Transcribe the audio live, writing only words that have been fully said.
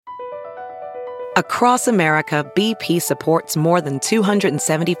Across America, BP supports more than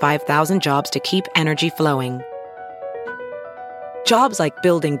 275,000 jobs to keep energy flowing. Jobs like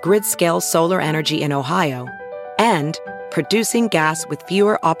building grid-scale solar energy in Ohio and producing gas with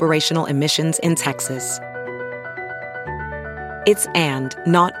fewer operational emissions in Texas. It's and,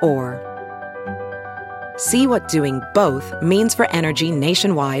 not or. See what doing both means for energy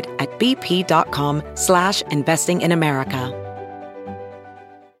nationwide at bp.com/investing in America.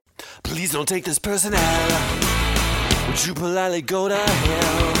 Please don't take this person out. Would you politely go to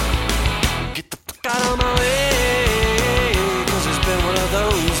hell? Get the fuck out of my way, 'cause it's been one of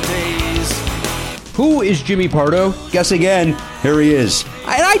those days. Who is Jimmy Pardo? Guess again. Here he is.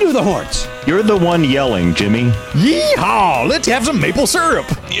 And I do the horns. You're the one yelling, Jimmy. Yeehaw! Let's have some maple syrup.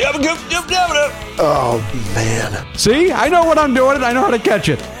 Oh, man. See? I know what I'm doing and I know how to catch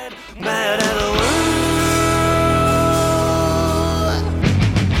it. Mad at the world.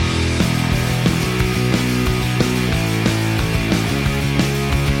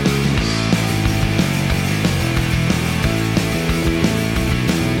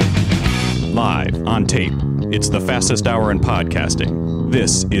 Live on tape. It's the fastest hour in podcasting.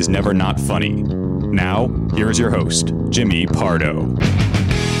 This is Never Not Funny. Now, here's your host, Jimmy Pardo.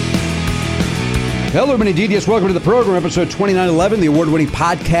 Hello, many DDS. Welcome to the program, episode 2911, the award-winning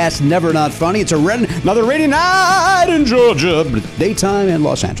podcast, Never Not Funny. It's another rainy night in Georgia, but it's daytime in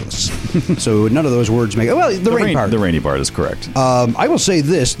Los Angeles. So none of those words make... Well, the rain part. The rainy part is correct. I will say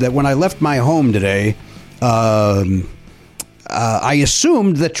this, that when I left my home today... I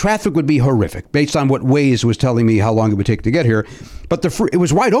assumed that traffic would be horrific based on what Waze was telling me how long it would take to get here. But it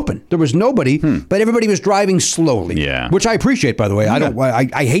was wide open. There was nobody, but everybody was driving slowly. Yeah. Which I appreciate, by the way. Yeah.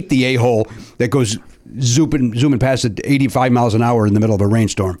 I hate the a-hole that goes zooming past at 85 miles an hour in the middle of a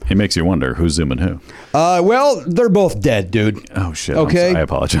rainstorm. It makes you wonder who's zooming who. Well, they're both dead, dude. Oh, shit. Okay. I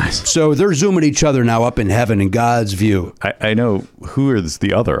apologize. So they're zooming each other now up in heaven in God's view. I know who is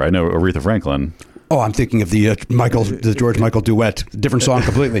the other. I know Aretha Franklin. Oh, I'm thinking of the George Michael duet. Different song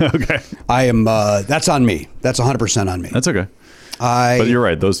completely. Okay. I am, that's on me. That's 100% on me. That's okay. But you're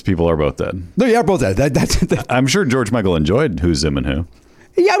right. Those people are both dead. They are both dead. That's I'm sure George Michael enjoyed Who's Zooming Who.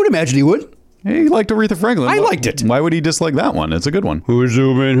 Yeah, I would imagine he would. He liked Aretha Franklin. I liked it. Why would he dislike that one? It's a good one. Who's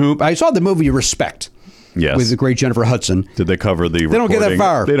Zooming Who? I saw the movie Respect. Yes. With the great Jennifer Hudson. Did they cover the They don't get that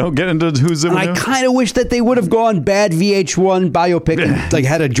far. They don't get into Who's Zooming Who? And I kind of wish that they would have gone bad VH1 biopic and like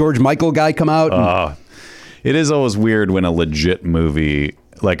had a George Michael guy come out. It is always weird when a legit movie,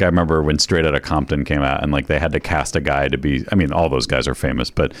 like I remember when Straight Outta Compton came out and like they had to cast a guy to be, I mean, all those guys are famous,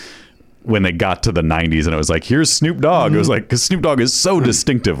 but when they got to the 90s and it was like, here's Snoop Dogg, it was like, because Snoop Dogg is so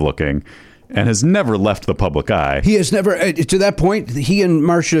distinctive looking and has never left the public eye. He has never, to that point, he and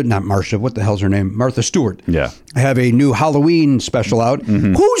what the hell's her name? Martha Stewart. Yeah. Have a new Halloween special out.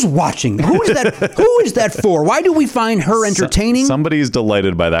 Mm-hmm. Who's watching? Who is that for? Why do we find her entertaining? Somebody's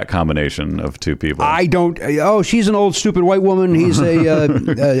delighted by that combination of two people. I don't. Oh, she's an old stupid white woman. He's a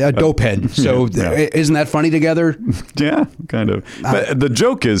dopehead. So isn't that funny together? Yeah, kind of. But the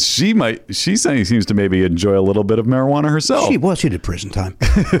joke is she seems to maybe enjoy a little bit of marijuana herself. She did prison time.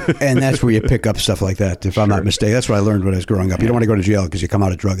 And that's where you pick up stuff like that, if I'm not mistaken. That's what I learned when I was growing up. You don't want to go to jail because you come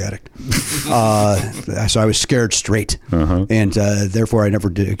out a drug addict. So I was scared straight. Uh-huh. And therefore I never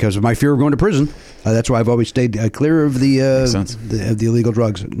did, because of my fear of going to prison. That's why I've always stayed clear of the illegal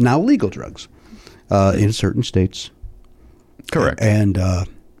drugs. Now legal drugs in certain states. Correct. And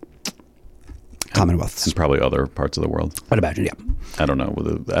Commonwealths. And probably other parts of the world. I'd imagine, yeah. I don't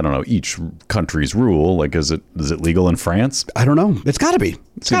know each country's rule. Like, is it legal in France? I don't know. It's got to be.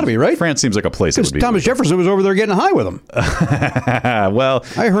 It's got to be, right? France seems like a place that would be. Thomas Jefferson was over there getting high with them. Well,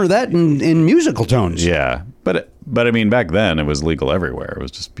 I heard that in musical tones. Yeah, but I mean, back then it was legal everywhere. It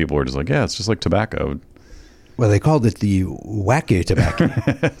was just people were just like, yeah, it's just like tobacco. Well, they called it the wacky tobacco.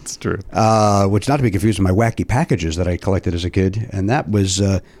 That's true. Which, not to be confused with my wacky packages that I collected as a kid, and that was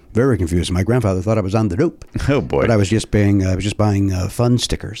very confusing. My grandfather thought I was on the dope. Oh boy! But I was just buying fun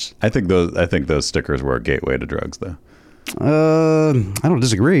stickers. I think those stickers were a gateway to drugs, though. I don't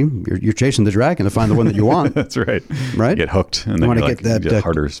disagree. You're chasing the dragon to find the one that you want. That's right. Right. You get hooked, and then you get that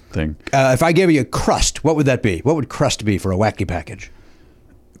harder thing. If I gave you a crust, what would that be? What would crust be for a wacky package?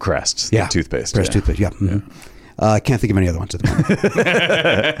 Crest. Yeah. Toothpaste. Crest toothpaste. Yeah. Mm-hmm. I can't think of any other ones at the moment.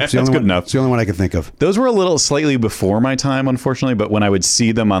 That's good enough. It's the only one I can think of. Those were a little slightly before my time, unfortunately. But when I would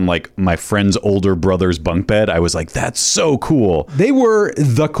see them on like my friend's older brother's bunk bed, I was like, "That's so cool." They were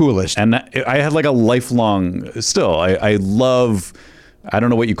the coolest, and I had like a lifelong. Still, I love. I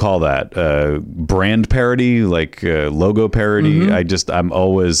don't know what you call that. Brand parody, like logo parody. Mm-hmm. I'm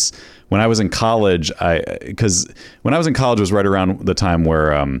always. When I was in college, because when I was in college was right around the time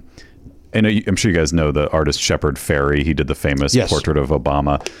where and I'm sure you guys know the artist Shepard Fairey. He did the famous Yes. portrait of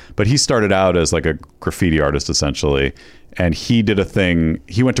Obama, but he started out as like a graffiti artist essentially. And he did a thing.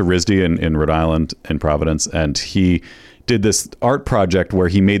 He went to RISD in Rhode Island, in Providence, and he did this art project where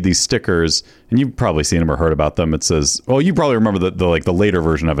he made these stickers, and you've probably seen them or heard about them. It says, well, you probably remember the later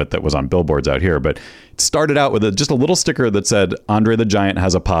version of it that was on billboards out here, but it started out with just a little sticker that said Andre the Giant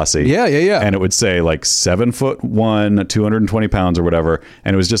has a posse. Yeah. And it would say like 7'1", 220 pounds or whatever.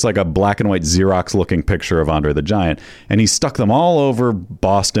 And it was just like a black and white Xerox looking picture of Andre the Giant. And he stuck them all over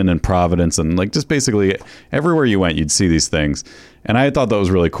Boston and Providence, and like just basically everywhere you went, you'd see these things. And I thought that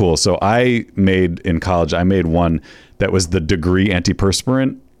was really cool. So in college, I made one that was the Degree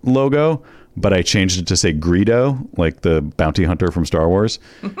antiperspirant logo, but I changed it to say Greedo, like the bounty hunter from Star Wars.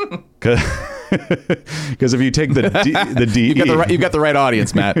 Because if you take the D, You've got the right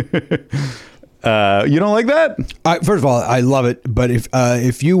audience, Matt. you don't like that? First of all, I love it. But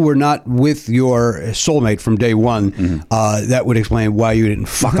if you were not with your soulmate from day one, that would explain why you didn't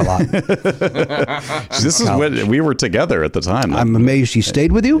fuck a lot. This is when we were together at the time. I'm amazed she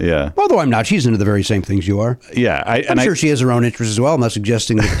stayed with you. Yeah. Although I'm not. She's into the very same things you are. Yeah. I'm sure she has her own interests as well. I'm not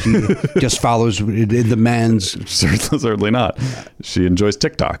suggesting that she just follows in the man's. Certainly not. She enjoys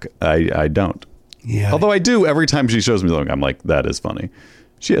TikTok. I don't. Yeah. Although I do every time she shows me something, I'm like, that is funny.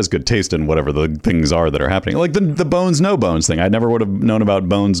 She has good taste in whatever the things are that are happening. Like the Bones, No Bones thing. I never would have known about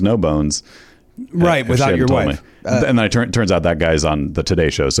Bones, No Bones. Right, if without she hadn't your told wife. me. And then it turns out that guy's on the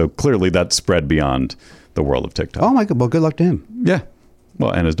Today Show. So clearly that spread beyond the world of TikTok. Oh my God! Well, good luck to him. Yeah. Well,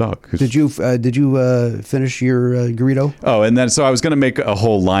 and his dog. Did you finish your Greedo? Oh, and then so I was going to make a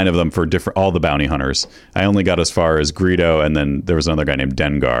whole line of them for all the bounty hunters. I only got as far as Greedo, and then there was another guy named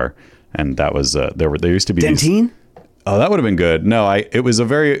Dengar, and that was there used to be Dentine? Oh, that would have been good. No, it was a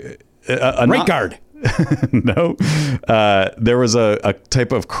very Right guard. No, there was a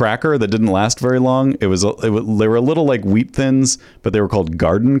type of cracker that didn't last very long. They were a little like wheat thins, but they were called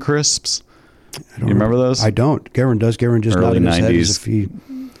Garden Crisps. You remember those? I don't. Garen does. Garen just Early nodded his head 90s. as if he.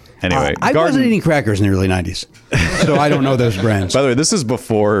 Anyway, I wasn't eating crackers in the early 90s, so I don't know those brands. By the way, this is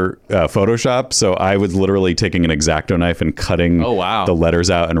before Photoshop, so I was literally taking an X-Acto knife and cutting the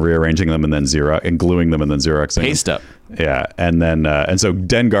letters out and rearranging them, and then gluing them, and then Xeroxing Paste them. up. Yeah, and then and so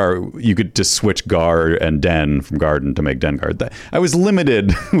Dengar, you could just switch Gar and Den from Garden to make Dengar. I was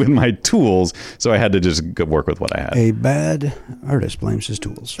limited with my tools, so I had to just work with what I had. A bad artist blames his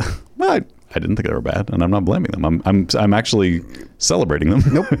tools. Well, I didn't think they were bad, and I'm not blaming them. I'm actually celebrating them.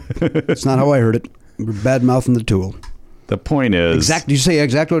 Nope, that's not how I heard it. We're bad mouthing the tool. The point is, Did you say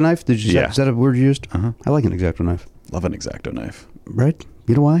X-Acto knife? Yeah. Is that a word you used? I like an X-Acto knife. love an X-Acto knife. Right?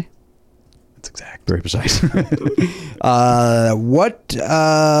 You know why? It's exact. Very precise. I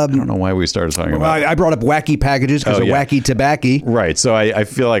don't know why we started talking about. I brought up wacky packages because of wacky tobacco. Right. So I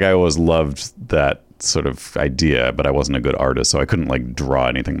feel like I always loved that sort of idea, but I wasn't a good artist, so I couldn't like draw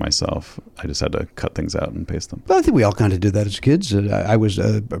anything myself. I just had to cut things out and paste them. Well, I think we all kind of did that as kids. I was,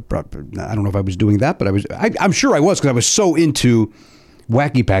 I don't know if I was doing that, but I'm sure I was, because I was so into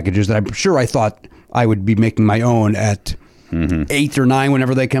wacky packages that I'm sure I thought I would be making my own at 8 or 9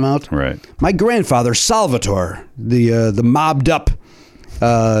 whenever they come out. Right. My grandfather, Salvatore, the mobbed up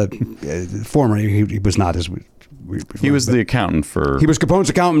former, he was not as... He was the accountant for... He was Capone's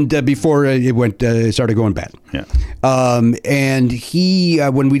accountant before it started going bad. Yeah. And he,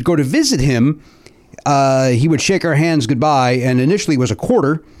 when we'd go to visit him, he would shake our hands goodbye, and initially it was a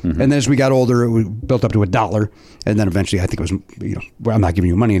quarter, and then as we got older, it built up to $1, and then eventually I think it was, well, I'm not giving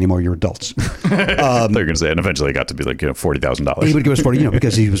you money anymore, you're adults. They're going to say, and eventually it got to be like $40,000. He would give us 40,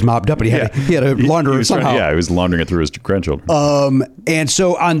 because he was mobbed up, and he had to launder it somehow. He was laundering it through his grandchildren. And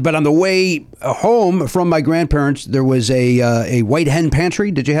so on the way home from my grandparents, there was a white hen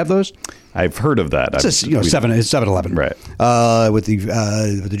pantry. Did you have those? I've heard of that. It's 7-Eleven. Right. With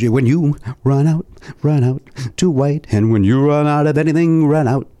the when you run out to white hen. When you run out of anything, run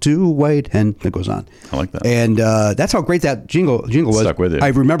out to white hen. It goes on. I like that. And that's how great that jingle was. Stuck with you. I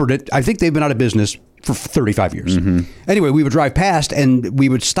remembered it. I think they've been out of business for 35 years. Anyway, we would drive past and we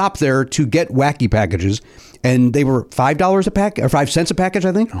would stop there to get wacky packages, and they were $5 a pack or 5 cents a package,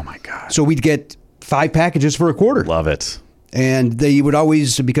 I think. Oh my God. So we'd get 5 packages for a quarter. Love it. And they would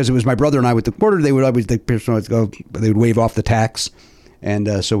always, because it was my brother and I with the quarter, they would waive off the tax.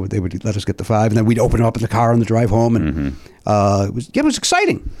 And so they would let us get the 5. And then we'd open them up in the car on the drive home. And it was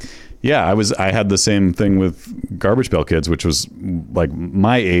exciting. Yeah, I had the same thing with Garbage Pail Kids, which was like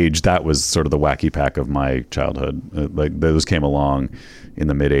my age. That was sort of the wacky pack of my childhood. Like those came along in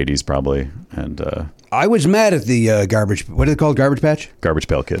the mid '80s, probably. And I was mad at the garbage. What are they called? Garbage Patch? Garbage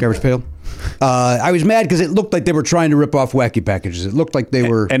Pail Kid. Garbage Pail. I was mad because it looked like they were trying to rip off Wacky Packages. It looked like they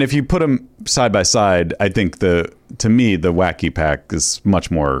were. And if you put them side by side, I think to me the Wacky Pack is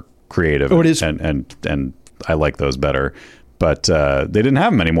much more creative. Oh, it is. And I like those better. But they didn't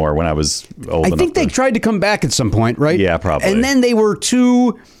have them anymore when I was old enough. I think they tried to come back at some point, right? Yeah, probably. And then they were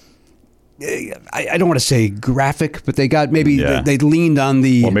too, I don't want to say graphic, but they got they leaned on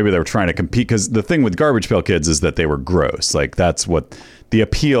the... Well, maybe they were trying to compete, because the thing with Garbage Pail Kids is that they were gross. Like, that's what the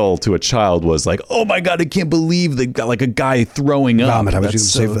appeal to a child was, like, oh my God, I can't believe they got like a guy throwing up. Vomit. I was going to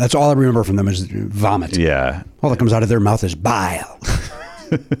say, that's all I remember from them is vomit. Yeah. All that comes out of their mouth is bile.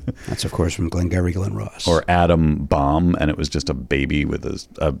 That's, of course, from Glengarry Glen Ross. Or Atom Bomb, and it was just a baby with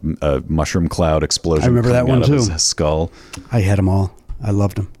a mushroom cloud explosion. I remember that one, out too. Of his skull. I had them all. I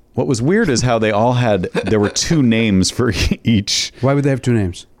loved them. What was weird is how they all there were two names for each. Why would they have two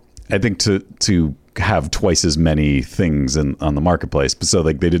names? I think to have twice as many things on the marketplace, but so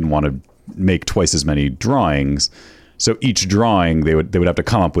like they didn't want to make twice as many drawings. So each drawing they would have to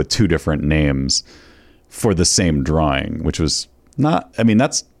come up with two different names for the same drawing, which was not. I mean,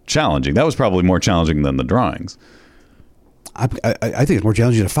 that's challenging. That was probably more challenging than the drawings. I think it's more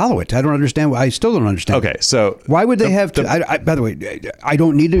challenging to follow it. I don't understand. I still don't understand. Okay, so why would they have to? By the way, I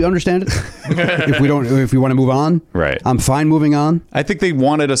don't need to understand it. If we want to move on, right? I'm fine moving on. I think they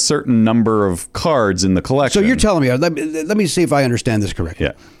wanted a certain number of cards in the collection. So you're telling me? Let me see if I understand this correctly.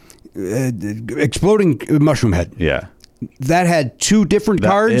 Yeah. Exploding mushroom head. Yeah. That had two different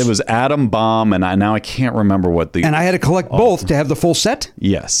cards. It was Atom Bomb, and now I can't remember what the. And I had to collect both to have the full set.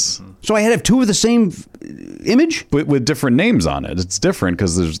 Yes. So I had to have two of the same image, but with different names on it. It's different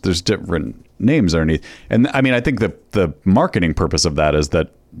because there's different names underneath. And I mean, I think the marketing purpose of that is that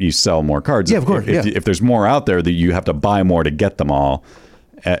you sell more cards. Yeah, of course. If there's more out there, that you have to buy more to get them all.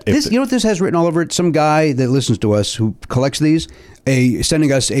 You know what this has written all over it? Some guy that listens to us who collects these,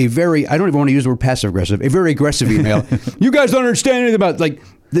 sending us a very, I don't even want to use the word passive aggressive, a very aggressive email. You guys don't understand anything about like.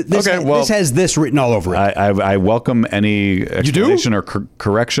 This has this written all over it. I welcome any explanation or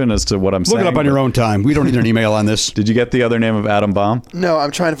correction as to what I'm saying. Look it up on your own time. We don't need an email on this. Did you get the other name of Atom Bomb? No,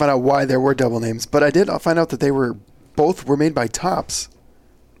 I'm trying to find out why there were double names. But I did find out that they were both made by Tops.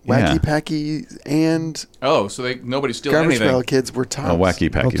 Wacky Packy and so nobody's stealing Garbage anything. Pail Kids were Tops. Oh,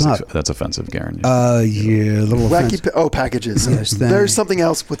 Wacky Packy's that's offensive, Garen. Yeah, a little offensive. Packages. Yes, there's something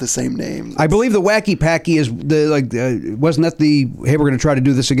else with the same name. I believe the Wacky Packy is wasn't that the hey, we're going to try to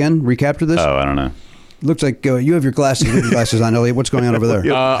do this again, recapture this? Oh, I don't know. Looks like you have your glasses on, Elliot. What's going on over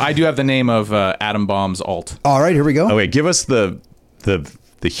there? I do have the name of Atom Bomb's alt. All right, here we go. Okay, give us the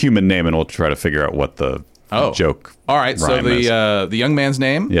human name, and we'll try to figure out what the joke. All right, so the young man's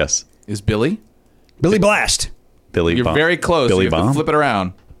name is Billy. Billy Blast. You're very close. Billy you have to flip it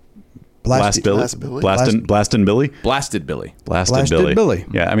around. Blast Billy. Blastin' Billy. Blasted Billy. Blasted Billy.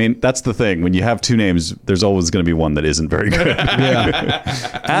 Yeah, I mean, that's the thing. When you have two names, there's always going to be one that isn't very good.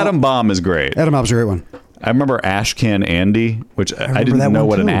 Yeah. Atom Bomb is great. Atom Bomb's a great one. I remember Ash Can Andy, which I didn't know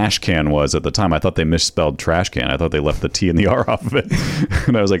what an ash can was at the time. I thought they misspelled trash can. I thought they left the T and the R off of it.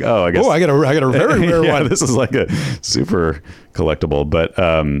 And I was like, I guess. Oh, I got a very rare one. This is like a super collectible. But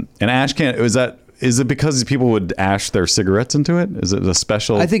an ash can, is it because people would ash their cigarettes into it? Is it a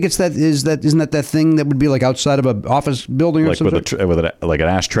special? I think isn't that thing that would be like outside of an office building or something? With an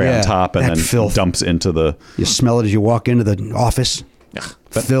ashtray on top and then filth. Dumps into the. You smell it as you walk into the office.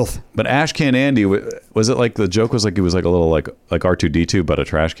 Filth. But Ash Can Andy, was it like the joke was like it was like a little like R2-D2 but a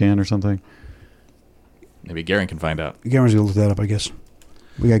trash can or something? Maybe Garen can find out. Garen's gonna look that up, I guess.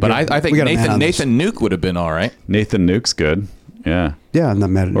 I think Nathan Nuke would have been all right. Nathan Nuke's good. Yeah. Yeah, I'm not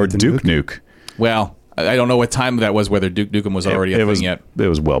mad at Nathan Duke Nuke. Well, I don't know what time that was, whether Duke Nukem was already a thing yet. It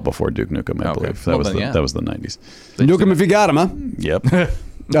was well before Duke Nukem, I believe. That was the 90s. Nuke him if you got him, huh?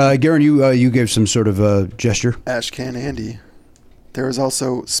 Yep. Garen, you gave some sort of gesture. Ash Can Andy. There was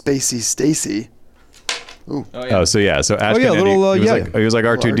also Spacey Stacy. Ooh. So Ash Can Andy, he was like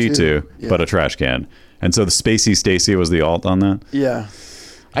R2-D2, but a trash can. And so the Spacey Stacy was the alt on that? Yeah.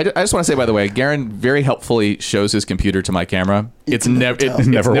 I just want to say, by the way, Garen very helpfully shows his computer to my camera. It's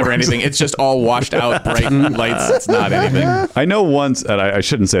never anything. It's just all washed out, bright lights. It's not anything. I know once, and I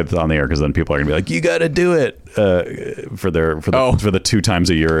shouldn't say this on the air because then people are going to be like, "You got to do it," for the 2 times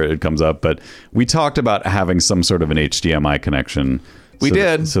a year it comes up. But we talked about having some sort of an HDMI connection We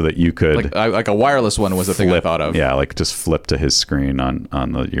did. so that you could like a wireless one was the thing I thought of. Yeah, like just flip to his screen on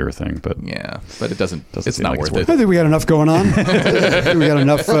the ear thing. But but it doesn't it's seem not like it's worth worth it. I think we got enough going on. I think we got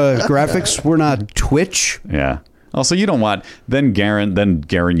enough graphics. We're not Twitch. yeah. Also, you don't want then Garen.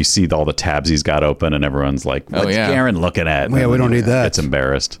 You see all the tabs he's got open, and everyone's like, "What's Garen looking at?" Yeah, we don't need that. It's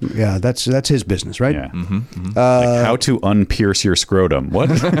embarrassed. Yeah, that's his business, right? Yeah. Like how to unpierce your scrotum. What?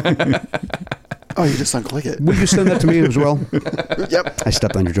 Oh, you just unclick it. Will you send that to me as well? Yep. I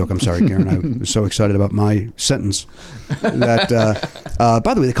stepped on your joke. I'm sorry, Karen. I was so excited about my sentence. That,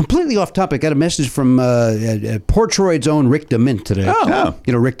 by the way, completely off topic. Got a message from Portroid's own Rick DeMint today. Oh.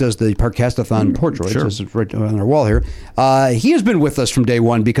 You know, Rick does the Podcastathon Portroid. Sure. It's right on our wall here. He has been with us from day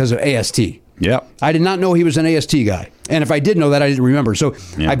one because of AST. Yeah. I did not know he was an AST guy. And if I did know that, I didn't remember. So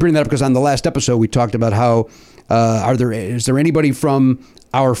I bring that up because on the last episode, we talked about how is there anybody from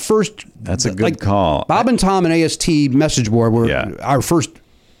our first... That's a good call. Bob and Tom and AST message board were our first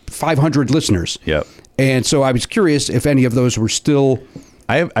 500 listeners. Yep. And so I was curious if any of those were still...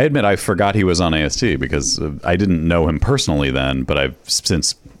 I admit I forgot he was on AST because I didn't know him personally then, but I've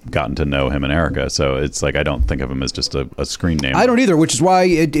since gotten to know him and Erica. So it's like I don't think of him as just a screen name. I don't either, which is why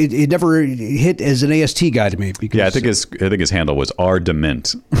it never hit as an AST guy to me. Because, yeah, I think his handle was R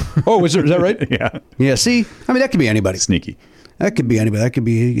Dement. Oh, is that right? Yeah. Yeah. See, I mean that could be anybody. Sneaky. That could be anybody. That could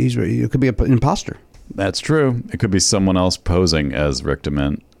be it could be an imposter. That's true. It could be someone else posing as Rick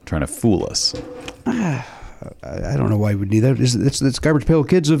Dement trying to fool us. I don't know why we would need that. It's Garbage Pail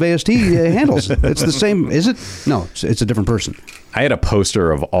Kids of AST handles. It's the same, is it? No, it's a different person. I had a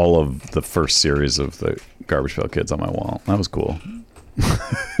poster of all of the first series of the Garbage Pail Kids on my wall. That was cool.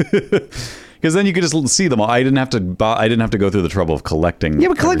 Because then you could just see them all. I didn't have to go through the trouble of collecting. Yeah,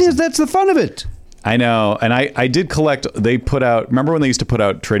 but collecting that's the fun of it. I know, and I did collect. They put out. Remember when they used to put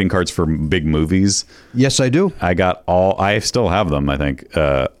out trading cards for big movies? Yes, I do. I got all. I still have them. I think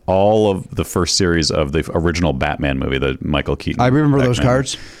all of the first series of the original Batman movie, the Michael Keaton. I remember Batman. those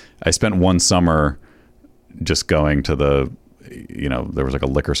cards. I spent one summer just going to there was like a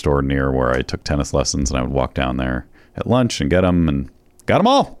liquor store near where I took tennis lessons, and I would walk down there at lunch and get them, and got them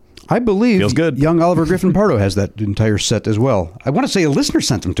all. I believe Feels good. Young Oliver Griffin Pardo has that entire set as well. I want to say a listener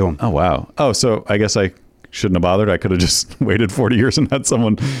sent them to him. Oh, wow. Oh, so I guess I shouldn't have bothered. I could have just waited 40 years and had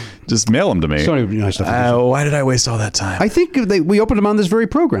someone just mail them to me. So nice stuff. Why did I waste all that time? I think we opened them on this very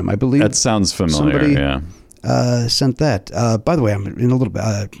program. I believe that sounds familiar. Somebody sent that. By the way, I'm in a little bit.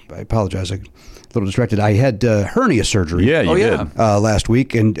 I apologize. I'm a little distracted. I had hernia surgery. Yeah, you did. Last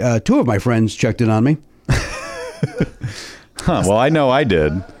week, and two of my friends checked in on me. Well, I know I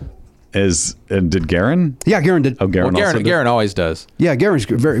did. And did Garen? Yeah, Garen did. Oh, Garen. Well, also did? Garen always does. Yeah, Garen's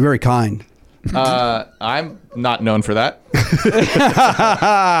very, very kind. I'm not known for that.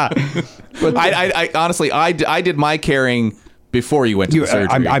 But I honestly, I did my caring before you went to the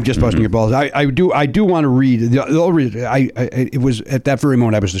surgery. I'm just busting your balls. I do want to read. The only reason it was at that very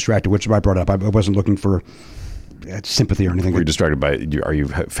moment I was distracted, which is why I brought it up. I wasn't looking for sympathy or anything. Were you distracted by? Are you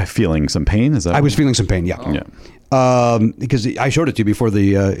feeling some pain? Is that? I was feeling some pain. Yeah. Oh. Yeah. Because I showed it to you before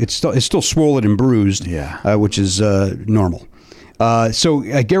it's still swollen and bruised. Yeah. Which is normal. So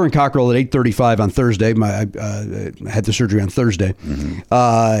Garen Cockrell at 8:35 on Thursday. I had the surgery on Thursday.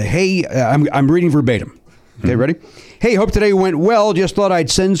 Mm-hmm. Hey, I'm reading verbatim. Okay, ready? Hey, hope today went well. Just thought I'd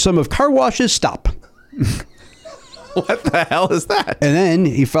send some of Car Wash's Stop. What the hell is that? And then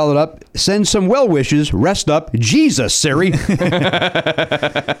he followed up, send some well wishes, rest up, Jesus, Siri.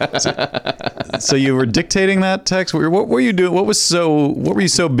 So you were dictating that text? What were you doing? What were you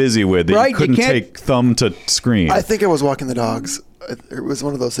so busy with that you couldn't take thumb to screen? I think I was walking the dogs. It was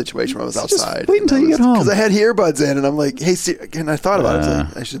one of those situations where I was outside. Wait until you get home. Because I had earbuds in, and I'm like, hey, Siri, and I thought about it. I was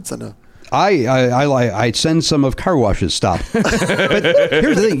like, I should send a... I'd send some of Car Wash's Stop. But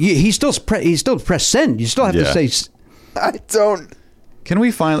here's the thing: he still press send. You still have to say. I don't. Can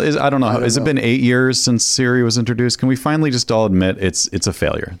we finally? I don't know. Has it been 8 years since Siri was introduced? Can we finally just all admit it's a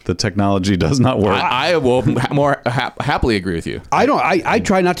failure? The technology does not work. I will more happily agree with you. I don't. I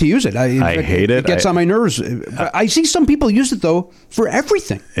try not to use it. I hate it. It gets on my nerves. I see some people use it though for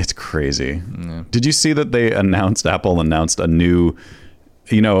everything. It's crazy. Yeah. Did you see that Apple announced a new?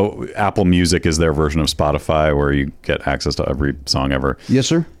 Apple Music is their version of Spotify where you get access to every song ever. Yes,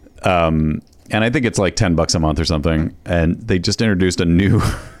 sir. And I think it's like $10 a month or something. And they just introduced a new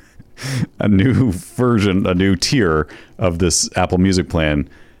version, a new tier of this Apple Music plan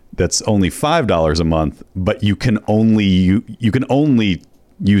that's only $5 a month, but you can only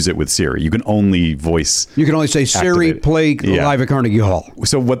use it with Siri. You can only voice. You can only say Siri, play Live at Carnegie Hall.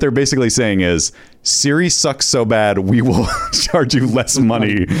 So what they're basically saying is Siri sucks so bad we will charge you less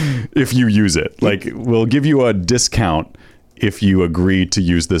money if you use it. Like we'll give you a discount if you agree to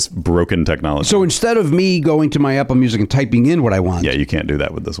use this broken technology. So instead of me going to my Apple Music and typing in what I want, yeah, you can't do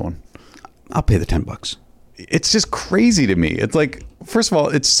that with this one. I'll pay the $10. It's just crazy to me. It's like, first of all,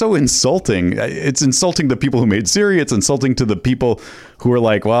 it's so insulting. It's insulting to the people who made Siri. It's insulting to the people who are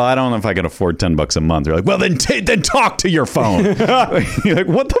like, well, I don't know if I can afford $10 a month. They're like, well, then talk to your phone. You're like,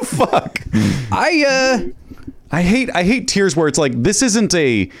 what the fuck? I hate tiers where it's like, this isn't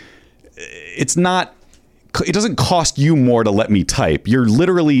it's not, it doesn't cost you more to let me type. You're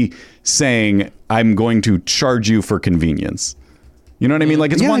literally saying, I'm going to charge you for convenience. You know what I mean?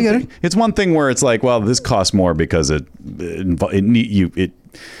 Like it's one thing where it's like, well, this costs more because it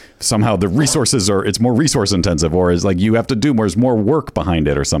somehow the resources it's more resource intensive, or is like you have to do there's more work behind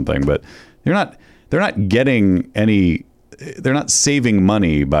it or something. But they're not getting any. They're not saving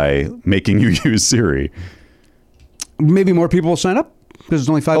money by making you use Siri. Maybe more people will sign up because it's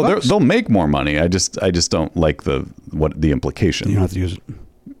only $5. They'll make more money. I just don't like the implication. You don't have to use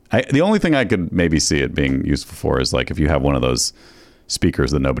it. The only thing I could maybe see it being useful for is like if you have one of those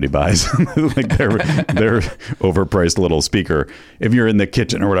speakers that nobody buys, like they're overpriced little speaker. If you're in the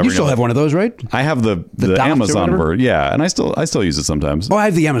kitchen or whatever, you still have one of those, right? I have the Amazon version, yeah, and I still use it sometimes. Oh, I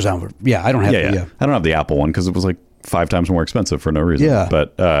have the Amazon version. Yeah, I don't have I don't have the Apple one because it was like 5 times more expensive for no reason. Yeah,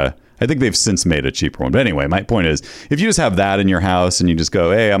 but I think they've since made a cheaper one. But anyway, my point is, if you just have that in your house and you just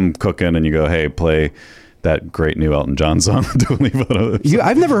go, hey, I'm cooking, and you go, hey, play that great new Elton John song.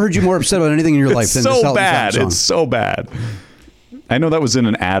 I've never heard you more upset about anything in your life than this Elton John song. It's so bad. I know that was in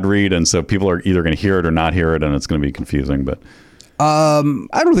an ad read, and so people are either going to hear it or not hear it, and it's going to be confusing. But I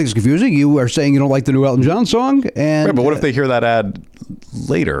don't think it's confusing. You are saying you don't like the new Elton John song, and right, but what if they hear that ad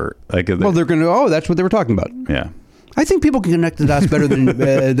later? Like, they're going to. Oh, that's what they were talking about. Yeah. I think people can connect the dots better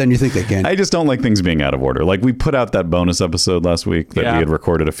than you think they can. I just don't like things being out of order. Like we put out that bonus episode last week that we had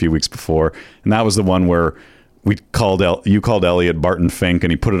recorded a few weeks before, and that was the one where you called Elliot Barton Fink,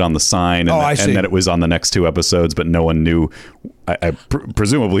 and he put it on the sign, and then it was on the next 2 episodes, but no one knew.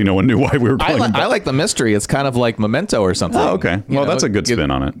 Presumably, no one knew why we were calling him. I like the mystery. It's kind of like Memento or something. Oh, okay. Well, that's a good spin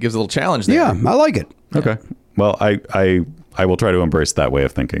on it. Gives a little challenge there. Yeah, I like it. Okay. Well, I will try to embrace that way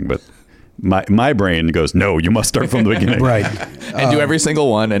of thinking, but my brain goes, no, you must start from the beginning. Right. And do every single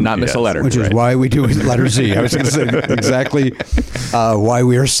one and not miss a letter. Which is why we do letter Z. I was going to say exactly why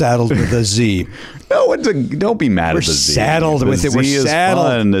we are saddled with a Z. No, don't be mad at the Z. We're saddled with it. We're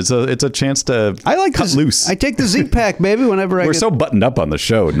saddled. It's a chance to cut loose. I take the Z pack, baby, whenever We're so buttoned up on the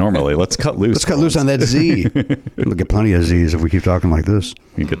show normally. Let's cut loose. Let's cut loose on that Z. We'll get plenty of Z's if we keep talking like this.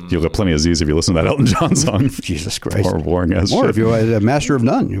 You'll get plenty of Z's if you listen to that Elton John song. Jesus Christ. Or boring as Or shit. if you're a master of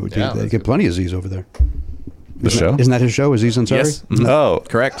none, you would get plenty of Z's over there. Show? Isn't that his show? Aziz Ansari? Yes. Mm-hmm. Oh,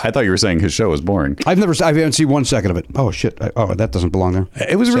 correct. I thought you were saying his show was boring. I haven't seen 1 second of it. Oh shit! That doesn't belong there.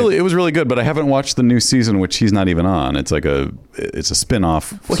 It was really good, but I haven't watched the new season, which he's not even on. It's like it's a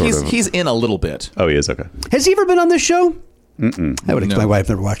spin-off. Well, he's in a little bit. Oh, he is. Okay. Has he ever been on this show? Mm-mm. That would explain why I've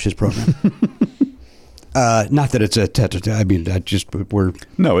never watched his program. Not that it's a tete-a-tete. I mean, we're.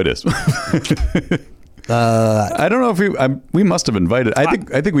 No, it is. I don't know if we must have invited.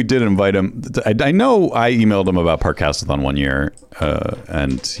 I think we did invite him. I know I emailed him about Parkastathon one year,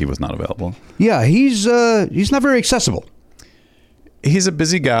 and he was not available. Yeah, he's not very accessible. He's a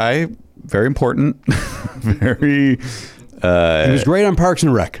busy guy, very important, very. He was great on Parks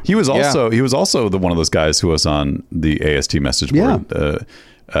and Rec. He was also one of those guys who was on the AST message board.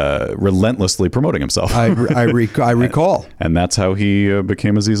 Relentlessly promoting himself. I recall. And that's how he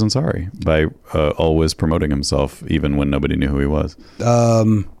became Aziz Ansari, by always promoting himself, even when nobody knew who he was.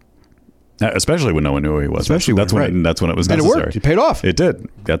 Especially when no one knew who he was. That's when it was necessary. And it worked. It paid off. It did.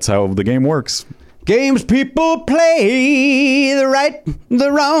 That's how the game works. Games people play, the right,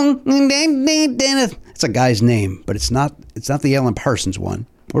 the wrong. It's a guy's name, but it's not the Alan Parsons one.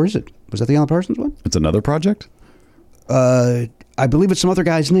 Or is it? Was that the Alan Parsons one? It's another project? I believe it's some other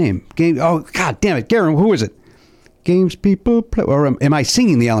guy's name. Oh, God damn it. Garen, who is it? Games People Play. Or am I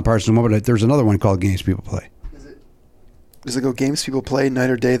singing the Alan Parsons one? But there's another one called Games People Play. Does it go Games People Play, Night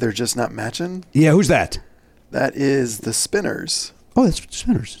or Day, They're Just Not Matching? Yeah, who's that? That is the Spinners. Oh, that's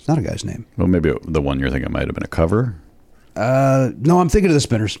Spinners. It's not a guy's name. Well, maybe the one you're thinking might have been a cover. No, I'm thinking of the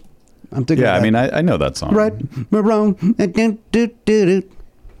Spinners. I mean, I know that song. Right. Wrong.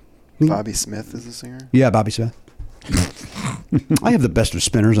 Bobby Smith is the singer? Yeah, Bobby Smith. I have the best of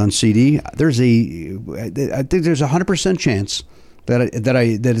Spinners on CD. I think there's 100% chance that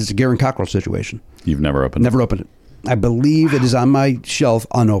it's a Garen Cockrell situation. You've never opened it? Never opened it. I believe it is on my shelf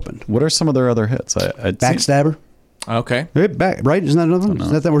unopened. What are some of their other hits? Backstabber. Okay. Right? Isn't that another one?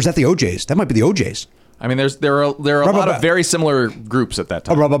 Or is that the OJs? That might be the OJs. I mean, there are a lot of very similar groups at that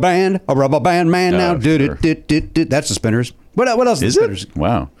time. A rubber band man now. Sure. That's the Spinners. What else is the Spinners?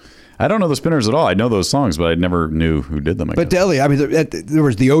 Wow. I don't know the Spinners at all. I know those songs, but I never knew who did them. But Ellie, I mean, there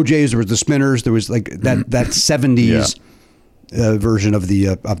was the OJs, there was the Spinners, there was like that 70s version of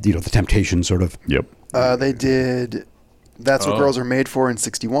the the Temptations sort of. Yep. They did That's What Girls Are Made For in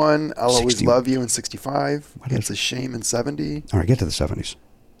 61. I'll Always Love You in 65. It's a Shame in 70. All right, get to the 70s.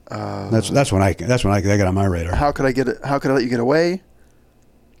 That's when I got on my radar. How Could I Let You Get Away?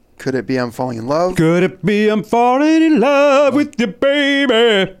 Could It Be I'm Falling in Love? Could it be I'm falling in love with you,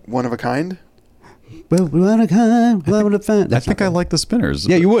 baby? One of a Kind. Well, one of a kind, one of a fan. I think I like the Spinners.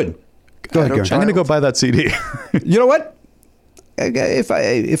 Yeah, you would. Go ahead, Gary. I'm going to go buy that CD. You know what?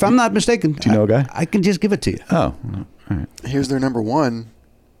 If I'm not mistaken, do you know a guy? I can just give it to you. Oh, all right. Here's their number one.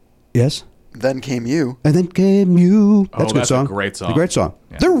 Yes. Then Came You. And then came you. That's a good song. A great song. It's a great song.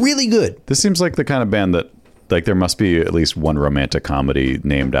 Yeah. They're really good. This seems like the kind of band that, like, there must be at least one romantic comedy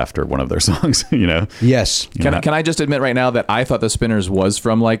named after one of their songs, you know? Yes. Can I just admit right now that I thought the Spinners was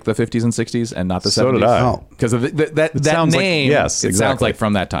from like the 50s and 60s and not the 70s? So did I. Oh. Because of that sounds like- name, yes, it sounds exactly. like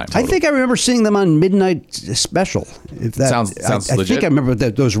from that time. I think I remember seeing them on Midnight Special. If that Sounds I legit. think I remember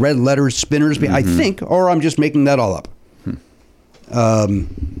those red letters, Spinners. Mm-hmm. I think, or I'm just making that all up.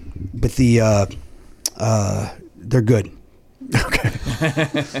 But they're good. Okay.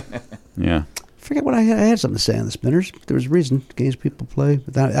 Yeah. I forget what I had something to say on the Spinners. There was a reason games people play.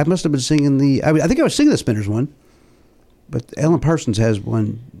 But I must have been singing I think I was singing the Spinners one. But Alan Parsons has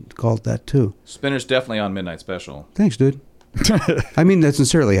one called that too. Spinners definitely on Midnight Special. Thanks, dude. I mean that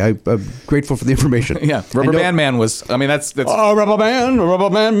sincerely. I'm grateful for the information. Yeah, Rubber Band Man was. I mean, that's. Oh, Rubber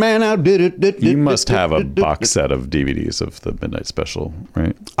Band Man out did it. You must have a box set of DVDs of the Midnight Special,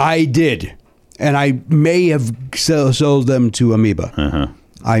 right? I did, and I may have sold them to Amoeba. Uh-huh.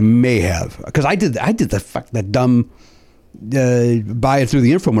 I may have, because I did that dumb buy it through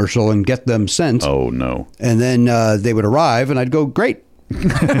the infomercial and get them sent. Oh, no. And then they would arrive, and I'd go, great.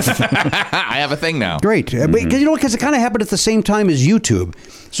 I have a thing now. Great. Because it kind of happened at the same time as YouTube.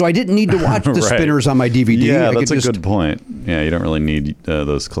 So I didn't need to watch the Right. Spinners on my DVD. Yeah, I that's a could just, good point. Yeah, you don't really need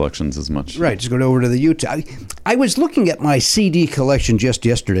those collections as much. Right, just go over to the YouTube. I was looking at my CD collection just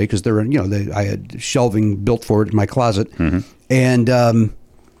yesterday because there were, I had shelving built for it in my closet. Mm-hmm. And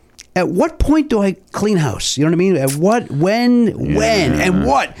at what point do I clean house? You know what I mean? At what, when, and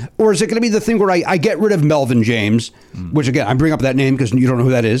what? Or is it going to be the thing where I get rid of Melvin James, which again, I bring up that name because you don't know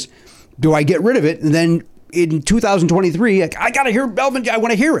who that is. Do I get rid of it? And then in 2023, I got to hear Melvin James. I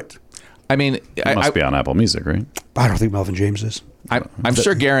want to hear it. I mean, It must be on Apple Music, right? I don't think Melvin James is. I'm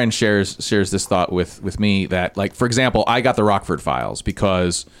sure Garen shares this thought with me that, like, for example, I got the Rockford Files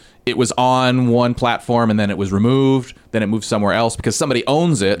because it was on one platform and then it was removed, then it moved somewhere else because somebody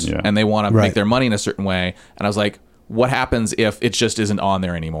owns it and they want to make their money in a certain way. And I was like, what happens if it just isn't on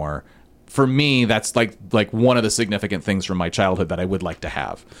there anymore? For me, that's like one of the significant things from my childhood that I would like to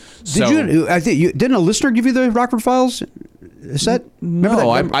have. Didn't a listener give you the Rockford Files set?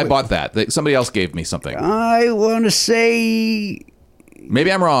 No, I bought that. Somebody else gave me something. I want to say...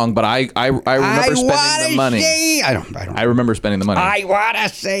 Maybe I'm wrong, but I remember spending the money. I remember spending the money. I want to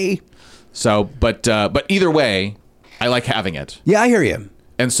say. So, but either way, I like having it. Yeah, I hear you.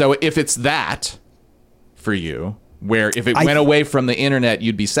 And so if it's that for you, where if it went away from the internet,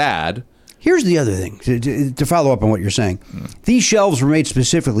 you'd be sad. Here's the other thing, to follow up on what you're saying. These shelves were made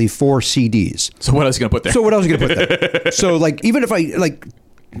specifically for CDs. So what else are you going to put there? So what else are you going to put there? So, like, even if I,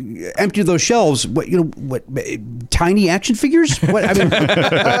 empty those shelves, what tiny action figures? What, I mean,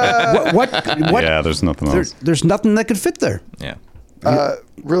 what? Yeah, there's nothing else. There's nothing that could fit there. Yeah.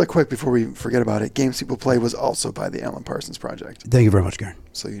 Really quick before we forget about it, Games People Play was also by the Alan Parsons Project. Thank you very much, Garen.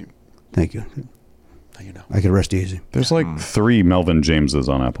 So Thank you. now you know. I can rest easy. There's like 3 Melvin Jameses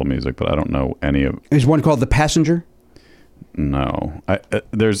on Apple Music, but I don't know any of. Is one called The Passenger? No,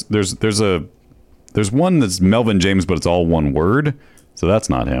 there's one that's Melvin James, but it's all one word, so that's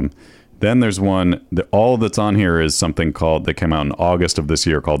not him. Then there's one that all that's on here is something that came out in August of this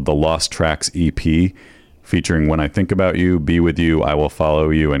year called the Lost Tracks EP, featuring When I Think About You, Be With You, I Will Follow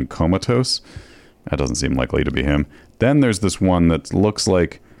You, and Comatose. That doesn't seem likely to be him. Then there's this one that looks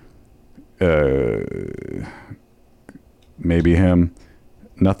like maybe him.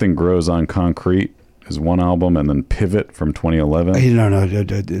 Nothing Grows on Concrete is one album, and then Pivot from 2011. No.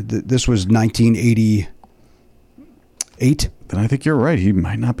 This was 1988. Then I think you're right. He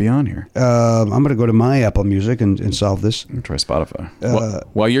might not be on here. I'm going to go to my Apple Music and solve this. I'm gonna try Spotify.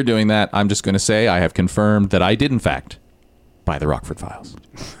 While you're doing that, I'm just going to say I have confirmed that I did, in fact, buy the Rockford Files.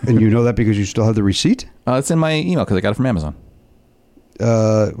 And you know that because you still have the receipt? It's in my email because I got it from Amazon.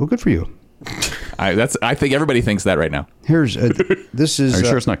 Well, good for you. I think everybody thinks that right now. Here's this is. Are you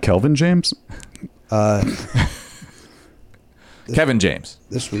sure it's not Kelvin James? Kevin James.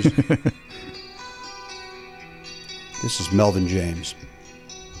 This was. This is Melvin James.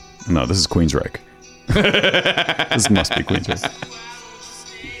 No, this is Queensryche. This must be Queensryche.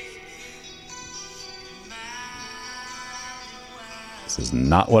 This is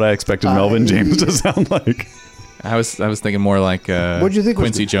not what I expected Melvin James to sound like. I was thinking more like What'd you think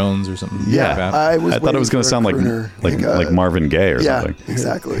Quincy Jones or something. Yeah, like that. I thought it was going to sound like Marvin Gaye or yeah, something.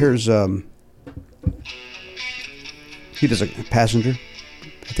 exactly. Here's he does a Passenger.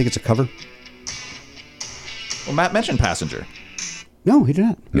 I think it's a cover. Well, Matt mentioned Passenger. No, he did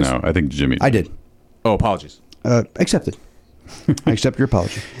not. No, I think Jimmy did. I did. Oh, apologies. Accepted. I accept your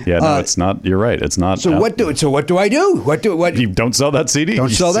apology. Yeah, no, it's not. You're right. It's not. So what do I do? What You don't sell that CD. Don't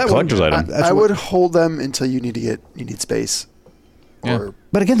sell that It's a collector's one. item. I would hold them until you need space. Yeah. Or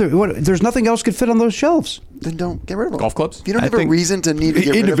But again, there's nothing else could fit on those shelves. then don't get rid of them. Golf clubs? You don't I have a think- reason to need to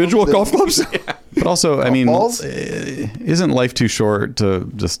get Individual rid of them. golf clubs. But also, I mean, balls? isn't life too short to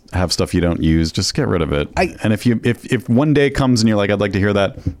just have stuff you don't use? Just get rid of it. And if one day comes and you're like, I'd like to hear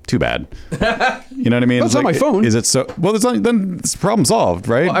that, too bad. You know what I mean? That's on my phone. Is it so? Well, then it's problem solved,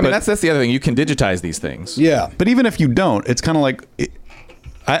 right? Well, I mean, But- that's the other thing. You can digitize these things. Yeah. But even if you don't, it's kind of like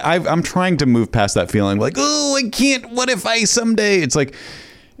I'm trying to move past that feeling. Like, oh, I can't. What if I someday? It's like,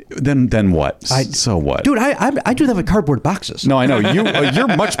 then what? So what, Dude, I do that with cardboard boxes. No, I know you're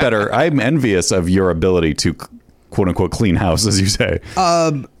much better. I'm envious of your ability to quote unquote clean house, as you say.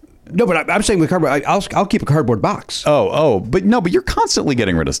 No, but I'm saying with cardboard, I'll keep a cardboard box. But you're constantly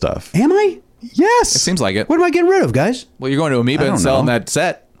getting rid of stuff. Am I? Yes, It seems like it. What am I getting rid of, guys? Well, you're going to I Amoeba don't and selling know. that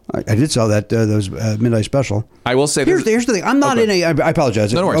set. I did sell that those midnight special. I will say Here's this. the thing. I'm not in a. I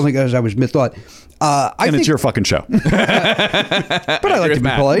apologize. No worries. Only because I was mid thought. and it's your fucking show. But I like to be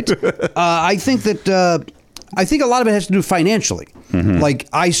Matt. polite. I think that I think a lot of it has to do financially. Like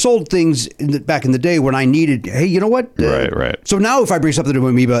I sold things back in the day when I needed. Hey, you know what? Right. So now if I bring something to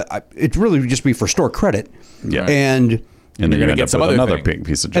Amoeba, it really would just be for store credit. Yeah. And And then You're you gonna end get up some with other another thing. pink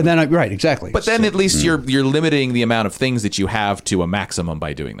piece of junk. then right, exactly. But then at least you're limiting the amount of things that you have to a maximum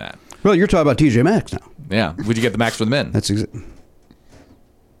by doing that. Well, you're talking about TJ Maxx now. Yeah. Would you get the max for the men? That's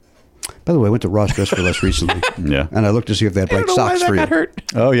By the way, I went to Ross Dress for Less recently. Yeah. And I looked to see if they had bright socks for you. hurt.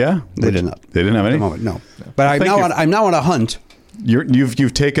 Oh yeah, They did not. They didn't have At any. the moment, no. But I'm thank you. I'm now on a hunt.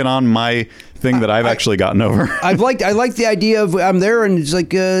 You've taken on my thing that I've actually gotten over. I like the idea of I'm there and it's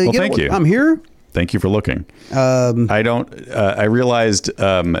like thank you. I'm here. Thank you for looking. I don't. I realized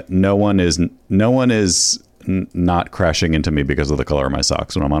no one is not crashing into me because of the color of my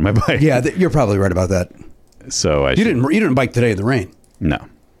socks when I'm on my bike. Yeah, you're probably right about that. So You didn't bike today in the rain. No.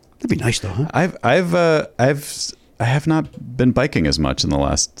 That'd be nice though, huh? I have not been biking as much in the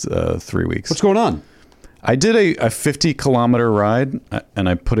last 3 weeks. What's going on? I did a 50-kilometer ride, and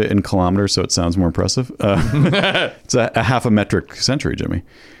I put it in kilometers so it sounds more impressive. It's a half a metric century, Jimmy.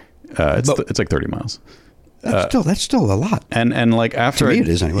 It's like 30 miles. That's still a lot. And like after To me it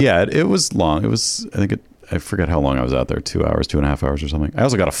is anyway. Yeah, it was long. It was I forget how long I was out there. 2 hours, 2.5 hours or something. I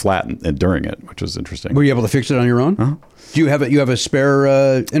also got a flat during it, which was interesting. Were you able to fix it on your own? Uh-huh. Do you have a spare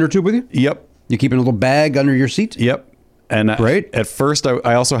inner tube with you? Yep. You keep in a little bag under your seat? Yep. And Great. At first,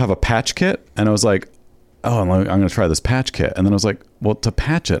 I also have a patch kit, and I was like, oh, I'm going to try this patch kit. And then I was like, well, to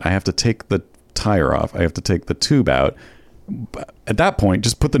patch it, I have to take the tire off. I have to take the tube out. At that point,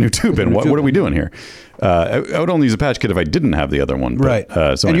 just put the new tube in. What are we doing here? I would only use a patch kit if I didn't have the other one. But, Right.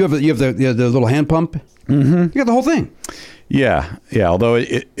 So and anyway. you have the little hand pump? Mm-hmm. You got the whole thing. Yeah. Although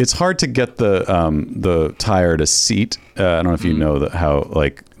it's hard to get the tire to seat. I don't know if you know how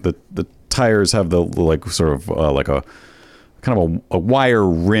like the tires have the like sort of like a kind of a wire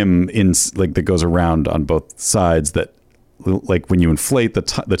rim that goes around on both sides that like when you inflate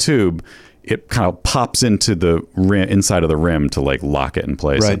the tube, it kind of pops into the rim inside of the rim to like lock it in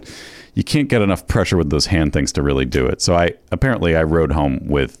place. Right. And you can't get enough pressure with those hand things to really do it. So I rode home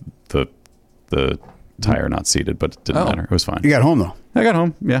with the tire not seated, but it didn't matter. It was fine. You got home though. I got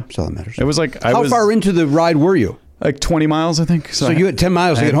home. Yeah. That's all that matters. It was like How far into the ride were you? Like 20 miles, I think. So you had 10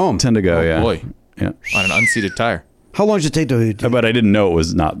 miles to I get had home. 10 to go. Oh, Yeah. boy. Yeah. On an unseated tire. How long does it take to But I didn't know it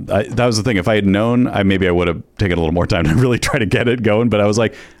was not. That was the thing. If I had known, maybe I would have taken a little more time to really try to get it going. But I was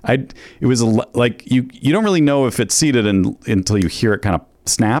like, it was like you don't really know if it's seated until you hear it kind of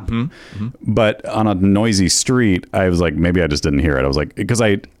snap. Mm-hmm. But on a noisy street, I was like, maybe I just didn't hear it. I was like, because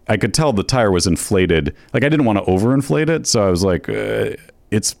I could tell the tire was inflated. Like I didn't want to overinflate it, so I was like,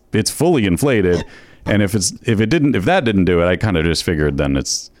 it's fully inflated. And if that didn't do it, I kind of just figured then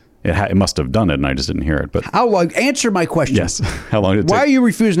it's It must have done it, and I just didn't hear it. But How long? Answer my question. yes, how long did it take? Why are you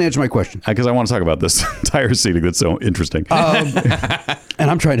refusing to answer my question? Because I want to talk about this tire seating that's so interesting. And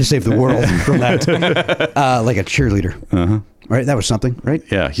I'm trying to save the world from that, like a cheerleader. Right? That was something, right?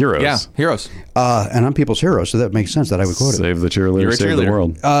 Yeah, heroes. Yeah, heroes. And I'm people's hero, so that makes sense that I would quote it. Save the cheerleader, You're a save the cheerleader.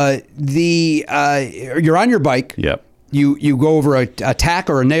 world. You're on your bike. Yep. You go over a tack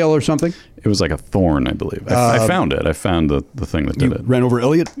or a nail or something. It was like a thorn, I believe. I found it. I found the thing that did it. Ran over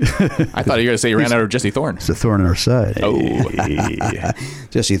Elliot. I thought you were going to say you ran out of Jesse Thorne. It's a thorn in our side. Oh,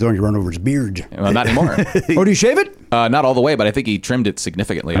 Jesse Thorne, you run over his beard. well, not anymore. Oh, do you shave it? Not all the way, but I think he trimmed it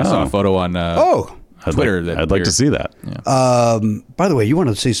significantly. I saw a photo on Twitter. I'd like to see that. By the way, you want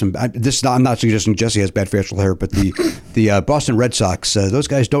to see some? I'm not suggesting Jesse has bad facial hair, but the Boston Red Sox, those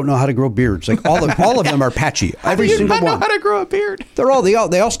guys don't know how to grow beards. Like all of them are patchy. Every single one. know how to grow a beard.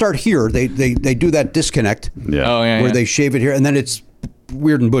 They all start here. They do that disconnect. Yeah. Oh, yeah. Where they shave it here, and then it's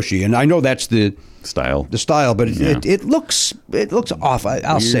weird and bushy. And I know that's the Style. but it looks off.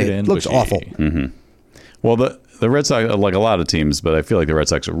 I'll say it looks bushy. awful. Well, the Red Sox, like a lot of teams, but I feel like the Red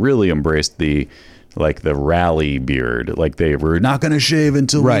Sox really embraced the rally beard. Like we're not going to shave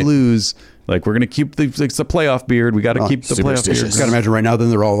until we lose. Like we're going to keep it's a playoff beard. We got to keep the playoff beard. Got to imagine right now. Then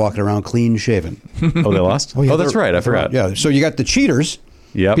they're all walking around clean shaven. Oh, they lost. yeah, That's right. I forgot. Yeah. So you got the cheaters.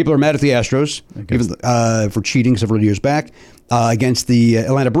 Yep. People are mad at the Astros for cheating several years back against the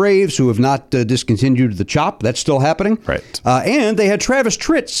Atlanta Braves, who have not discontinued the chop. That's still happening. Right. And they had Travis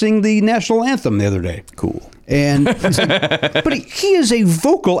Tritt sing the national anthem the other day. Cool. And but he is a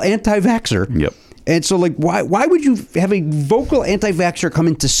vocal anti-vaxxer. Yep. And so, like, why would you have a vocal anti-vaxxer come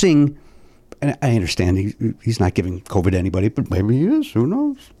in to sing? And I understand he's not giving COVID to anybody, but maybe he is. Who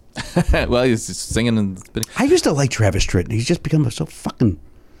knows? Well, he's just singing and spinning. I used to like Travis Tritt. He's just become so fucking...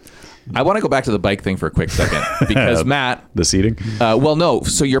 I want to go back to the bike thing for a quick second because Matt, The seating. well, no.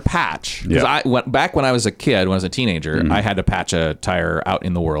 So your patch, because Yeah. back when I was a kid, when I was a teenager, I had to patch a tire out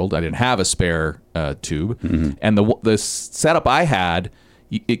in the world. I didn't have a spare tube, and the setup I had,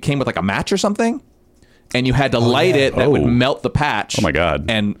 it came with like a match or something, and you had to light it. That would melt the patch. Oh my God!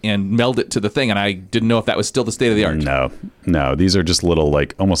 And meld it to the thing, and I didn't know if that was still the state of the art. No. These are just little,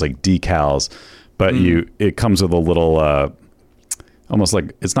 like almost like decals, but it comes with a little. Almost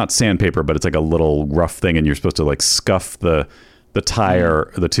like it's not sandpaper, but it's like a little rough thing, and you're supposed to like scuff the tire,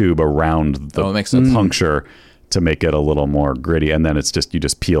 the tube around the it makes sense. puncture to make it a little more gritty, and then it's just you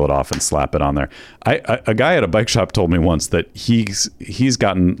just peel it off and slap it on there. A guy at a bike shop told me once that he's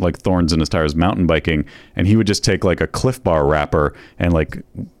gotten like thorns in his tires mountain biking, and he would just take like a Cliff Bar wrapper and like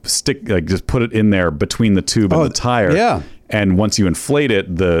just put it in there between the tube and the tire. Yeah. And once you inflate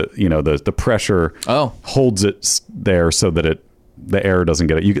it, the pressure holds it there so that the air doesn't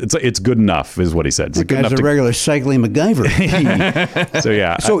get it. It's good enough, is what he said. It's That good guy's enough a regular cycling MacGyver. So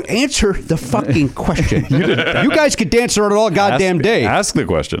yeah. So answer the fucking question. You guys could dance around it all goddamn day. Ask the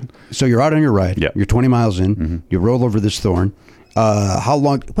question. So you're out on your ride. Yep. You're 20 miles in. You roll over this thorn. How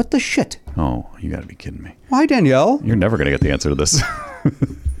long? What the shit? Oh, you got to be kidding me. Why, Danielle? You're never going to get the answer to this.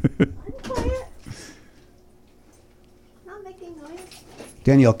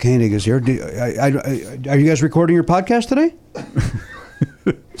 Danielle Koenig is here. Are you guys recording your podcast today?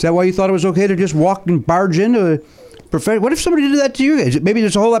 Is that why you thought it was okay to just walk and barge into a professional? What if somebody did that to you guys? Maybe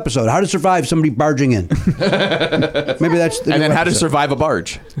there's a whole episode. How to survive somebody barging in. Maybe that's the And new then how to episode. survive a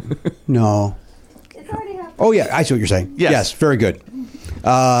barge. No. It's already happened. Oh, yeah. I see what you're saying. Yes. Very good.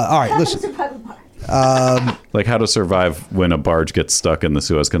 All right. Listen. Like how to survive when a barge gets stuck in the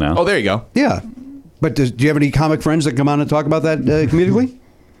Suez Canal. Oh, there you go. Yeah. But do you have any comic friends that come on and talk about that comedically?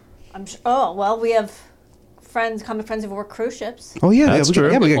 I'm sure. Oh well, we have common friends who work cruise ships. Oh, yeah. That's we true.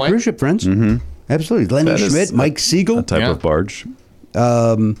 got Good cruise point. ship friends. Mm-hmm. Absolutely. Lenny That is Schmidt, Mike Siegel. a type of barge.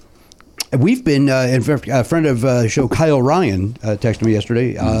 We've been, in fact, a friend of show, Kyle Ryan, texted me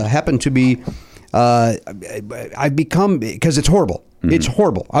yesterday, happened to be, I've become, because it's horrible. Mm-hmm. It's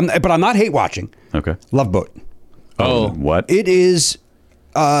horrible. But I'm not hate watching. Okay. Love Boat. Oh, what? It is,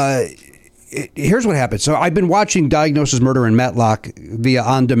 here's what happened. So I've been watching Diagnosis Murder in Matlock via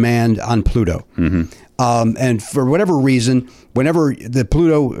On Demand on Pluto. Mm-hmm. And for whatever reason, whenever the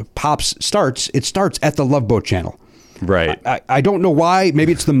Pluto Pops starts, it starts at the Love Boat channel. Right. I don't know why.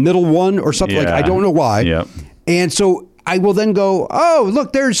 Maybe it's the middle one or something like. I don't know why. Yep. And so I will then go,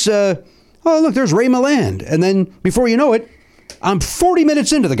 look, there's Ray Milland, and then before you know it, I'm 40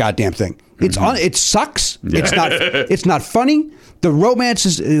 minutes into the goddamn thing. It's it sucks. Yeah. It's not funny. The romance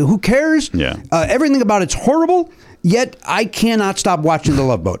is who cares? Yeah. Everything about it's horrible. Yet I cannot stop watching The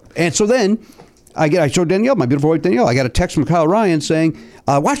Love Boat. And so then I showed Danielle, my beautiful wife Danielle. I got a text from Kyle Ryan saying,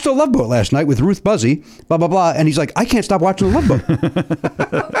 watched The Love Boat last night with Ruth Buzzy, blah blah blah. And he's like, I can't stop watching The Love Boat.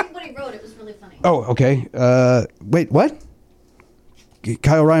 Okay, Ryan wrote it was really funny. Oh, okay. Wait, what?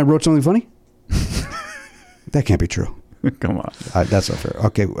 Kyle Ryan wrote something funny? That can't be true. Come on. That's not fair.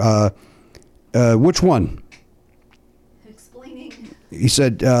 Okay. Which one? Explaining He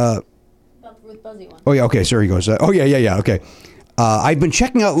said. about the Ruth Buzzy one. Oh yeah. Okay. So he goes. Yeah. Okay. I've been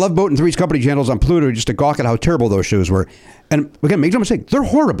checking out Love Boat and Three's Company channels on Pluto just to gawk at how terrible those shows were. And again, make no mistake, they're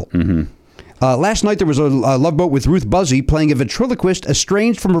horrible. Mm-hmm. Last night there was a Love Boat with Ruth Buzzy playing a ventriloquist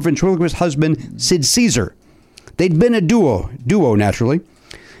estranged from her ventriloquist husband Sid Caesar. They'd been a duo naturally.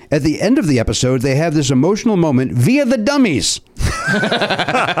 At the end of the episode, they have this emotional moment via the dummies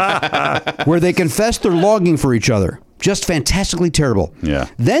where they confess their longing for each other. Just fantastically terrible. Yeah.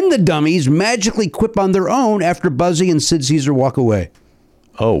 Then the dummies magically quip on their own after Buzzy and Sid Caesar walk away.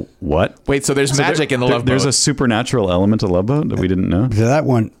 Oh, what? Wait, so there's magic in the Love Boat. There's a supernatural element to Love Boat that we didn't know? That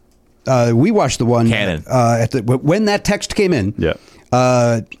one, we watched the one Canon. When that text came in. Yeah.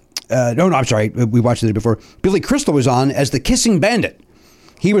 No, I'm sorry. We watched it before. Billy Crystal was on as the kissing bandit.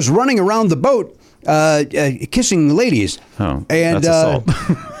 He was running around the boat kissing the ladies. Oh, and, that's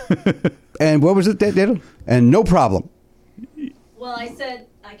assault. And what was it, Daniel? And no problem. Well, I said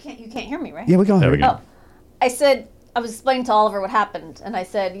you can't hear me, right? Yeah, we can. There we go. Oh, I said I was explaining to Oliver what happened, and I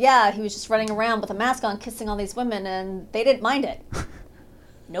said, yeah, he was just running around with a mask on, kissing all these women, and they didn't mind it.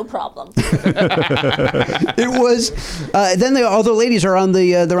 No problem. It was. Then all the ladies are on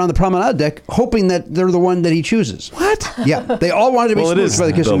the promenade deck, hoping that they're the one that he chooses. What? Yeah, they all wanted to be Well, it smooched is by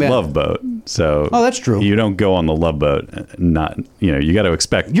the kissing bandit. Love Boat. So that's true. You don't go on the Love Boat. You got to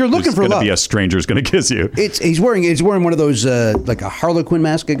expect You're looking for going to love. be a stranger's going to kiss you. He's wearing one of those like a Harlequin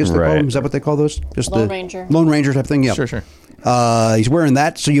mask, I guess they call Right. them. Is that what they call those? Just Lone the Ranger. Lone Ranger type thing. Yeah. Sure. He's wearing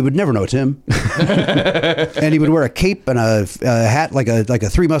that, so you would never know it's him. And he would wear a cape and a hat, like a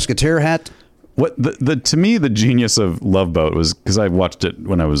Three Musketeer hat. What to me the genius of Love Boat was, because I watched it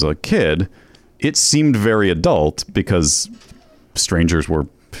when I was a kid, it seemed very adult because strangers were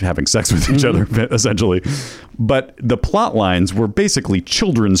having sex with each other essentially, but the plot lines were basically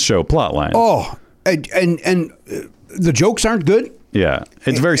children's show plot lines. Oh, and the jokes aren't good. Yeah,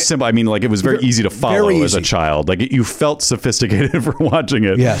 it's very simple. I mean, like, it was very easy to follow as a child. Like, you felt sophisticated for watching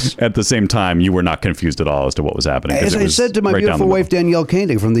it. Yes. At the same time, you were not confused at all as to what was happening. As I said to my beautiful wife, Danielle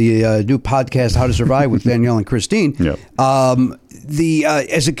Koenig, from the new podcast, How to Survive with Danielle and Christine, Yeah.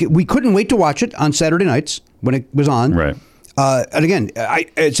 We couldn't wait to watch it on Saturday nights when it was on. Right. And again,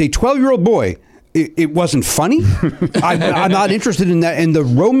 it's a 12-year-old boy. It wasn't funny. I'm not interested in that. In the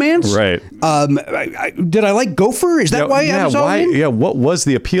romance, Right. Did I like Gopher? Is that why I was all in? Yeah. What was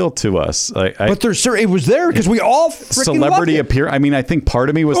the appeal to us? But it was there because we all freaking celebrity loved it. appear. I mean, I think part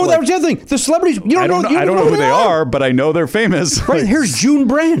of me was Oh, like, that was the other thing. The celebrities. I don't know who they are, but I know they're famous. Right, here's June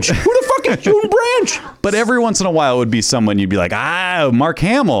Branch. Who the fuck is June Branch? But every once in a while, it would be someone you'd be like, Mark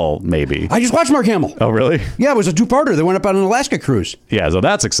Hamill, maybe. I just watched Mark Hamill. Oh, really? Yeah, it was a two-parter. They went up on an Alaska cruise. Yeah, so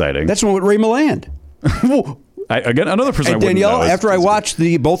that's exciting. That's the one with Ray Milland. Again, another person. And I Danielle, wouldn't know after I watched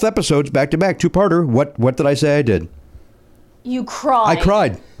both episodes back to back, two-parter, what did I say I did? You cried. I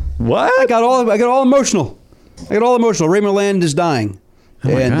cried. What? I got all emotional. Ray Milland is dying.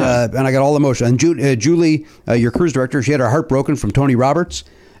 And I got all emotional. And Julie, your cruise director, she had her heart broken from Tony Roberts.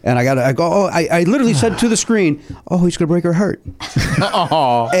 And I literally said to the screen, "Oh, he's going to break her heart."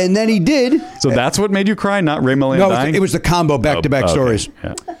 And then he did. So that's what made you cry, not Ray Milland No, dying? it was the combo back-to-back stories.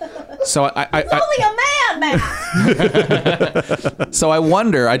 Yeah. So It's only a man. So I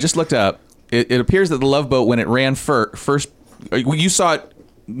wonder. I just looked up. It appears that the Love Boat, when it ran first, you saw it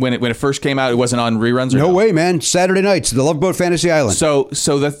when it first came out. It wasn't on reruns. Or No way, man! Saturday nights, the Love Boat Fantasy Island. So here's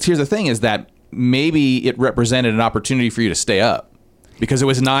the thing: is that maybe it represented an opportunity for you to stay up because it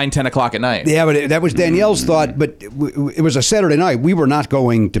was 9-10 o'clock at night. Yeah, but that was Danielle's thought. But it was a Saturday night. We were not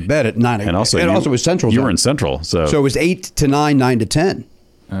going to bed at 9. And also, it was Central. You time. were in Central, so it was 8 to 9, 9 to 10.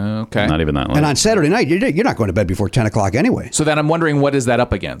 Okay. not even that late. And on Saturday night, you're not going to bed before 10 o'clock anyway. So then I'm wondering, what is that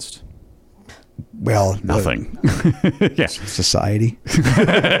up against? Well, Nothing. Yeah. society.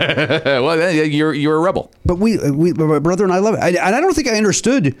 Well, then you're a rebel. But my brother and I love it. And I don't think I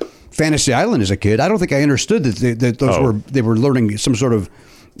understood Fantasy Island as a kid. I don't think I understood that those they were learning some sort of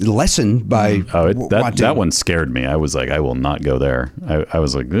lesson by that one scared me. I was like, I will not go there. I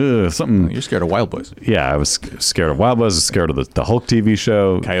was like, ugh, something. You're scared of Wild Boys. Yeah, I was scared of Wild Boys. Scared of the Hulk TV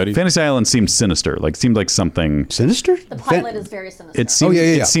show. Coyotes. Fantasy Island seemed sinister. Seemed like something sinister. The pilot is very sinister. It seemed. yeah.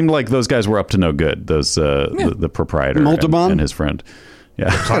 It seemed like those guys were up to no good. Those the proprietor Montalban? and his friend. Yeah,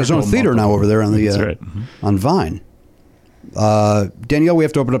 He's got his own theater now over there on the That's right. on Vine. Danielle, we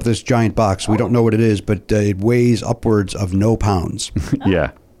have to open up this giant box. We don't know what it is, but it weighs upwards of no pounds.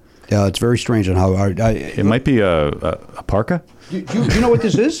 Yeah. It's very strange on how. It might be a parka. Do you know what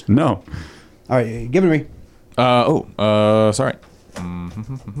this is? No. All right, give it to me. Sorry. The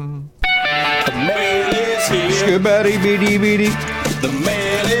mail is here. Skibidi-bidi-bidi. The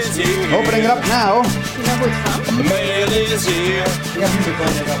mail is here. Opening it up now. You know who it's from? The mail is here. Yeah, you can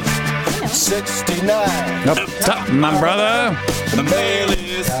open it up. 69. Up top, my brother. The mail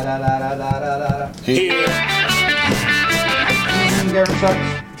is here.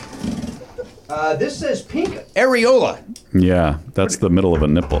 This says pink areola. Yeah, that's the middle of a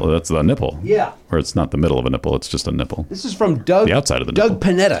nipple. That's the nipple. Yeah. Or it's not the middle of a nipple. It's just a nipple. This is from Doug. The outside of the Doug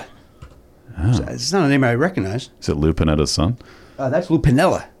nipple. Panetta. It's not a name I recognize. Is it Lou Panetta's son? That's Lou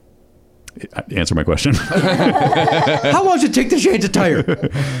Panella. Answer my question. How long does it take to change a tire?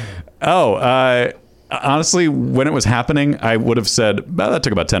 Honestly, when it was happening, I would have said, well, that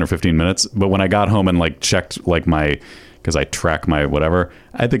took about 10 or 15 minutes. But when I got home and like checked like because I track my whatever,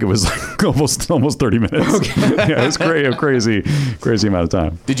 I think it was like almost 30 minutes. Okay. Yeah, it was crazy amount of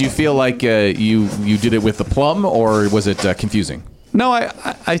time. Did you feel like you did it with the plum, or was it confusing? No,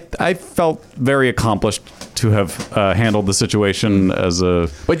 I felt very accomplished to have handled the situation as a.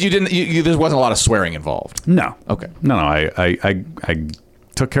 But you didn't. There wasn't a lot of swearing involved. No. Okay. No. I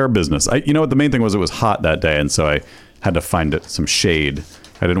took care of business. You know what? The main thing was it was hot that day, and so I had to find some shade.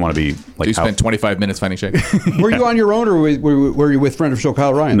 I didn't want to be like. So you spent 25 minutes finding shade. Were you on your own, or were you with friend of the show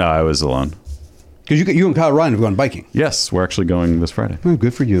Kyle Ryan? No, I was alone. Because you and Kyle Ryan have gone biking. Yes, we're actually going this Friday. Oh,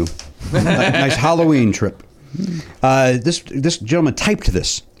 good for you. Nice Halloween trip. This gentleman typed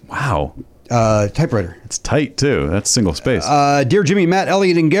this. Wow. Typewriter. It's tight too. That's single space. Dear Jimmy, Matt,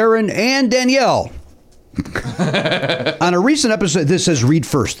 Elliot, and Garen, and Danielle. On a recent episode, this says read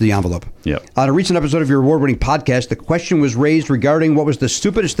first, the envelope. Yep. On a recent episode of your award-winning podcast, the question was raised regarding what was the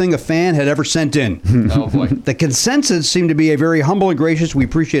stupidest thing a fan had ever sent in. Oh, boy. The consensus seemed to be a very humble and gracious, we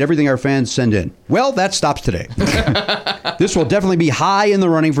appreciate everything our fans send in. Well, that stops today. This will definitely be high in the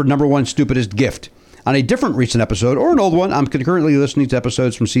running for number one stupidest gift. On a different recent episode, or an old one, I'm concurrently listening to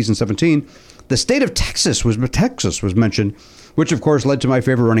episodes from season 17, the state of Texas was mentioned, which of course led to my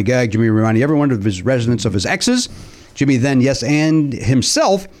favorite running gag, Jimmy reminding everyone of his residence of his exes. Jimmy then, yes, and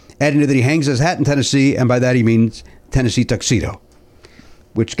himself, adding that he hangs his hat in Tennessee, and by that he means Tennessee tuxedo,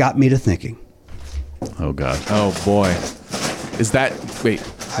 which got me to thinking. Oh, God. Oh, boy. Is that... Wait.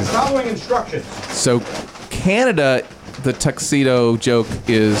 I'm following instructions. So, Canada... The tuxedo joke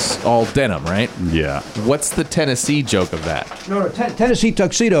is all denim, right? Yeah. What's the Tennessee joke of that? No, Tennessee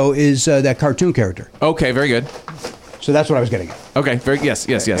tuxedo is that cartoon character. Okay, very good. So that's what I was getting at. Okay, yes.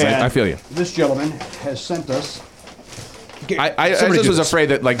 I feel you. This gentleman has sent us. I just was afraid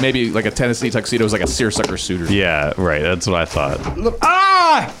that like maybe like a Tennessee tuxedo was like a seersucker suit or something. Yeah, right. That's what I thought. Look,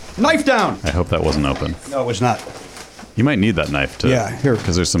 knife down. I hope that wasn't open. No, it was not. You might need that knife to. Yeah, here.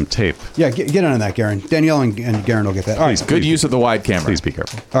 Because there's some tape. Yeah, get on that, Garen. Danielle and Garen will get that. All right. Good use of the wide camera. Please be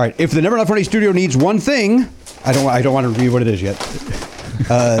careful. All right. If the Never Not Funny studio needs one thing, I don't want to read what it is yet.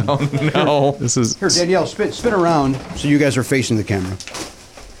 Oh no! This is Here, Danielle, spin around so you guys are facing the camera.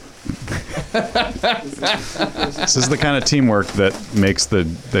 This is the kind of teamwork that makes the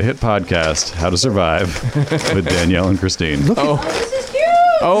hit podcast How to Survive with Danielle and Christine. This is huge.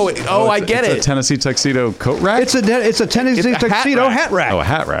 I get it's it. a Tennessee tuxedo coat rack? It's a Tennessee It's a hat tuxedo rack. hat rack. Oh, a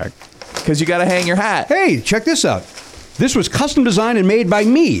hat rack. Because you got to hang your hat. Hey, check this out. This was custom designed and made by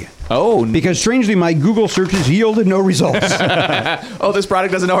me. Oh, Because strangely, my Google searches yielded no results. this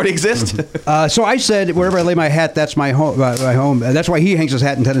product doesn't already exist. So I said, wherever I lay my hat, that's my home. My home. That's why he hangs his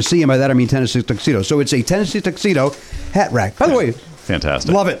hat in Tennessee, and by that I mean Tennessee tuxedo. So it's a Tennessee tuxedo hat rack. By the way,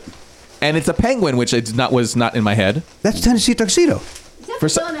 Fantastic. love it. And it's a penguin, which was not in my head. That's Tennessee tuxedo. Is that For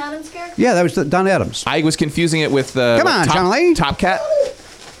the Don Adams character? Yeah, that was Don Adams. I was confusing it with Come on, Charlie. Top Cat.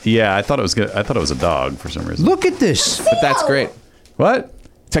 Yeah, I thought it was good. I thought it was a dog for some reason. Look at this. But that's great. What?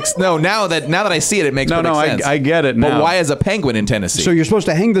 No, now that I see it, it makes perfect sense. I get it now. But why is a penguin in Tennessee? So you're supposed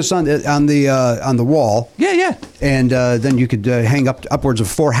to hang this on the wall, yeah. and then you could hang upwards of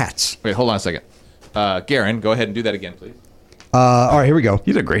 4 hats. Wait, hold on a second. Garen, go ahead and do that again, please. All right, here we go.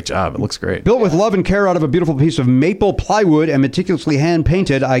 You did a great job. It looks great. Built with love and care out of a beautiful piece of maple plywood and meticulously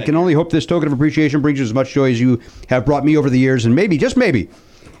hand-painted, I can only hope this token of appreciation brings you as much joy as you have brought me over the years, and maybe, just maybe,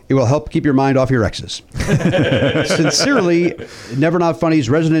 it will help keep your mind off your exes. Sincerely, Never Not Funny's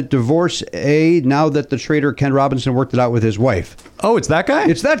resident divorcee, now that the traitor Ken Robinson worked it out with his wife. Oh, it's that guy?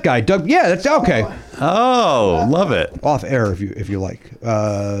 It's that guy, Doug. Yeah, that's okay. Oh, love it. Off air, if you like.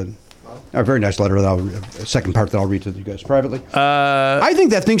 A very nice letter. A second part that I'll read to you guys privately. I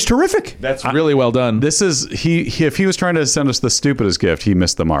think that thing's terrific. That's really well done. This is he. If he was trying to send us the stupidest gift, he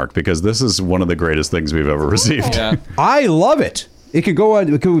missed the mark because this is one of the greatest things we've ever received. Yeah. I love it. It could go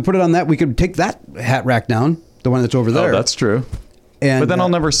on. Could we put it on that? We could take that hat rack down, the one that's over there. Oh, that's true. And, but then I'll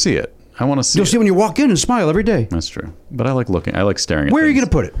never see it. I want to see You'll it. see when you walk in and smile every day. That's true. But I like looking. I like staring at Where are you things.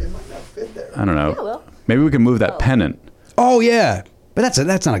 going to put it? I don't know. Yeah, well. Maybe we can move that pennant. Oh, yeah. But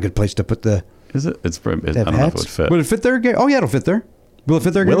that's not a good place to put the Is it? It's. I don't know if hats. it would fit. Will it fit there, Gary? Oh, yeah, it'll fit there. Will it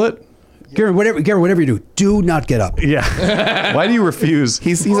fit there, Gary? Will it? Gary, whatever you do not get up. Yeah. Why do you refuse?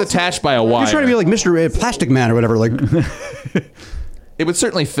 He's attached by a wire. You're trying to be like Mr. Plastic Man or whatever. Like, It would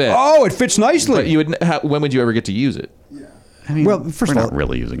certainly fit. oh, it fits nicely. But you would. When would you ever get to use it? I mean, Well, first we're of all, not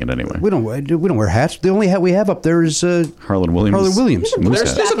really using it anyway. we don't wear hats. The only hat we have up there is Harlan Williams. Harlan Williams. Moose There's,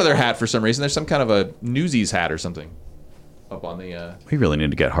 hat. there's another hat for some reason. There's some kind of a Newsies hat or something up on the. We really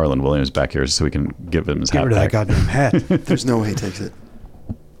need to get Harlan Williams back here so we can give him his Get hat rid of that back. goddamn hat. There's no way he takes it.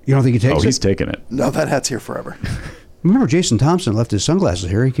 You don't think he takes Oh, it? he's taking it. No, that hat's here forever. Remember Jason Thompson left his sunglasses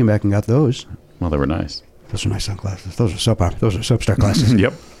here. He came back and got those. Well, they were nice. Those are nice sunglasses. Those are soap star glasses.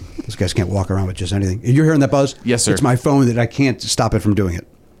 Yep. Those guys can't walk around with just anything. You're hearing that buzz? Yes, sir. It's my phone that I can't stop it from doing it.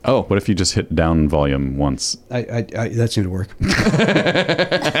 Oh, What if you just hit down volume once? I that seemed to work. All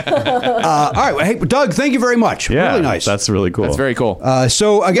right. Well, hey, Doug, thank you very much. Yeah, Really nice. That's really cool. that's very cool.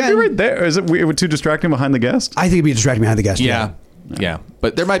 So, again, You're right there. Is it too distracting behind the guest? I think it'd be distracting behind the guest. yeah.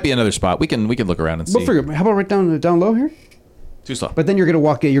 But there might be another spot. We can look around and see. We'll figure. How about right down low here? Too slow. But then you're going to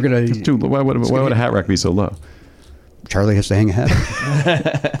walk in. You're going to. Why would a hat rack be so low? Charlie has to hang a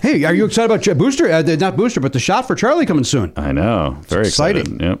hat. Hey, are you excited about Booster? Not Booster, but the shot for Charlie coming soon. I know. Very exciting.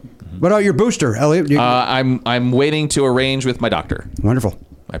 excited. Yep. What about your booster, Elliot? I'm waiting to arrange with my doctor. Wonderful.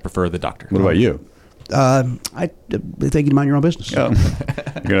 I prefer the doctor. What about you? I think you mind your own business. Oh.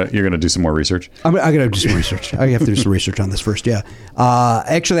 You're gonna do some more research. I got to do some research. I have to do some research on this first. Yeah.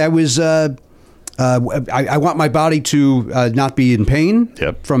 Actually, I was. I want my body to not be in pain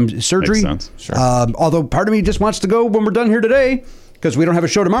from surgery. Makes sense. Sure. Although part of me just wants to go when we're done here today because we don't have a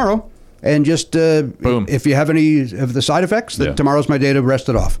show tomorrow. And just Boom. If you have any of the side effects, that tomorrow's my day to rest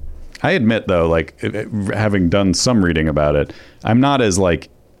it off. I admit, though, like having done some reading about it, I'm not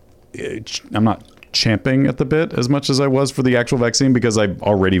champing at the bit as much as I was for the actual vaccine because I'm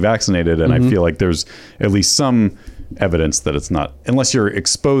already vaccinated, and I feel like there's at least some evidence that it's not, unless you're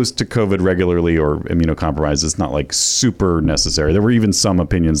exposed to COVID regularly or immunocompromised, it's not like super necessary. There were even some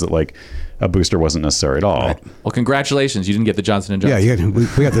opinions that like a booster wasn't necessary at all. Right. Well, congratulations. You didn't get the Johnson & Johnson. Yeah, we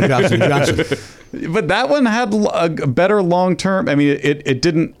got the Johnson & Johnson. But that one had a better long term. I mean, it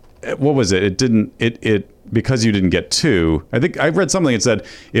didn't. What was it? It didn't. It because you didn't get two. I think I read something that said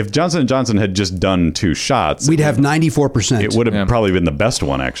if Johnson & Johnson had just done 2 shots, We'd have 94%. it would have probably been the best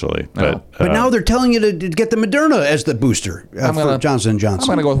one actually. But now they're telling you to get the Moderna as the booster for Johnson & Johnson.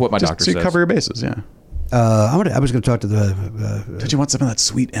 I'm going to go with what my just doctor to says. cover your bases. Yeah. I was going to talk to the. Did you want some of that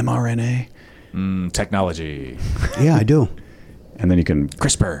sweet mRNA? Technology. Yeah, I do. And then you can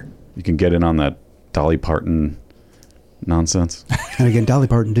CRISPR. get in on that Dolly Parton nonsense. And again, Dolly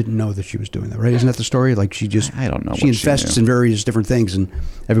Parton didn't know that she was doing that, right? Isn't that the story? Like she just, I don't know She what she invests knew. in various different things, and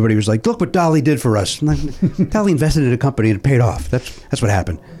everybody was like, "Look what Dolly did for us." And like, Dolly invested in a company and it paid off. That's what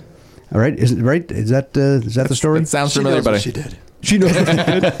happened. All right, is it right? Is that the story? That sounds She familiar, knows but what she did. She knows what she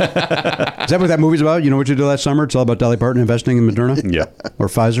did. Is that what that movie's about? You know what you did last summer? It's all about Dolly Parton investing in Moderna. Yeah. Or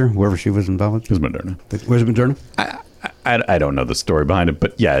Pfizer, whoever she was involved It with. was Moderna. Was it Moderna? I don't know the story behind it,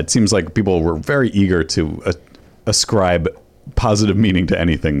 but yeah, it seems like people were very eager to ascribe positive meaning to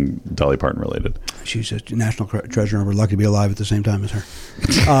anything Dolly Parton related. She's a national treasure, and we're lucky to be alive at the same time as her.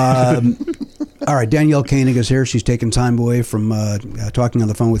 All right, Danielle Koenig is here. She's taken time away from talking on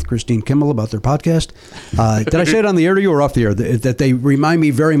the phone with Christine Kimmel about their podcast. Did I say it on the air to you or off the air? That they remind me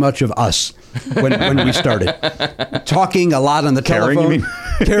very much of us when we started. Talking a lot on the Caring, telephone. you mean?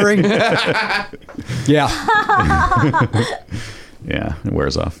 Caring. Yeah. Yeah, it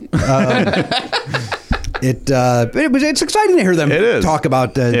wears off. It's exciting to hear them It is. talk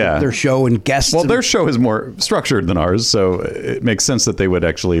about their show and guests. Well, and- their show is more structured than ours, so it makes sense that they would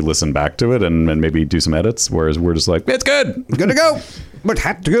actually listen back to it and maybe do some edits, whereas we're just like, it's good. Good to go. But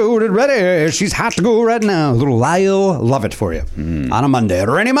had to go ready. She's hot to go right now. A little Lyle Lovett for you on a Monday.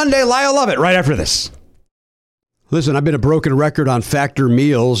 Rainy Monday, Lyle Lovett right after this. Listen, I've been a broken record on Factor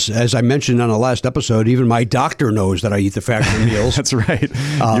meals. As I mentioned on the last episode, even my doctor knows that I eat the Factor meals. That's right.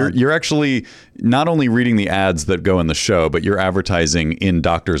 You're actually not only reading the ads that go in the show, but you're advertising in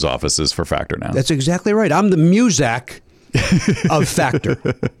doctors' offices for Factor now. That's exactly right. I'm the Muzak of Factor.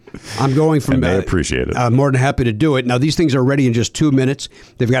 I'm going from. And they appreciate it. I'm more than happy to do it. Now, these things are ready in just 2 minutes.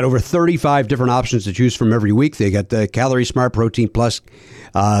 They've got over 35 different options to choose from every week. They got the Calorie Smart, Protein Plus,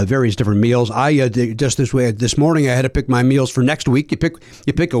 various different meals. I just this morning I had to pick my meals for next week. You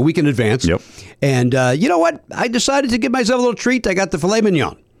pick a week in advance. Yep. And you know what? I decided to give myself a little treat. I got the filet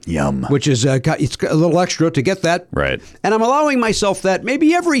mignon. Yum. Which is it's a little extra to get that. Right. And I'm allowing myself that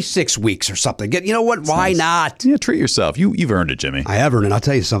maybe every 6 weeks or something. You know what? Why not? Yeah, treat yourself. You've earned it, Jimmy. I have earned it. I'll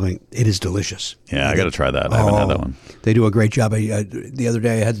tell you something. It is delicious. Yeah, I got to try that. I haven't had that one. They do a great job. The other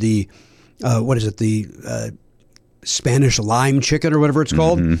day I had the the Spanish lime chicken or whatever it's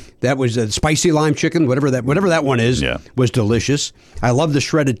called. That was a spicy lime chicken, whatever that one is. Yeah. Was delicious. I love the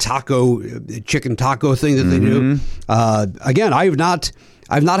shredded chicken taco thing that they do. Again, I've not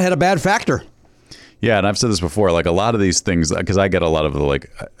had a bad Factor. Yeah, and I've said this before. Like a lot of these things, because I get a lot of the low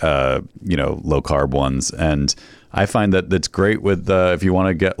carb ones, and I find that it's great with if you want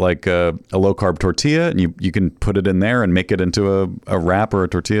to get like a low carb tortilla, and you can put it in there and make it into a wrap or a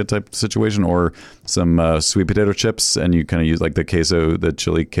tortilla type situation, or some sweet potato chips, and you kind of use like the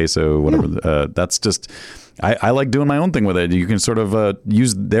chili queso, whatever. That's just. I like doing my own thing with it. You can sort of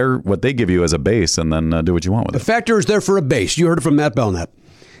use what they give you as a base, and then do what you want with it. The Factor is there for a base. You heard it from Matt Belknap.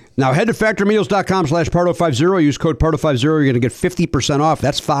 Now, head to factormeals.com/Pardo50. Use code Pardo50. You're going to get 50% off.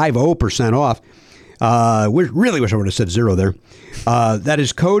 That's 50% off. Really wish I would have said zero there. That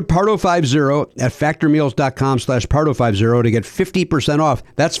is code Pardo50 at factormeals.com/Pardo50 to get 50% off.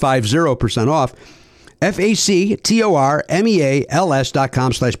 That's 50% off.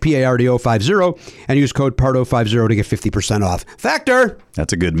 factormeals.com/PARDO50 and use code Pardo50 to get 50% off. Factor!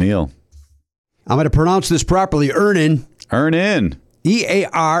 That's a good meal. I'm going to pronounce this properly. Earnin. Earnin.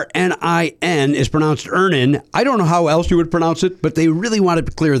 Earnin is pronounced earnin. I don't know how else you would pronounce it, but they really want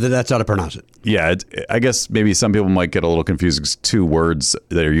it clear that that's how to pronounce it. Yeah, I guess maybe some people might get a little confused because two words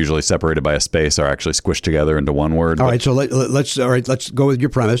that are usually separated by a space are actually squished together into one word. All right, so let's go with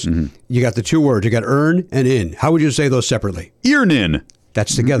your premise. You got the two words. You got earn and in. How would you say those separately? Earnin.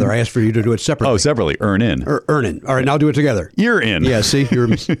 That's together. I asked for you to do it separately. Oh, separately. Earnin. Earnin. All right, now do it together. You're in. Yeah, see?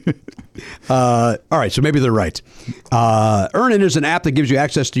 All right, so maybe they're right. Earnin is an app that gives you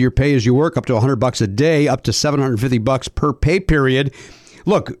access to your pay as you work, up to $100 a day, up to $750 per pay period.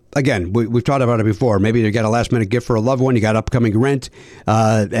 Look, again, we've talked about it before. Maybe you got a last-minute gift for a loved one. You got upcoming rent.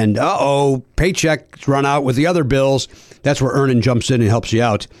 And, paycheck's run out with the other bills. That's where Earnin jumps in and helps you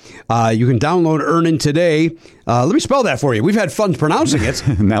out. You can download Earnin today. Let me spell that for you. We've had fun pronouncing it.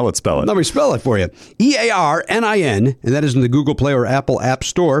 Now let's spell it. Let me spell it for you. Earnin, and that is in the Google Play or Apple App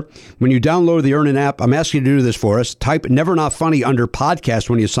Store. When you download the Earnin app, I'm asking you to do this for us. Type Never Not Funny under podcast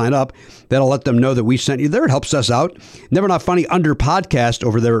when you sign up. That'll let them know that we sent you there. It helps us out. Never Not Funny under podcast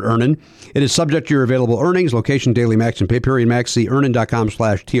over there at Earnin. It is subject to your available earnings, location, daily max, and pay period max. See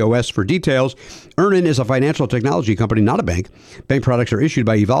earnin.com/TOS for details. Earnin is a financial technology company, not a bank. Bank products are issued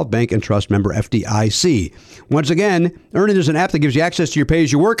by Evolve Bank and Trust, member FDIC. Once again, Earnin is an app that gives you access to your pay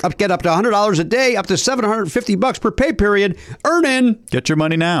as you work. Get up to $100 a day, up to $750 per pay period. Earnin. Get your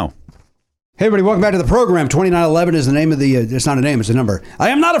money now. Hey, everybody, welcome back to the program. 2911 is the name of the, it's not a name, it's a number.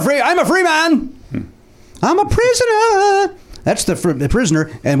 I'm a free man. I'm a prisoner. That's the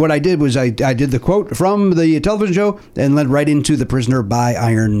Prisoner. And what I did was I did the quote from the television show and led right into The Prisoner by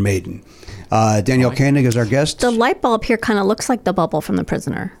Iron Maiden. Danielle Koenig is our guest. The light bulb here kind of looks like the bubble from The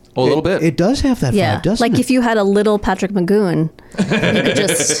Prisoner. Oh, a little bit. It does have that vibe, doesn't it? Like if you had a little Patrick McGowan, you could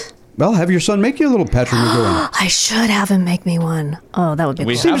just... Well, have your son make you a little Patrick McGowan. I should have him make me one. Oh, that would be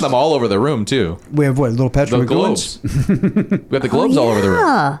We cool. have them all over the room, too. We have what, little Patrick The McGowans? globes. We have the globes all over the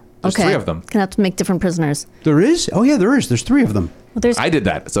room. There's okay. 3 of them. Gonna have to make different prisoners. There is? Oh, yeah, there is. There's 3 of them. Well, I did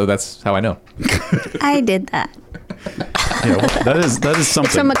that, so that's how I know. I did that. Yeah, well, that is something.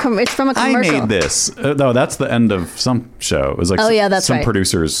 It's from a commercial. I made this. No, that's the end of some show. It was like that's some right.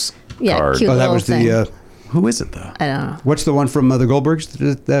 producer's card. Cute That little was thing. the... Who is it, though? I don't know. What's the one from the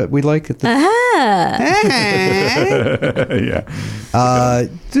Goldbergs that we like? Yeah.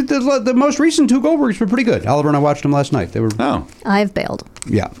 The most recent 2 Goldbergs were pretty good. Oliver and I watched them last night. They were... Oh. I've bailed.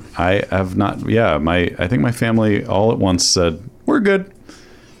 Yeah. I have not. Yeah, I think my family all at once said, we're good.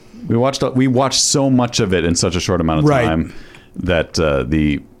 We watched so much of it in such a short amount of time that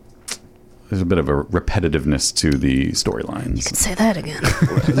there's a bit of a repetitiveness to the storylines. Say that again.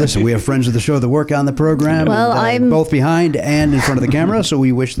 Listen, we have friends of the show that work on the program. Well, I'm both behind and in front of the camera, so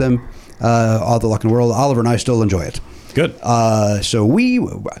we wish them all the luck in the world. Oliver and I still enjoy it. Good. So we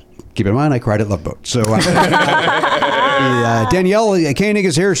Keep in mind, I cried at Love Boat. So Danielle Koenig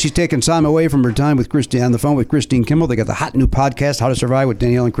is here. She's taking time away from her time with Christine on the phone with Christine Kimball. They got the hot new podcast, How to Survive with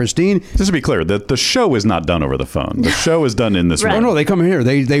Danielle and Christine. Just to be clear, the show is not done over the phone. The show is done in this room. Oh, no, they come in here.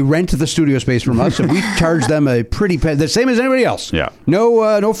 They rent the studio space from us, and we charge them a pretty the same as anybody else. Yeah.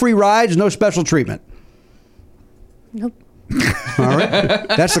 No free rides, no special treatment. Nope. All right.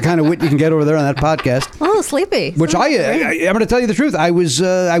 That's the kind of wit you can get over there on that podcast. Oh, sleepy. Which I'm going to tell you the truth. I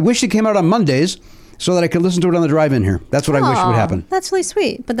wish it came out on Mondays so that I could listen to it on the drive-in here. That's what I wish would happen. That's really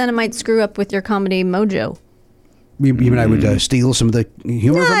sweet. But then it might screw up with your comedy mojo. You mean I would steal some of the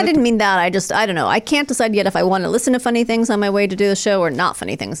humor from I it? didn't mean that. I don't know. I can't decide yet if I want to listen to funny things on my way to do the show or not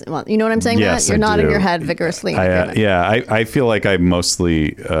funny things. You know what I'm saying? Yes, Matt? You're I nodding do. your head vigorously. I feel like I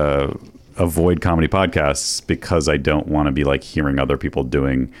mostly avoid comedy podcasts because I don't want to be like hearing other people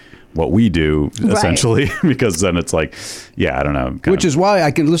doing what we do, essentially, because then it's like, I don't know. Which is why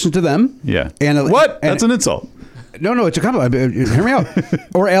I can listen to them. Yeah. And what? That's an insult. No, it's a compliment. Hear me out.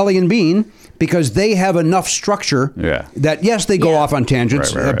 Or Allie and Bean, because they have enough structure that, yes, they go off on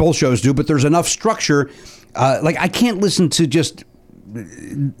tangents. Right. Both shows do, but there's enough structure. Like, I can't listen to just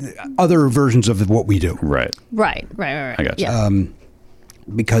other versions of what we do. Right. I got you. Yeah.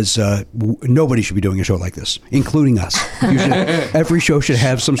 Because nobody should be doing a show like this, including us. Every show should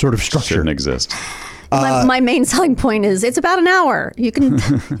have some sort of structure. Shouldn't exist. My main selling point is it's about an hour. You can,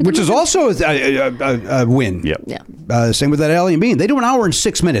 which is also a win. Yep. Yeah. Same with that Allie and Bean. They do an hour and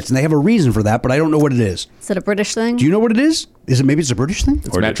 6 minutes, and they have a reason for that, but I don't know what it is. Is it a British thing? Do you know what it is? Maybe it's a British thing?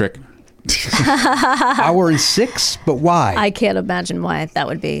 It's metric. Hour and 6, but why? I can't imagine why that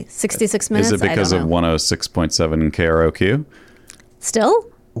would be 66 minutes. Is it because of 106.7 KROQ? Still?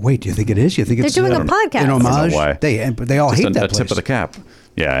 Wait, do you think it is? You think it's They're doing a podcast. an homage? Why. They all Just hate that a place. tip of the cap.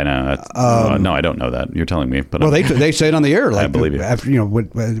 Yeah, I know. No, I don't know that. You're telling me, but Well, they say it on the air. Like, I believe you. After,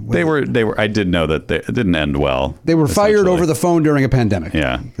 They were. I did know that it didn't end well. They were fired essentially. over the phone during a pandemic.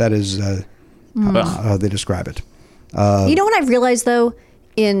 Yeah, that is how they describe it. You know what I've realized though,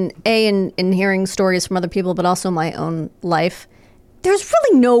 in hearing stories from other people, but also my own life. There's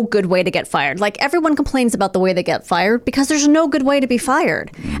really no good way to get fired. Like, everyone complains about the way they get fired because there's no good way to be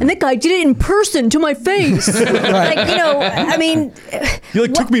fired. And that guy did it in person to my face. Like, I mean... You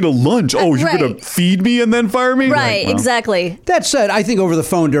took me to lunch. Oh, you're going to feed me and then fire me? Right, exactly. That said, I think over the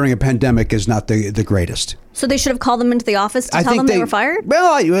phone during a pandemic is not the greatest. So they should have called them into the office to tell them they were fired?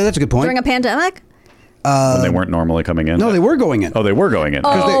 Well, that's a good point. During a pandemic? When they weren't normally coming in? No, they were going in. Oh, they were going in.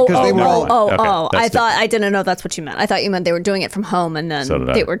 Because they were all... I didn't know that's what you meant. I thought you meant they were doing it from home and then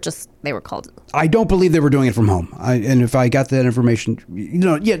they were called. I don't believe they were doing it from home. And if I got that information,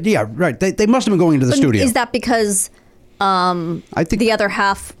 right. They must have been going into the studio. Is that because I think the other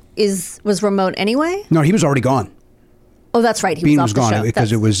half was remote anyway? No, he was already gone. Oh, that's right. Bean was gone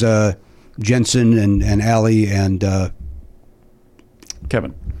because it was Jensen and Allie and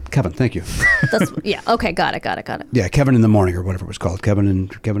Kevin, thank you. Okay, got it. Yeah, Kevin in the morning or whatever it was called. Kevin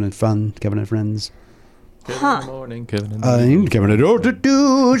and Fun, Kevin and Friends. Kevin in the morning, Kevin in the morning. Kevin and Elliot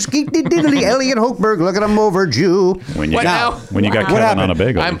Hochberg, look at him over Jew. When you got Kevin on a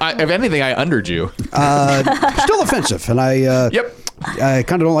bagel. If anything, I under Jew. Still offensive, and I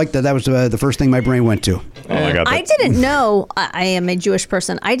kind of don't like that. That was the first thing my brain went to. Oh my God! I didn't know. I am a Jewish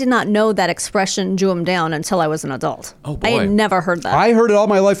person. I did not know that expression "Jew 'em down" until I was an adult. Oh boy! I had never heard that. I heard it all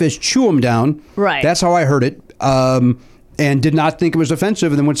my life as "chew 'em down." Right. That's how I heard it, and did not think it was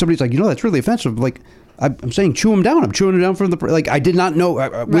offensive. And then when somebody's like, that's really offensive, like. I'm saying chew them down. I'm chewing them down from the... I did not know.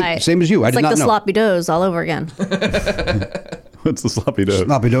 Right. Same as you. I did not know. It's like the sloppy doughs all over again. What's the sloppy dough?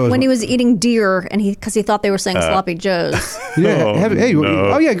 Sloppy dough. When he was eating deer and because he thought they were saying sloppy joes. Yeah.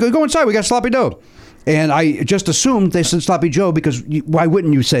 Go inside. We got sloppy dough. And I just assumed they said sloppy Joe because why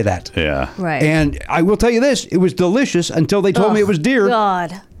wouldn't you say that? Yeah. Right. And I will tell you this. It was delicious until they told me it was deer.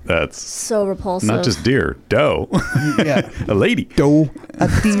 God. That's so repulsive. Not just deer, doe. Yeah. A lady. Doe. A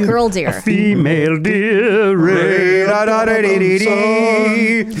deer. Girl deer. A female deer.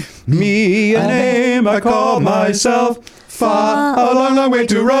 Me a name I call myself. Far a long, long way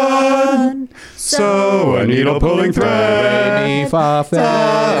to run. So a needle pulling thread. Mi, fa,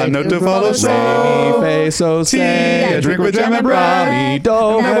 fe, a note to follow. So mi, fe, so, say. a drink with jam and bread.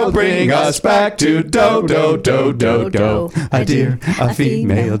 That will bring us back to do, do, do, do, do. A deer, a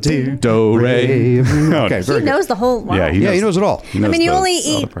female deer. Do, re. Okay, He knows the whole. Wow. Yeah, he knows it all. He knows I mean, you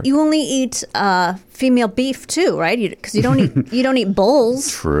the- only eat female beef too, right? Because you don't eat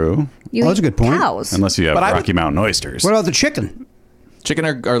bulls. True. You That's eat a good point. Cows. Unless you have But I Rocky Mountain oysters. What about the chicken? Chicken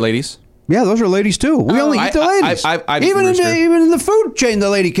are ladies. Yeah, those are ladies too. We only eat the ladies. I'd even eat rooster. even in the food chain, the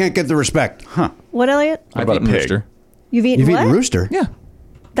lady can't get the respect. What, Elliot? I've about eaten a pig? rooster. You've eaten You've what? eaten rooster? Yeah.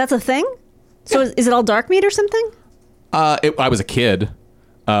 That's a thing? So is it all dark meat or something? I was a kid.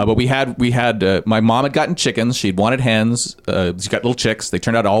 But we had my mom had gotten chickens. She'd wanted hens. She got little chicks. They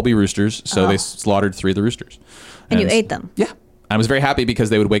turned out to all be roosters. So they slaughtered 3 of the roosters. And you ate them? Yeah. I was very happy because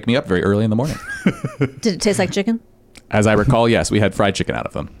they would wake me up very early in the morning. Did it taste like chicken? As I recall, yes, we had fried chicken out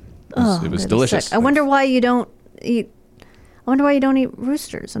of them. It was delicious. Sick. I wonder why you don't eat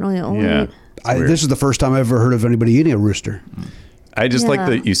roosters and only eat. This is the first time I've ever heard of anybody eating a rooster. I just like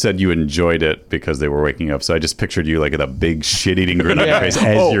that you said you enjoyed it because they were waking up. So I just pictured you like with a big shit-eating grin on your face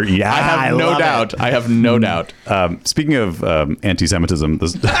as you're eating. I have no doubt. I have no doubt. Speaking of anti-Semitism,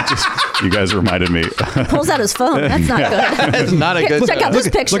 you guys reminded me. Pulls out his phone. That's not good. It's not a good. Check out this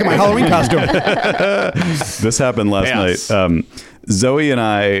picture. Look at my Halloween costume. This happened last night. Zoe and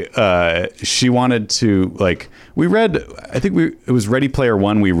I, she wanted to we read. I think it was Ready Player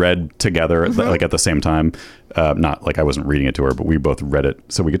One. We read together at the same time. Not like I wasn't reading it to her, but we both read it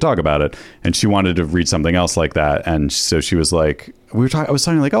so we could talk about it. And she wanted to read something else like that. And so she was like, I was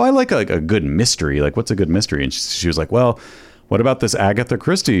talking like, oh, I like a good mystery. Like, what's a good mystery? And she was like, well, what about this Agatha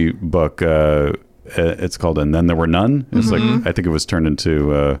Christie book? It's called And Then There Were None. It's like, I think it was turned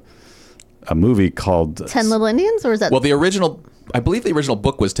into a movie called 10 Little Indians, or is that? Well, I believe the original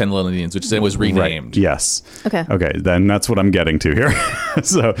book was 10 Little Indians, which then was renamed. Right. Yes. Okay. Then that's what I'm getting to here.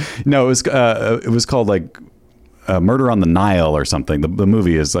 So no, it was called like Murder on the Nile or something. The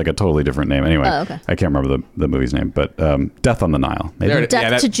movie is like a totally different name. Anyway, I can't remember the movie's name, but Death on the Nile. Maybe?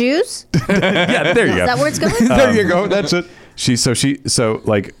 Death to Jews? Yeah, there you go. Is that where it's going? There you go. That's it.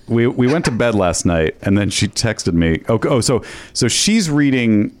 We went to bed last night, and then she texted me. So she's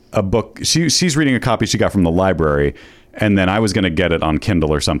reading a book. She's reading a copy she got from the library, and then I was going to get it on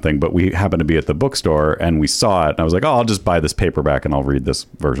Kindle or something, but we happened to be at the bookstore and we saw it, and I was like, oh, I'll just buy this paperback and I'll read this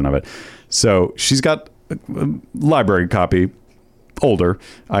version of it. So she's got a library copy, older.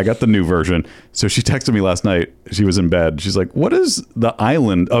 I got the new version. So she texted me last night. She was in bed. She's like, what is the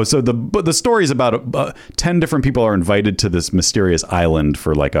island? Oh, so the story is about 10 different people are invited to this mysterious island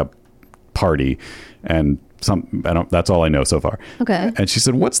for like a party, and that's all I know so far. Okay. And she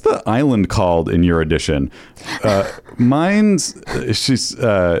said, what's the island called in your edition? Mine's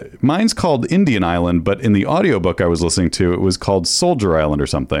called Indian Island, but in the audiobook I was listening to, it was called Soldier Island or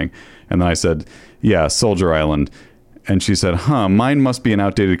something. And then I said, yeah, Soldier Island. And she said, mine must be an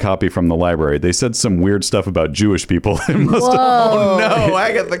outdated copy from the library. They said some weird stuff about Jewish people. It must oh, no,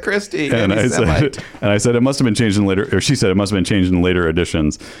 Agatha Christie. And I said, it must have been changed in later, or she said, it must have been changed in later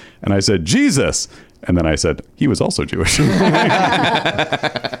editions. And I said, Jesus. And then I said, he was also Jewish. I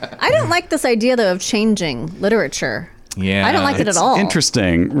don't like this idea, though, of changing literature. Yeah. I don't like it at all.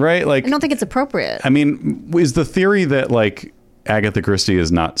 Interesting, right? Like, I don't think it's appropriate. I mean, is the theory that, like, Agatha Christie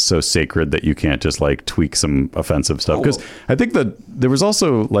is not so sacred that you can't just like tweak some offensive stuff? Because I think that there was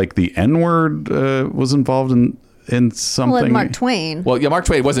also like the N-word was involved in something. Well, Mark Twain. Well, yeah, Mark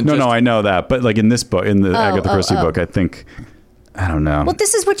Twain wasn't. No, I know that, but like in this book, in the Agatha Christie book, I think, I don't know. Well,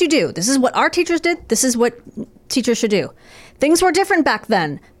 this is what you do. This is what our teachers did. This is what teachers should do. Things were different back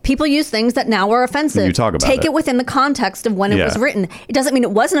then. People use things that now are offensive. You talk about Take it within the context of when it was written. It doesn't mean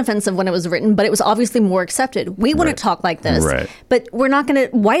it wasn't offensive when it was written, but it was obviously more accepted. We wouldn't talk like this. Right. But we're not going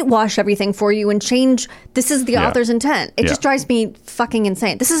to whitewash everything for you and change. This is the author's intent. It just drives me fucking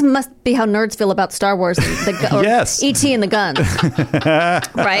insane. Must be how nerds feel about Star Wars or E.T. and the guns.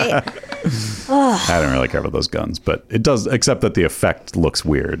 Right? I don't really care about those guns, but it does, except that the effect looks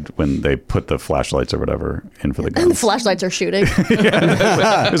weird when they put the flashlights or whatever in for the guns. And the flashlights are shooting.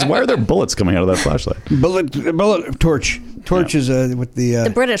 Why are there bullets coming out of that flashlight? Bullet torch. Torch is what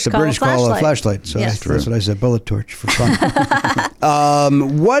the British call a flashlight. So yes. that's what I said. Bullet torch for fun.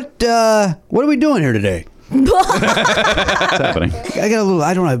 What are we doing here today? What's happening? I got a little.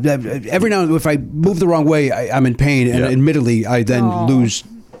 I don't know. Every now and then, if I move the wrong way, I'm in pain, and admittedly, I then lose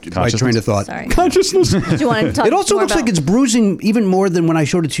my train of thought. Sorry. Consciousness. Do you want to talk It also looks like it's bruising even more than when I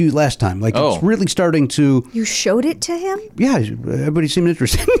showed it to you last time. Like it's really starting to. You showed it to him? Yeah, everybody seemed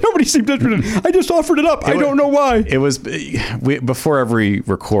interested. Nobody seemed interested. I just offered it up. I don't know why. It was before every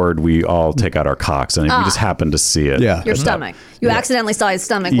record, we all take out our cocks, and we just happened to see it. Yeah, your stomach. You accidentally saw his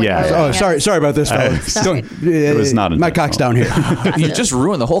stomach. When sorry about this, fellas. It was not my cock's down here. You just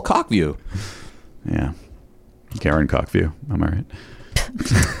ruined the whole cock view. Yeah, Karen cock view. Am I right?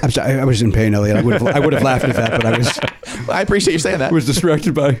 I'm sorry, I was in pain, Elliot. I would have laughed at that, but I was. I appreciate you saying that. I was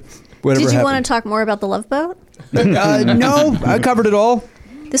distracted by whatever. Did you happened. want to talk more about the Love Boat? No, I covered it all.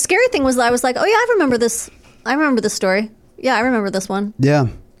 The scary thing was, I was like, oh yeah, I remember this. I remember this story. Yeah, I remember this one. Yeah.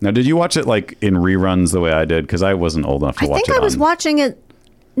 Now, did you watch it like in reruns the way I did? Because I wasn't old enough to watch it. I think I was watching it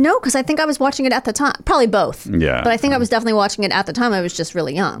No, because I think I was watching it at the time. Probably both. Yeah. But I think I was definitely watching it at the time. I was just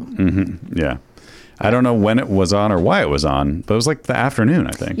really young. Yeah. I don't know when it was on or why it was on, but it was like the afternoon,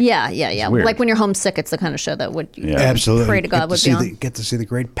 I think. Yeah. weird. Like when you're homesick, it's the kind of show that would Absolutely. pray to God would be on. Get to see the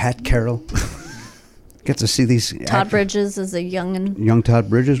great Pat Carroll. Get to see these. Todd Bridges is a youngin'. Young Todd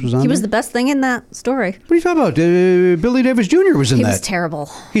Bridges was on. He was there? the best thing in that story. What are you talking about? Billy Davis Jr. was in He that. was terrible.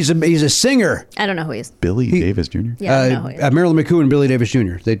 He's a singer. I don't know who he is. Billy Davis Jr.? Yeah, I don't know who he is. Marilyn McCoo and Billy Davis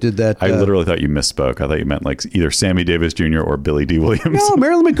Jr. They did that. I literally thought you misspoke. I thought you meant like either Sammy Davis Jr. or Billy D. Williams. No,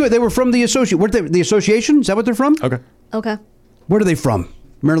 Marilyn McCoo. They were from the the Association. Is that what they're from? Okay. Okay. Where are they from?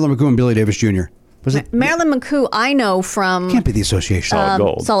 Marilyn McCoo and Billy Davis Jr. Was it? Marilyn McCoo, I know from Can't be the Association. Solid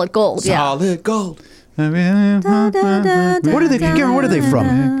Gold. Solid Gold. Yeah. Solid gold. What are they? Garen, where are they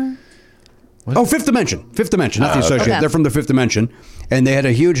from? Oh, Fifth Dimension. Fifth Dimension, not the Association. Okay. They're from the Fifth Dimension, and they had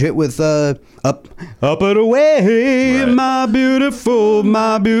a huge hit with "Up and Away, Right. my beautiful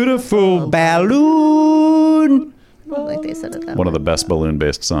balloon." Like they said it that One way. of the best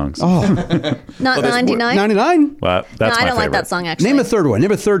balloon-based songs. Oh, Not 99? 99. Well, that's No, my I don't favorite. like that song, actually. Name a third one.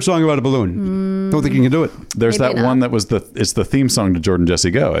 Name a third song about a balloon. Don't think you can do it. There's Maybe that not. one that was it's the theme song to Jordan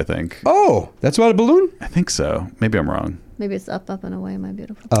Jesse Go, I think. Oh, that's about a balloon. I think so. Maybe I'm wrong. Maybe it's Up, Up and Away, My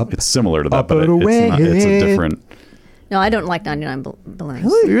Beautiful. It's similar to that, Up but and it's not. It's a away. different. No, I don't like 99 Balloons.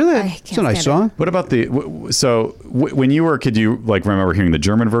 Really? I It's a can't nice stand song. What about when you were a kid? You like remember hearing the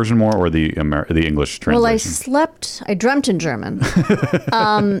German version more or the English Well, I translation? I dreamt in German.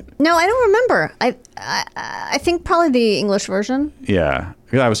 No, I don't remember. I think probably the English version. Yeah,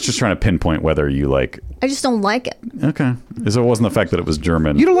 I was just trying to pinpoint whether you like. I just don't like it. Okay, so it wasn't the fact that it was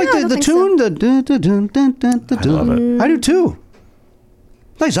German. You don't like No, I the don't tune? think I love it. I do too.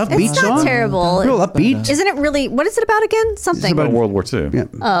 Nice upbeat It's song. not terrible. Real upbeat. Isn't it really? What is it about again? Something. about World War II. Yeah.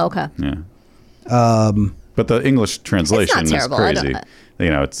 Oh, okay. Yeah. But the English translation is terrible. I crazy. don't- You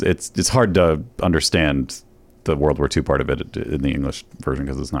know, it's hard to understand the World War II part of it in the English version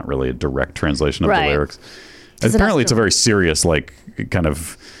because it's not really a direct translation of Right. the lyrics. Does it Apparently, have it's a to- very serious, like, kind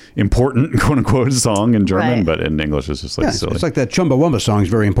of important quote unquote song in German, Right. but in English it's just like Yeah, silly. it's like that Chumbawamba song is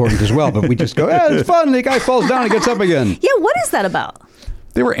very important as well, but we just go, it's fun. The guy falls down and gets up again. Yeah, what is that about?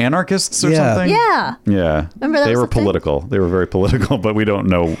 They were anarchists or Yeah. something. Yeah. Yeah. Remember that they was were a thing? political. They were very political, but we don't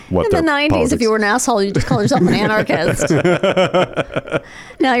know what In their the 90s, politics. if you were an asshole, you just call yourself an anarchist.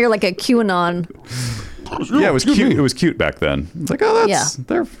 Now you're like a QAnon. Yeah, it was cute. It was cute back then. It's like, oh, that's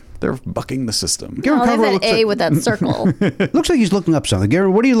Yeah. they're bucking the system. Garen Oh, they Carver have looks that A like, with that circle. looks like he's looking up something.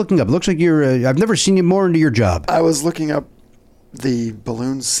 Garen, what are you looking up? It looks like you're. I've never seen you more into your job. I was looking up the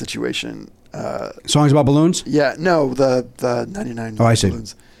balloons situation. Songs about balloons. Yeah, no, the 99 Oh, I see.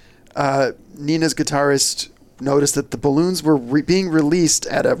 balloons. Nina's guitarist noticed that the balloons were being released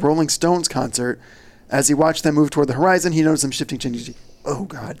at a Rolling Stones concert. As he watched them move toward the horizon, he noticed them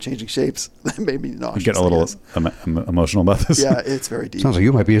changing shapes. That made me nauseous. Get a little yes. emotional about this. Yeah, it's very deep. Sounds like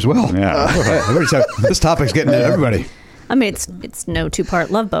you might be as well. Yeah. This topic's getting to everybody. I mean, it's no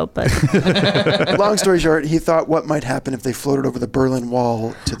two-part Love Boat, but Long story short, he thought what might happen if they floated over the Berlin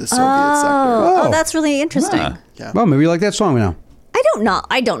Wall to the Soviet oh, Oh. that's really interesting. Ah. sector. Yeah. Well, maybe you like that song now.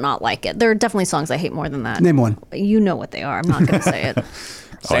 I don't not like it. There are definitely songs I hate more than that. Name one. You know what they are. I'm not going to say it.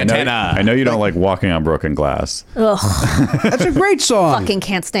 Oh, I know you don't like Walking on Broken Glass. That's a great song. Fucking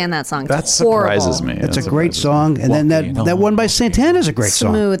can't stand that song. That It's horrible. surprises me. It's That a great surprises song, and then that one by Santana is a great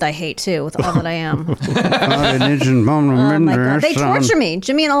song. Smooth, I hate too, with all that I am. Oh Oh my god, they torture me.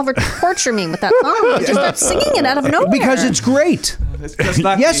 Jimmy and Oliver torture me with that song. They just start singing it out of nowhere. Because it's great. It's just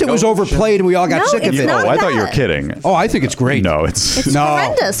like Yes, it was overplayed, and we all got No, sick of it's it. not. Oh, I thought you were that. kidding. Oh, I think it's great. No, it's It's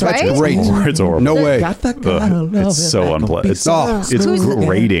horrendous, that's right? great. it's horrible. No way. Ugh, it's so unpleasant. It's, Oh. it's Who's-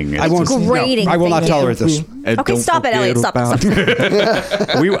 grating. I won't. Grating, I will not thank you. tolerate this. Okay, stop it, Elliot. Stop.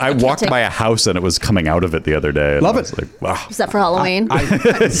 I walked by a house and it was coming out of it the other day. And Love I it. was like, wow. Is that for Halloween?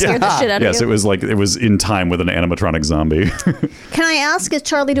 Scared the shit out of Yes, you. it was in time with an animatronic zombie. Can I ask, is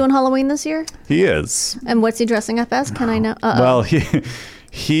Charlie doing Halloween this year? He is. And what's he dressing up as? Can I know? Uh-oh. Well,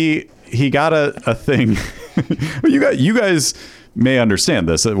 he got a thing. you guys may understand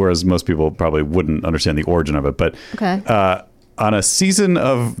this, whereas most people probably wouldn't understand the origin of it. But Okay. on a season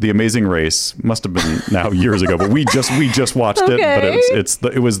of The Amazing Race, must have been now years ago, but we just watched it.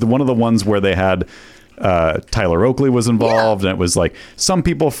 But it was one of the ones where they had Tyler Oakley was involved, and it was like some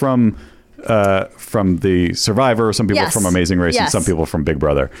people from the Survivor, some people Yes. from Amazing Race, and Yes. some people from Big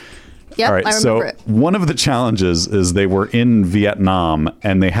Brother. Yep, All right, I remember it. one of the challenges is they were in Vietnam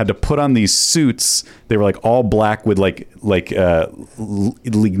and they had to put on these suits. They were like all black with like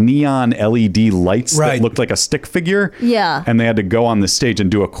neon LED lights Right. that looked like a stick figure. Yeah. And they had to go on the stage and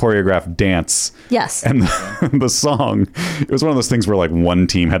do a choreographed dance. Yes. And the song, it was one of those things where like one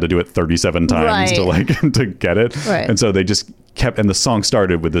team had to do it 37 times to Right. to get it. Right. And so they just kept, and the song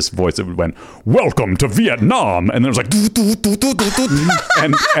started with this voice that went, "Welcome to Vietnam," and there was like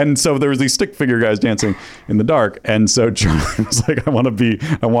and so there was these stick figure guys dancing in the dark, and so Charlie was like, I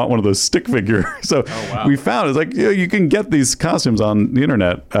want one of those stick figure. So we found, it's like, you can get these costumes on the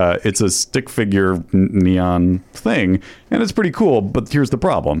internet. It's a stick figure neon thing, and it's pretty cool, but here's the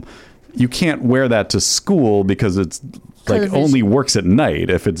problem: you can't wear that to school because it's like it's- only works at night.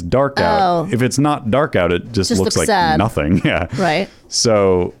 If it's dark out, Oh. if it's not dark out, it just looks like sad. nothing. Yeah. Right.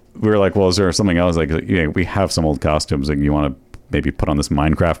 So we were like, well, is there something else? Like, we have some old costumes. Like, you want to maybe put on this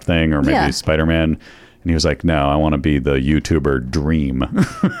Minecraft thing or maybe Yeah. Spider-Man? And he was like, no, I want to be the YouTuber Dream.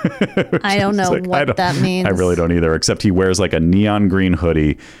 I don't know what that means. I really don't either, except he wears like a neon green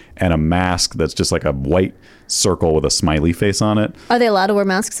hoodie and a mask that's just like a white circle with a smiley face on it. Are they allowed to wear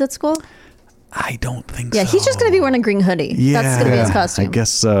masks at school? I don't think Yeah, so. he's just going to be wearing a green hoodie. That's going to be his costume. I guess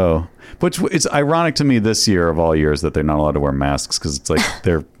so. Which it's ironic to me this year of all years that they're not allowed to wear masks, because it's like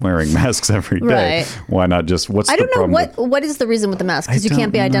they're wearing masks every day. Right. Why not just, what's I the don't know problem? what is the reason with the mask, because I you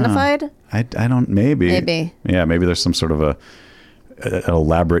can't be don't know. identified. I don't, maybe. Maybe. Yeah, maybe there's some sort of an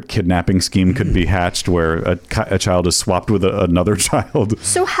elaborate kidnapping scheme could be hatched where a child is swapped with another child.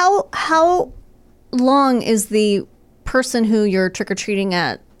 So how long is the person who you're trick-or-treating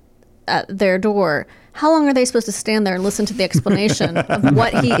at their door, how long are they supposed to stand there and listen to the explanation of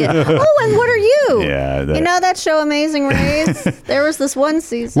what he is? Oh, and what are you? Yeah, you know that show Amazing Race? There was this one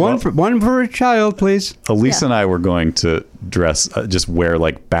season. One for a child, please. Elise Yeah. and I were going to dress, just wear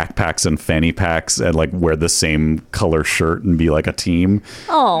like backpacks and fanny packs and like wear the same color shirt and be like a team.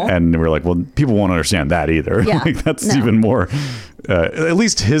 Oh. And we're like, well, people won't understand that either. Yeah. Like, that's No. even more. At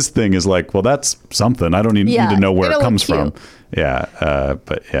least his thing is like, well, that's something. I don't even Yeah, need to know where it it'll comes look from. cute. Yeah.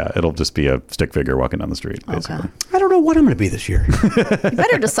 But yeah, it'll just be a stick figure walking down the street, basically. I don't know what I'm going to be this year. You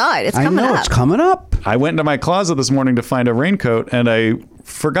better decide. It's I coming know up. it's coming up. I went into my closet this morning to find a raincoat, and I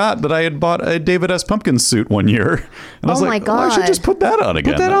forgot that I had bought a David S. Pumpkins suit one year. And I was Oh like, my oh, I should God. just put that on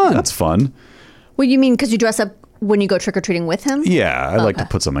again. that on. That's fun. Well, you mean because you dress up when you go trick-or-treating with him? Yeah, I like to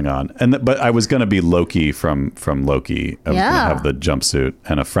put something on, but I was going to be Loki from Loki. I was going to Yeah. have the jumpsuit,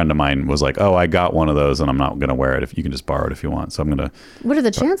 and a friend of mine was like, "Oh, I got one of those, and I'm not going to wear it. If you can just borrow it if you want." So I'm going to. What are the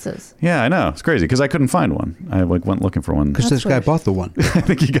chances? Yeah, I know, it's crazy because I couldn't find one. I like went looking for one. Because this guy weird. bought the one. I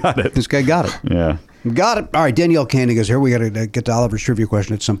think he got it. This guy got it. Yeah. Got it. All right, Danielle Koenig is here. We got to get to Oliver's trivia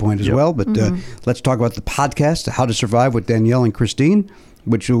question at some point as well. But let's talk about the podcast, How to Survive with Danielle and Christine,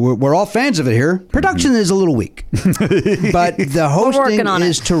 which we're all fans of it here. Production is a little weak, but the hosting working on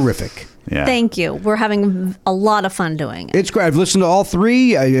is it. terrific. Yeah. Thank you. We're having a lot of fun doing it. It's great. I've listened to all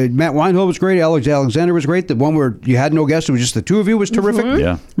three. Matt Weinhold was great. Alex Alexander was great. The one where you had no guests, it was just the two of you, was terrific.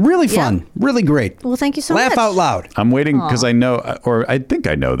 Yeah. Really fun. Really great. Well, thank you so Laugh much. out loud. I'm waiting because I know, or I think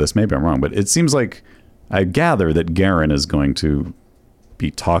I know this. Maybe I'm wrong, but it seems like I gather that Garen is going to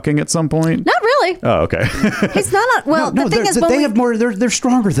be talking at some point. Not really. Oh, okay. He's not. Well, the thing is, when they we, have more. They're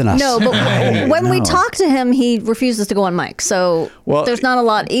stronger than us. No, but when we know. talk to him, he refuses to go on mic. So Well, there's not a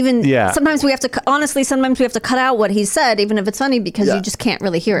lot. Even yeah. sometimes we have to. Honestly, sometimes we have to cut out what he said, even if it's funny, because Yeah. you just can't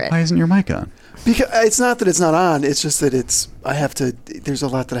really hear it. Why isn't your mic on? Because it's not that it's not on. It's just that I have to. There's a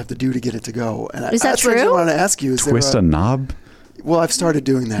lot that I have to do to get it to go. And Is that that's what I true? wanted to ask you. Is Twist there a knob? Well, I've started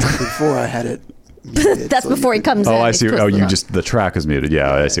doing that before I had it. muted, That's so you before he could- comes in. Oh, I He's see. Oh, twisted you up. just the track is muted.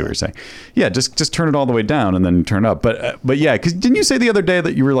 Yeah, I see what you're saying. Yeah, just turn it all the way down and then turn it up. But yeah, because didn't you say the other day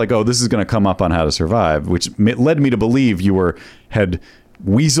that you were like, oh, this is going to come up on How to Survive, which led me to believe you had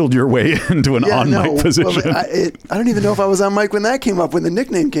weaseled your way into an on mic position. Well, I don't even know if I was on mic when that came up. When the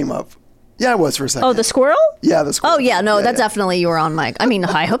nickname came up. Yeah, I was for a second. Oh, the squirrel? Yeah, the squirrel. Oh yeah, no, Yeah, that's yeah. definitely you were on mic. I mean,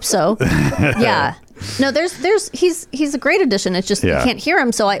 I hope so. Yeah. No, he's a great addition. It's just Yeah. you can't hear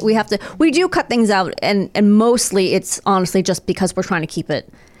him, so we do cut things out, and mostly it's honestly just because we're trying to keep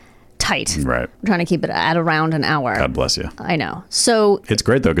it tight. Right. We're trying to keep it at around an hour. God bless you. I know. So It's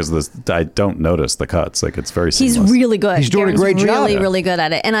great though because I don't notice the cuts. Like it's very he's seamless. really good. He's doing a Garen's great job. Really, really good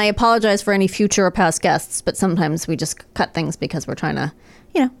at it. And I apologize for any future or past guests, but sometimes we just cut things because we're trying to,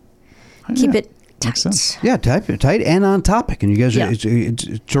 keep it tight. Makes sense. Yeah, tight and on topic, and you guys, Yeah. it's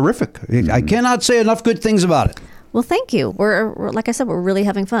terrific. I cannot say enough good things about it. Well, thank you. We're like I said, we're really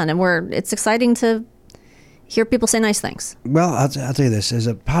having fun, and it's exciting to, hear people say nice things. Well, I'll tell you this. As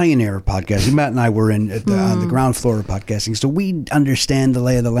a pioneer of podcasting, Matt and I were on the ground floor of podcasting, so we understand the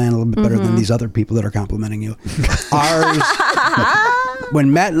lay of the land a little bit better than these other people that are complimenting you. Ours,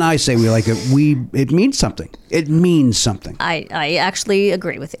 when Matt and I say we like it, it means something. It means something. I actually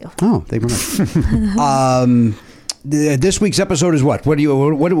agree with you. Oh, thank you very much. This week's episode is what? What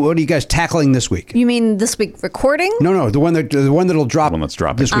are you guys tackling this week? You mean this week recording? No, the one that'll drop. The one that's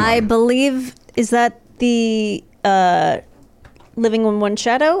dropping this week. I believe, is that the Living in One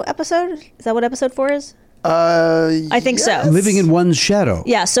Shadow episode? Is that what episode 4 is? I think so. Living in One's Shadow.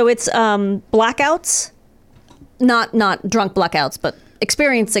 Yeah, so it's blackouts, not drunk blackouts, but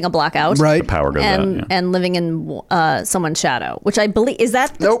experiencing a blackout. Right. The power goes out. Yeah. And living in someone's shadow, which I believe, is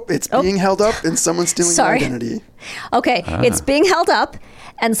that? Nope, it's being held up and someone stealing your identity. Okay, it's being held up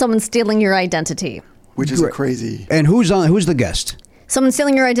and someone's stealing your identity. Which is crazy. And who's the guest? Someone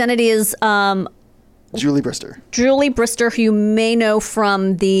stealing your identity is Julie Brister. Julie Brister, who you may know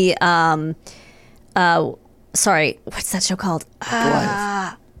from the sorry, what's that show called?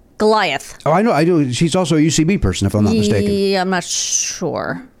 Goliath. Oh, I do. She's also a UCB person, if I'm not mistaken. Yeah, I'm not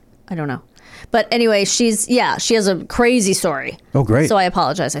sure. I don't know. But anyway, she has a crazy story. Oh, great. So I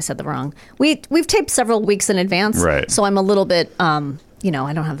apologize. I said the wrong. We've taped several weeks in advance. Right. So I'm a little bit, I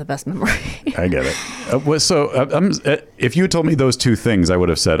don't have the best memory. I get it. If you had told me those two things, I would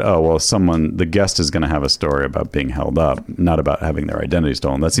have said, oh, well, the guest is going to have a story about being held up, not about having their identity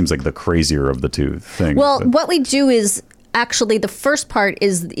stolen. That seems like the crazier of the two things. Well, what we do is, actually, the first part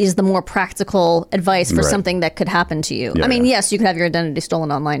is the more practical advice for something that could happen to you. Yeah, yes, you could have your identity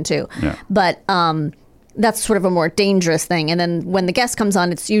stolen online too. Yeah. But that's sort of a more dangerous thing. And then when the guest comes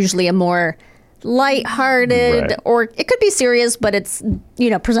on, it's usually a more lighthearted, or it could be serious, but it's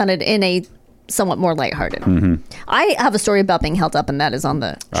presented in a somewhat more lighthearted. Mm-hmm. I have a story about being held up, and that is on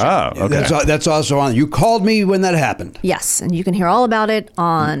the show. Oh, okay. That's also on. You called me when that happened. Yes, and you can hear all about it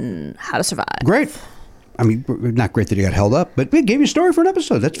on How to Survive. Great. I mean, not great that you got held up, but we gave you a story for an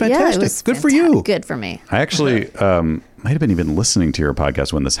episode. That's fantastic. Yeah, it was good for you. Good for me. I actually might have been even listening to your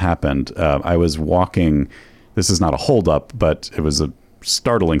podcast when this happened. I was walking. This is not a holdup, but it was a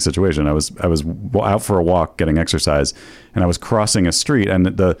startling situation. I was out for a walk, getting exercise, and I was crossing a street, and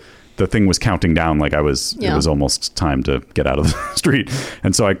the thing was counting down like it was almost time to get out of the street.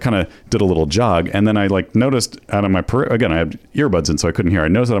 And so I kind of did a little jog, and then I noticed out of my again, I had earbuds in, so I couldn't hear. I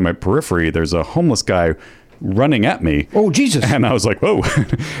noticed out of my periphery there's a homeless guy running at me. Oh, Jesus. And I was like, whoa.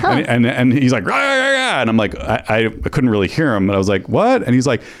 and he's like, rah, rah, rah. And I'm like, I couldn't really hear him. And I was like, what? And he's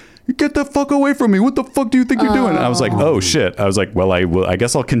like, get the fuck away from me. What the fuck do you think you're doing? And I was like, oh shit. I was like, well, I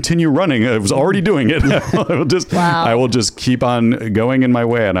guess I'll continue running. I was already doing it. I will just keep on going in my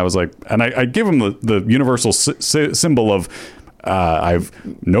way. And I was like, and I give him the universal symbol of, I've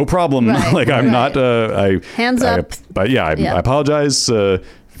no problem. I'm not, hands up. But I apologize,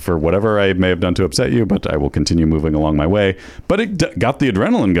 for whatever I may have done to upset you, but I will continue moving along my way. But it got the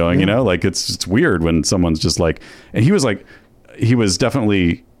adrenaline going, it's weird when someone's just like, and he was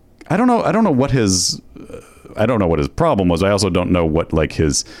definitely, I don't know what his problem was. I also don't know what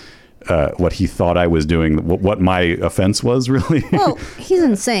his what he thought I was doing, what my offense was really. Well, he's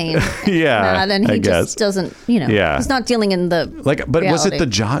insane. Yeah, and he just doesn't, he's not dealing in the but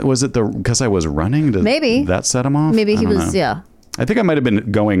reality. Was it because I was running? Maybe that set him off. Maybe he was. Yeah. I think I might have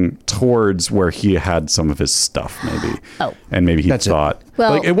been going towards where he had some of his stuff, maybe. Oh. And maybe he thought,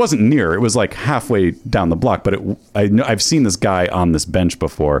 it wasn't near. It was halfway down the block, but I've seen this guy on this bench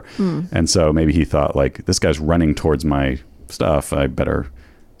before. And so maybe he thought, this guy's running towards my stuff. I better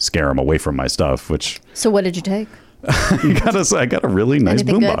scare him away from my stuff, So what did you take? I got a really nice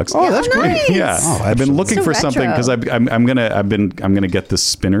boombox. Oh, that's great! Nice. Yeah, I've been looking for something because I'm gonna get this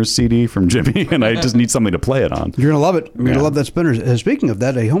Spinners CD from Jimmy, and I just need something to play it on. You're gonna love it. You're gonna love that Spinners. Speaking of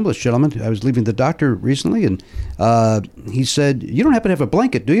that, a homeless gentleman. I was leaving the doctor recently, and he said, "You don't happen to have a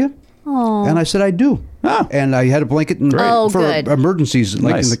blanket, do you?" Oh. And I said, "I do." Oh. And I had a blanket for good. emergencies, in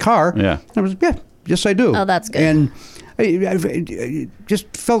the car. Yeah. And I was, yes, I do. Oh, that's good. And I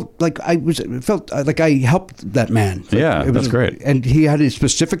just felt like I helped that man. That's great. And he had a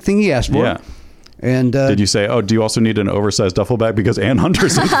specific thing he asked for. Yeah. And did you say, do you also need an oversized duffel bag? Because Ann Hunter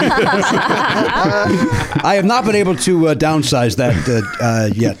sent me this. I have not been able to downsize that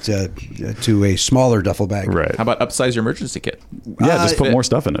yet to a smaller duffel bag. Right. How about upsize your emergency kit? Yeah, just put more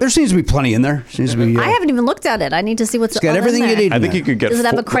stuff in it. There seems to be plenty in there. I haven't even looked at it. I need to see what's it's got everything in there. you need. I think you could get. Does it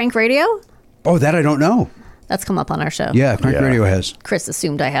have a crank radio? Oh, that I don't know. That's come up on our show. Yeah, Crank Radio has. Chris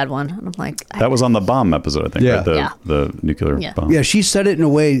assumed I had one. And I'm like... That was on the bomb episode, I think. Yeah. Right? The nuclear bomb. Yeah, she said it in a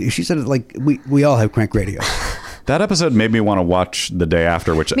way... She said it like we all have Crank Radio. That episode made me want to watch The Day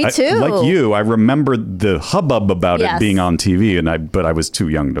After, which Me too. like you, I remembered the hubbub about Yes. it being on TV, but I was too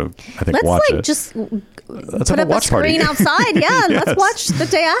young to, I think, Let's watch like it. just Let's put have a up a watch party. screen outside. Yeah, and Yes. let's watch The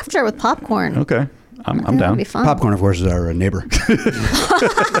Day After with popcorn. Okay. I'm That'd down. be fun. Popcorn, of course, is our neighbor.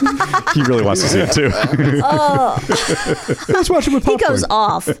 He really wants to see it too. Let's watch it with He popcorn. goes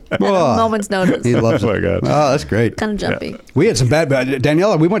off at a Oh. moment's notice. He loves it. Oh, my God. Oh, that's great. Kind of jumpy. We had some bad.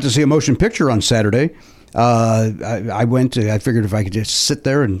 Danielle, we went to see a motion picture on Saturday. I went. I figured if I could just sit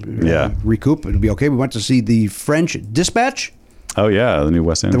there and recoup, it'd be okay. We went to see the French Dispatch, Oh yeah, the new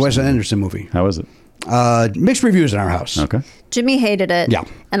Wes Anderson. the Wes Anderson movie. How is it? Mixed reviews in our house. Okay. Jimmy hated it. Yeah.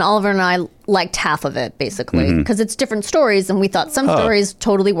 And Oliver and I liked half of it, basically, Mm-hmm. because it's different stories, and we thought some stories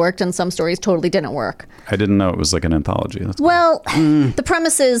totally worked and some stories totally didn't work. I didn't know it was like an anthology. That's Well, the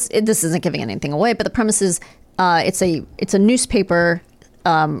premise is this isn't giving anything away, but the premise is it's a newspaper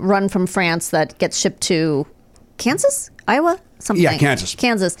run from France that gets shipped to Kansas, Iowa, something. Yeah,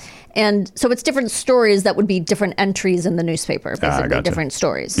 Kansas. And so it's different stories that would be different entries in the newspaper, basically gotcha. different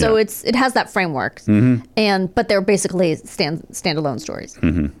stories. So Yeah. it has that framework, but they're basically standalone stories.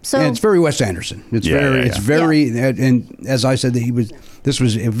 So And it's very Wes Anderson. It's Yeah, very. yeah, It's yeah. very. And as I said, this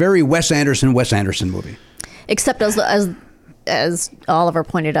was a very Wes Anderson movie. except as Oliver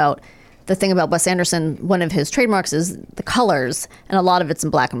pointed out, the thing about Wes Anderson, one of his trademarks is the colors, and a lot of it's in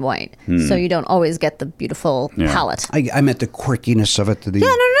black and white. So you don't always get the beautiful Yeah. palette. I meant the quirkiness of it. Yeah,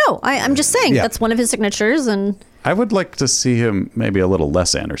 no. I'm just saying Yeah. that's one of his signatures, and I would like to see him maybe a little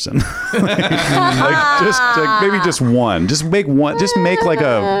less Anderson. Maybe just one. Just make one. Just make like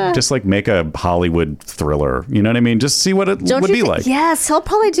a Hollywood thriller. You know what I mean? Just see what it don't would you be think? like. Yes, he'll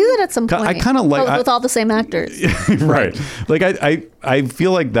probably do that at some point. I kinda like- with all the same actors. Right. Like I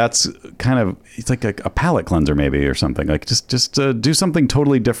feel like that's kind of it's like a palate cleanser maybe or something. Like just do something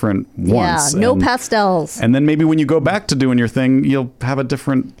totally different once. Yeah, no and, pastels. And then maybe when you go back to doing your thing, you'll have a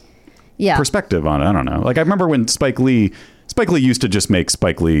different Yeah. perspective on it. I don't know. Like I remember when Spike Lee used to just make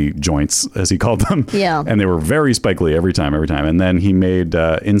Spike Lee joints, as he called them. Yeah. And they were very Spike Lee every time. And then he made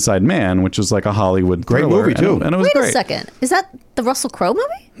Inside Man, which was like a Hollywood Great thriller, movie, too. And it was Wait great. a second. Is that the Russell Crowe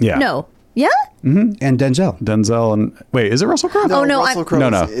movie? Yeah. No. Yeah? And Denzel. Denzel and wait, is it Russell Crowe? Oh, no, Russell Crowe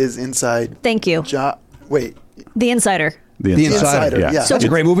No. is inside. Thank you. Wait, The Insider. The Insider. yeah. That's So- a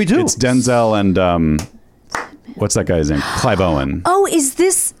great movie too. It's Denzel and what's that guy's name? Clive Owen. Oh, is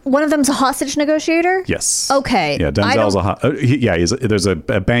this one of them's a hostage negotiator? Yes. Okay. Yeah, Denzel's there's a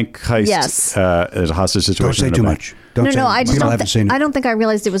bank heist. Yes. There's a hostage situation. Don't say in a too bank. much. Don't say. No, I just people don't. haven't seen it. I don't think I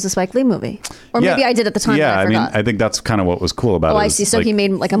realized it was a Spike Lee movie, or maybe I did at the time. Yeah, and I mean, forgot. I think that's kind of what was cool about it. I is, see. So like, he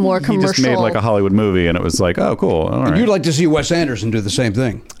made like a more commercial. He just made like a Hollywood movie, and it was like, oh, cool. All right. You'd like to see Wes Anderson do the same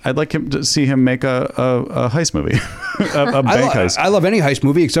thing. I'd like him to see him make a heist movie, a bank heist. I love any heist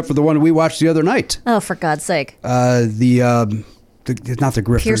movie except for the one we watched the other night. Oh, for God's sake! Not the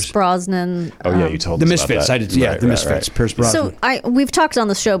Grifters. Pierce Brosnan. Oh yeah, you told The us about Misfits. that. I did. Yeah, Right, the right, Misfits. right. Pierce Brosnan. So we've talked on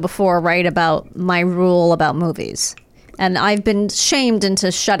the show before, right, about my rule about movies, and I've been shamed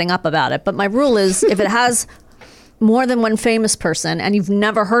into shutting up about it. But my rule is, if it has more than one famous person and you've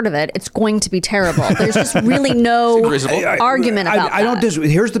never heard of it, it's going to be terrible. There's just really no reasonable. argument about I don't that. disagree.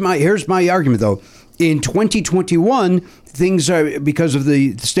 Here's my argument though. In 2021, things are, because of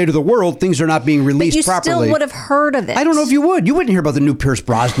the state of the world, things are not being But released you properly. still would have heard of it. I don't know if you would. You wouldn't hear about the new Pierce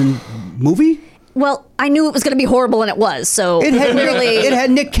Brosnan movie. Well, I knew it was going to be horrible, and it was. So It had clearly, it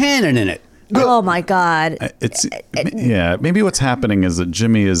had Nick Cannon in it. oh my God. It's maybe what's happening is that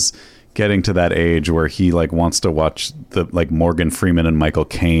Jimmy is getting to that age where he like wants to watch the like Morgan Freeman and Michael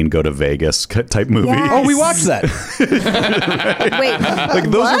Caine go to Vegas type movie. Yes. Oh, we watched that. Wait, Like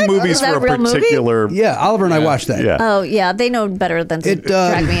those what? are movies Is that for a real movie? particular. Yeah, Oliver and I watched that. Yeah. Oh yeah, they know better than to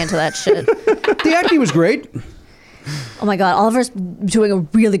drag me into that shit. The acting was great. Oh my God, Oliver's doing a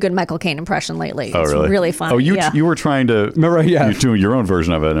really good Michael Caine impression lately. Oh It's really? really funny. Oh, you yeah. you were trying to Remember, yeah. you doing your own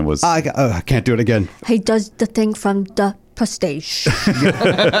version of it, and it was I can't do it again. He does the thing from the Prestige,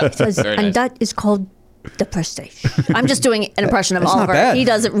 and that is called the Prestige. I'm just doing an impression of That's not Oliver. bad. He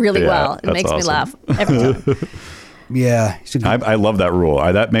does it really Yeah, well. It that's makes me awesome. laugh every time. Yeah, he's a good- I love that rule.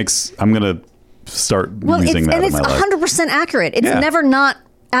 I'm gonna start Well, using that in it's my life. 100% accurate. It's Yeah. never not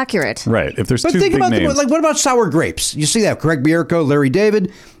accurate. Right. If there's But two think big about names, what about sour grapes? You see that Craig Bierko, Larry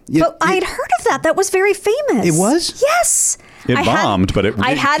David. But I had heard of that. That was very famous. It was? Yes. It I bombed, but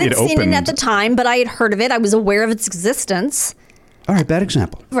I hadn't seen it opened. at the time, but I had heard of it. I was aware of its existence. All right, bad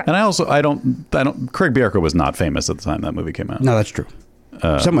example. and I don't. Craig Bierko was not famous at the time that movie came out. No, that's true.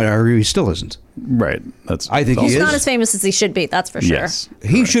 Some might argue he still isn't. Right. That's. I think also- he He's is. not as famous as he should be. That's for sure. Yes.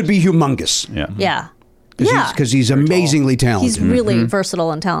 He should be humongous. Yeah. Yeah. Yeah. Because he's amazingly talented. He's really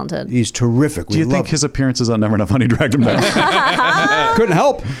versatile and talented. He's terrific. Do you think his appearances on Never Enough Honey dragged him down? couldn't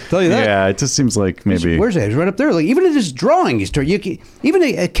help? Tell you that. Yeah, it just seems like maybe. Where's that? He's right up there. Like even in his drawing, even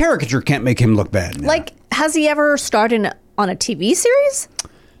a caricature can't make him look bad. Like, has he ever starred on a TV series?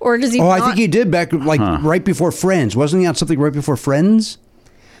 Or does he Oh, not? I think he did back right before Friends. Wasn't he on something right before Friends?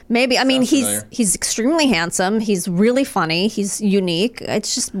 Maybe. I mean, familiar. he's extremely handsome. He's really funny. He's unique.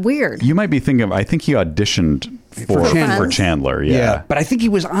 It's just weird. You might be thinking of. I think he auditioned for Chandler. Yeah. But I think he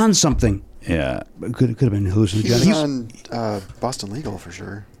was on something. Yeah. Could have been He was hallucinogenic. on Boston Legal for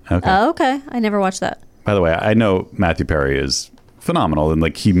sure. Okay. Oh, okay. I never watched that. By the way, I know Matthew Perry is phenomenal and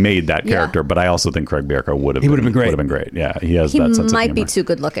like he made that character, but I also think Craig Bierko would have been great. Would have been great. Yeah, he has that sense of might be humor. too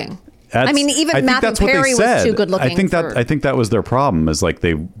good looking. I mean, even Matthew Perry was too good looking. I think that was their problem. Is like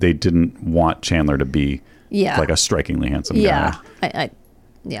they didn't want Chandler to be like a strikingly handsome guy.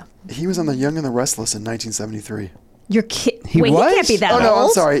 Yeah. He was on The Young and the Restless in 1973. You're kidding. He Wait, was? he can't be that Oh old. no, I'm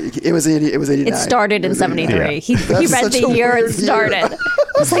sorry. It was 89. It started in 73. He read such the a year it weird year. started.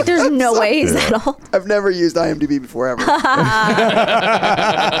 It's like there's no way he's that old. I've never used IMDb before ever.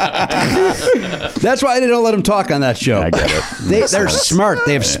 That's why they don't let him talk on that show. I get it. They're smart.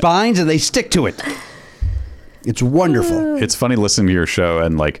 They have spines and they stick to it. It's wonderful. It's funny listening to your show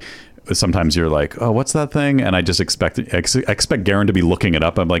and like sometimes you're like, oh, what's that thing? And I just expect Garen to be looking it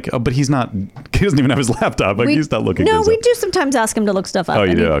up. I'm like, oh, but he doesn't even have his laptop. Like he's not looking. No, things we up. do sometimes ask him to look stuff up. Oh,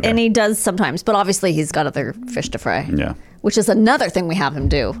 you do? Okay. And he does sometimes, but obviously he's got other fish to fry. Yeah. Which is another thing we have him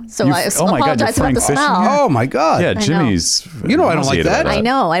do. So I oh my God, you're apologize about frying the fish in smell. here? Oh my God. Yeah, know. Jimmy's. You know I don't like nauseated that. by I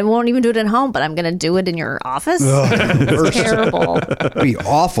know. I won't even do it at home, but I'm going to do it in your office. It's terrible. It'd be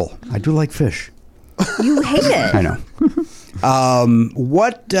awful. I do like fish. You hate it. I know.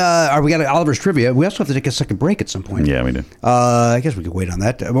 What are we got? Oliver's trivia. We also have to take a second break at some point. Yeah, we do. I guess we could wait on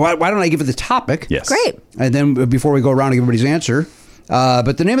that. Why don't I give it the topic? Yes. Great. And then before we go around and give everybody's answer.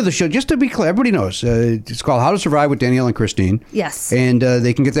 But the name of the show, just to be clear, everybody knows. It's called How to Survive with Danielle and Christine. Yes. And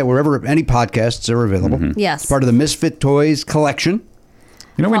they can get that wherever any podcasts are available. Yes. It's part of the Misfit Toys collection.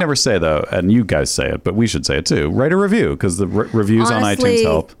 You know, we never say though, and you guys say it, but we should say it too. Write a review because the reviews Honestly, on iTunes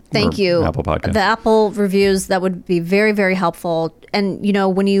help. Thank or you. Apple Podcast. The Apple reviews, that would be very, very helpful. And, you know,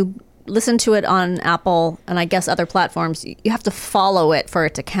 when you listen to it on Apple and I guess other platforms, you have to follow it for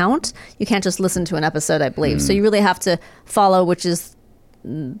it to count. You can't just listen to an episode, I believe. So you really have to follow, which is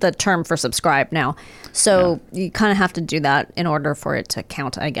the term for subscribe now. So you kind of have to do that in order for it to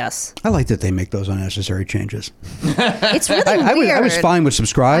count, I guess. I like that they make those unnecessary changes. It's really weird. I was fine with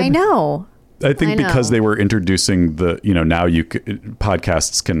subscribe. I know. I think I because know. they were introducing now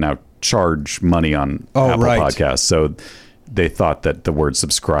podcasts can now charge money on Apple right. Podcasts. So they thought that the word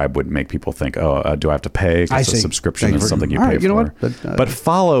subscribe would make people think, do I have to pay? I Because a see. subscription Thank you is for- something you all pay right, you know for. what? But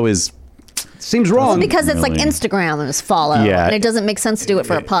follow is... Seems wrong. Because it's like Really? Instagram is follow. Yeah. And it doesn't make sense to do it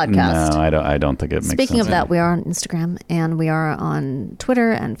for a podcast. No, I don't think it makes sense. Speaking of that, we are on Instagram and we are on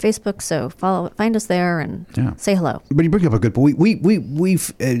Twitter and Facebook. So find us there and say hello. But you bring up a good point. We've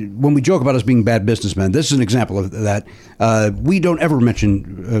when we joke about us being bad businessmen, this is an example of that. We don't ever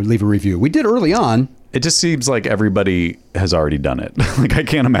mention leave a review. We did early on. It just seems like everybody has already done it. Like I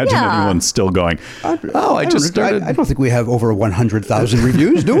can't imagine Yeah. anyone's still going. I just started. I don't think we have over 100,000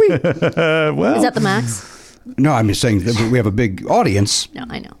 reviews, do we? Well, Is that the max? No, I'm just saying that we have a big audience. No,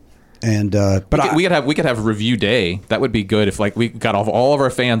 I know. And but we could have review day. That would be good if like we got all of our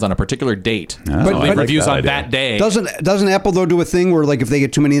fans on a particular date. I Leave like reviews that on idea. that day. doesn't Apple though do a thing where like if they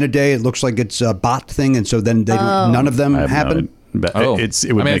get too many in a day, it looks like it's a bot thing, and so then they don't, none of them I have happen. But Oh. it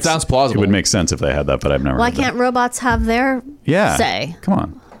would I mean, it make, sounds plausible. It would make sense if they had that, but I've never. Why heard that. can't robots have their say? Come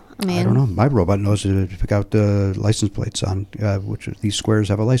on. I mean, I don't know. My robot knows to pick out the license plates on which these squares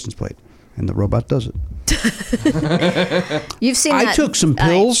have a license plate, and the robot does it. You've seen I that. took some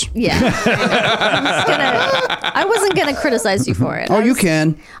pills. I wasn't going to criticize you for it. Oh, you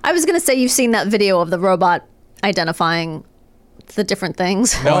can. I was going to say you've seen that video of the robot identifying the different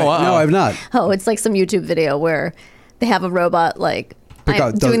things. No, No, I've not. Oh, it's like some YouTube video where they have a robot like Pick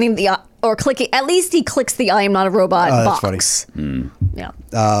out the- doing the or clicking. At least he clicks the "I am not a robot" that's box. Yeah,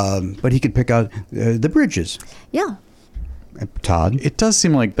 But he could pick out the bridges. yeah. Todd. It does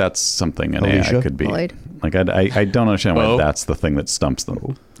seem like that's something an Alicia? AI could be. Lloyd. Like I don't understand why Bo? that's the thing that stumps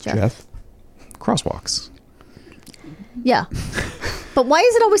them. Jeff. Crosswalks. Yeah. But why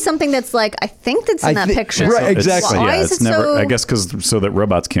is it always something that's like, I think that's in that picture? Right, exactly. Why Yeah, is it's it never. so... I guess so that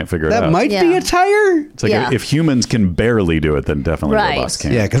robots can't figure it That out. might be Yeah. a tire. It's like Yeah. if humans can barely do it, then definitely Right. robots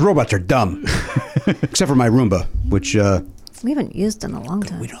can. Yeah, because robots are dumb. Except for my Roomba, which We haven't used in a long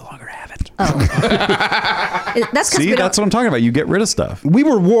time. we no longer have it. That's because See, that's what I'm talking about. You get rid of stuff. We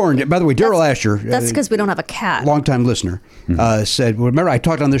were warned. By the way, Daryl Asher. That's because we don't have a cat. Longtime listener, said, well, remember I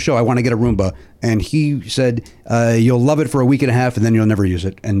talked on this show, I want to get a Roomba. And he said, you'll love it for a week and a half and then you'll never use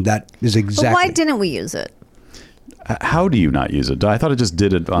it. And that is exactly. But why didn't we use it? How do you not use it? I thought it just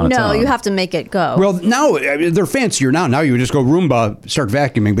did it on its own. No, you have to make it go. Well, now they're fancier now. Now you would just go Roomba, start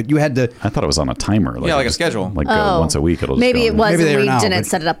vacuuming, but you had to. I thought it was on a timer. Like a schedule. Like once a week. It'll Maybe just it go. was Maybe they and are we now, didn't but-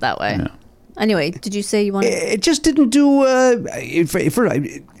 set it up that way. Yeah. Anyway, did you say you wanted? It just didn't do for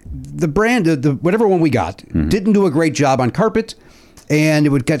the brand, the whatever one we got didn't do a great job on carpet, and it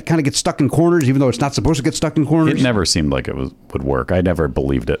would kind of get stuck in corners, even though it's not supposed to get stuck in corners. It never seemed like it would work. I never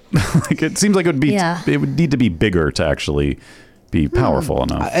believed it. Like it seems like it would be. Yeah. It would need to be bigger to actually be powerful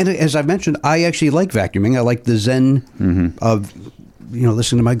enough. And as I've mentioned, I actually like vacuuming. I like the zen of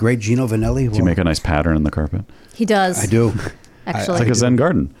listening to my great Gino Vanelli. Do you make a nice pattern in the carpet? He does. I do. Actually, It's like a Zen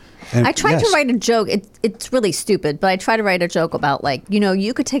garden. And I tried yes. to write a joke. It's really stupid, but I tried to write a joke about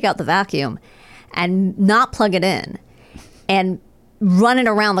you could take out the vacuum and not plug it in and run it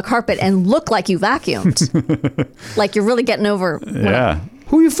around the carpet and look like you vacuumed. Like you're really getting over. Yeah.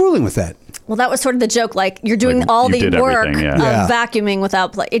 Who are you fooling with that? Well, that was sort of the joke. Like you're doing Like, all you the did work everything, yeah. of Yeah. vacuuming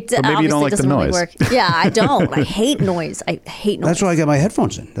without plug. It But maybe you don't obviously like the doesn't really noise. work. Yeah, I don't. I hate noise. I hate noise. That's why I got my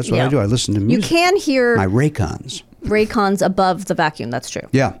headphones in. That's what I do. I listen to You music. can hear My Raycons. Raycons above the vacuum. That's true.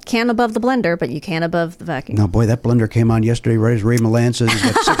 Yeah. Can above the blender, but you can above the vacuum. No, boy, that blender came on yesterday, right as Ray Milan says.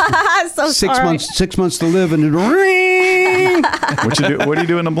 He's got So six sorry. months. 6 months to live, and ring. What do you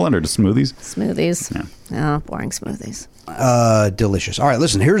do in a blender? Just smoothies? Smoothies. Yeah. Oh, boring smoothies. Delicious. All right,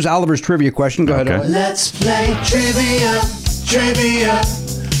 listen. Here's Oliver's trivia question. Go ahead. Okay. Oliver. Let's play trivia.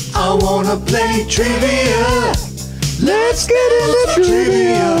 I wanna play trivia. Let's get into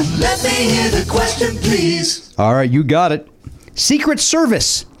trivia. Let me hear the question, please. All right, you got it. Secret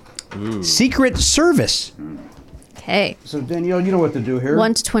Service. Secret Service. Okay. So Danielle, you know what to do here.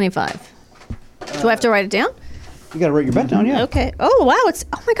 1 to 25. Do I have to write it down? You got to write your bet down. Yeah. Okay. Oh wow!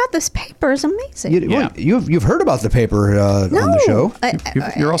 Oh my God! This paper is amazing. You've heard about the paper on the show.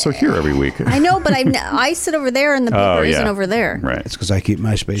 You're also here every week. I know, but I sit over there, and the paper Oh, yeah. isn't over there. Right. It's because I keep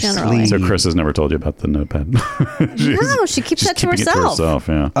my space Generally. clean. So Chris has never told you about the notepad. No, she keeps that to keeping it herself.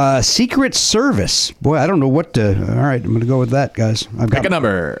 Yeah. Secret Service. Boy, I don't know what to. All right, I'm going to go with that, guys. Pick a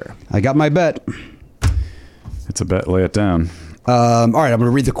number. I got my bet. It's a bet. Lay it down. All right, I'm going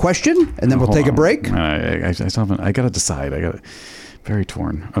to read the question, and then we'll take a break. I got to decide. I got very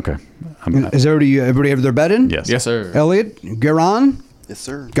torn. Okay. Is everybody have their bet in? Yes. Yes, sir. Elliot, Garon, Yes,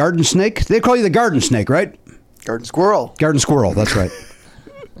 sir. Garden Snake. They call you the Garden Snake, right? Garden squirrel. Garden Squirrel. That's right.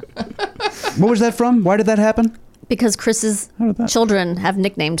 What was that from? Why did that happen? Because Chris's children have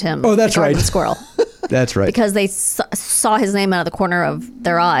nicknamed him. Oh, that's the Garden right. Squirrel. That's right. Because they saw his name out of the corner of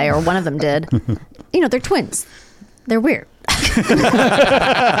their eye, or one of them did. They're twins. They're weird.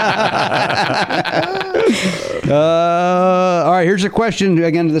 All right, here's a question.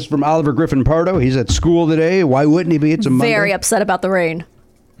 Again, this is from Oliver Griffin Pardo. He's at school today. Why wouldn't he be? It's a Monday. Very upset about the rain.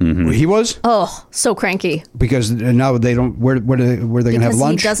 He was? Oh, so cranky. Because now they don't. Where are they going to have Because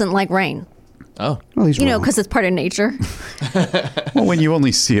lunch? he doesn't like rain. Oh. Well, he's wrong. Because it's part of nature. Well, when you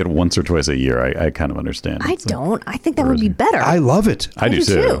only see it once or twice a year, I kind of understand. I don't. I think that would be better. I love it. I do do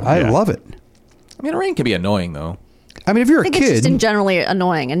too. too. I Yeah. love it. I mean, rain can be annoying, though. I mean, if you're I think a it's just kid, in generally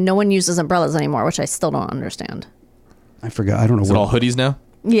annoying, and no one uses umbrellas anymore, which I still don't understand. I forgot. I don't know Is it all hoodies now?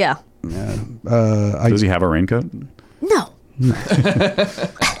 Yeah. Does he have a raincoat? No.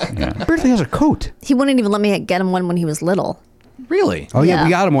 Barely has a coat. He wouldn't even let me get him one when he was little. Really? Oh yeah, Yeah. we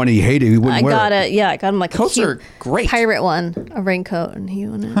got him one. He hated. He wouldn't I wear got it. it. Yeah, I got him like Coats a cute are great. pirate one, a raincoat, and he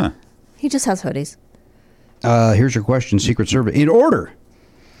wouldn't. He just has hoodies. Here's your question, Secret Service. In order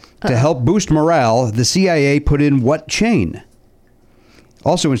to help boost morale, the CIA put in what chain?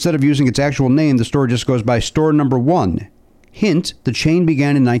 Also, instead of using its actual name, the store just goes by store number 1. Hint, the chain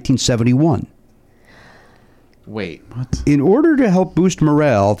began in 1971. Wait. What? In order to help boost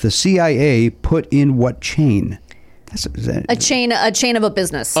morale, the CIA put in what chain? A chain of a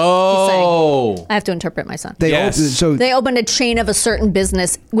business. Oh. he's saying. I have to interpret my son. Yes. They opened a chain of a certain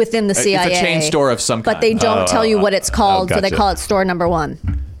business within the CIA. It's a chain store of some kind. But they don't tell you what it's called, so they gotcha. call it store number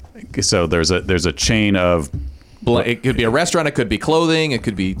 1. So there's a chain of, It could be a restaurant. It could be clothing. It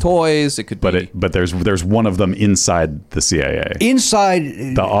could be toys. It could be. but there's one of them inside the CIA.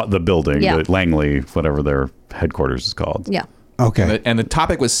 Inside. The building, Yeah. the Langley, whatever their headquarters is called. Yeah. Okay. And the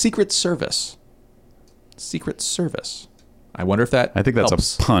topic was Secret Service. Secret Service. I wonder if that. I think that's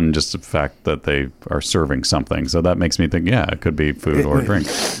helps. a pun, just the fact that they are serving something. So that makes me think, yeah, it could be food or drink.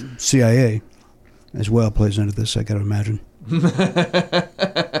 CIA as well plays into this, I got to imagine.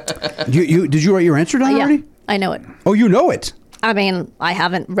 Did you write your answer down already? Yeah, I know it. Oh, you know it. I mean, I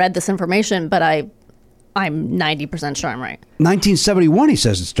haven't read this information, but I'm 90% sure I'm right. 1971, he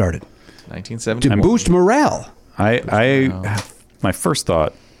says it started. 1970. To boost morale. My first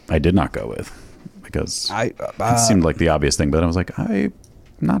thought I did not go with because it seemed like the obvious thing, but I was like, I'm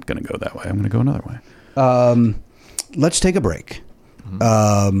not going to go that way. I'm going to go another way. Let's take a break.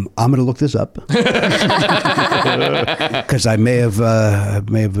 I'm going to look this up because I may have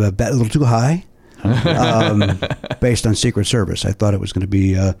bet a little too high based on Secret Service. I thought it was going to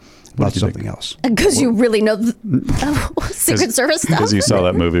be about something else. Because you really know Secret Service stuff. Because you saw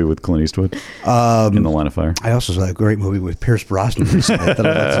that movie with Clint Eastwood in The Line of Fire. I also saw a great movie with Pierce Brosnan recently. I thought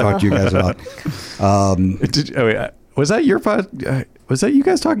I'd talk to you guys about. Was that your pod? Was that you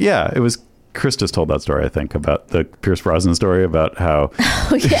guys talking? Yeah, it was. Chris just told that story, I think, about the Pierce Brosnan story about how.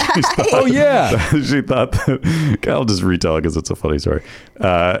 Oh yeah. She thought that. I'll just retell it because it's a funny story.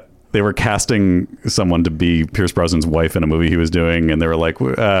 They were casting someone to be Pierce Brosnan's wife in a movie he was doing, and they were like,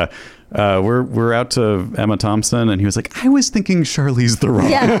 "We're out to Emma Thompson," and he was like, "I was thinking Charlize Theron."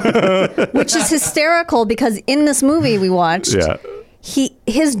 Yeah, which is hysterical because in this movie we watched,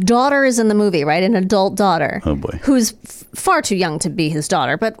 his daughter is in the movie, right? An adult daughter. Oh boy, who's far too young to be his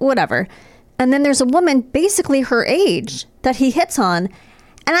daughter, but whatever. And then there's a woman basically her age that he hits on.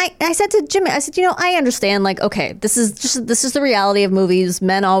 And I said to Jimmy, I said, I understand, like, okay, this is the reality of movies.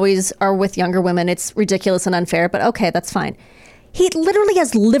 Men always are with younger women. It's ridiculous and unfair, but okay, that's fine. He literally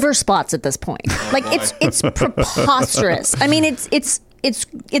has liver spots at this point. Like, it's preposterous. I mean,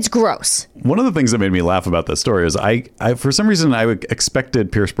 it's gross. One of the things that made me laugh about this story is I for some reason I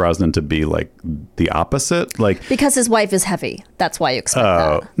expected Pierce Brosnan to be like the opposite, like because his wife is heavy. That's why you expect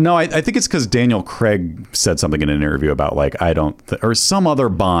that. No, I think it's because Daniel Craig said something in an interview about like or some other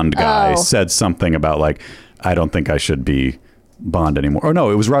Bond guy said something about like I don't think I should be Bond anymore. Or no,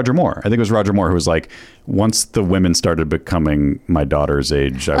 it was Roger Moore. I think it was Roger Moore who was like, once the women started becoming my daughter's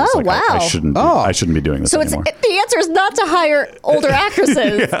age, I was like, wow. I shouldn't be doing this anymore. So the answer is not to hire older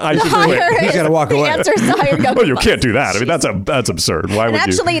actresses. He's got to walk away. The answer is to hire younger Well, you Bonds. can't do that. I mean, that's absurd. Why would you?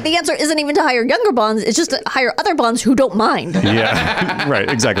 Actually, the answer isn't even to hire younger Bonds. It's just to hire other Bonds who don't mind. Yeah, right.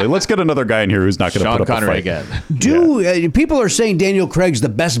 Exactly. Let's get another guy in here who's not going to put up Connery a fight again. People are saying Daniel Craig's the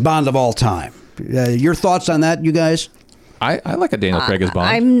best Bond of all time. Your thoughts on that, you guys? I like a Daniel Craig as Bond.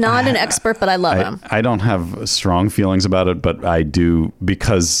 I'm not an expert, but I love him. I don't have strong feelings about it, but I do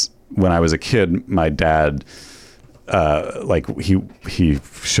because when I was a kid, my dad, he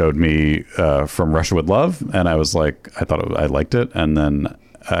showed me From Russia with Love, and I was like, I liked it, and then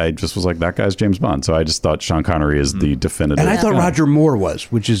I just was like, that guy's James Bond. So I just thought Sean Connery is the definitive. And I thought Roger Moore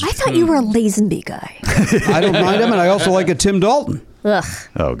was, which is. I thought you were a Lazenby guy. I don't mind him, and I also like a Tim Dalton. Ugh.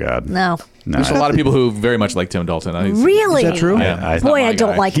 Oh God. No. There's a lot of people who very much like Tim Dalton. Really? Is that true? Yeah. Boy, I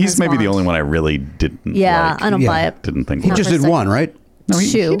don't like him. He's as maybe the Bond. only one I really didn't Yeah, like. I don't buy it. Didn't think He much. just did one, right? No,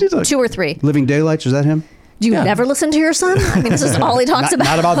 he did Two or three. Living Daylights, is that him? Do you never listen to your son? I mean, this is all he talks about.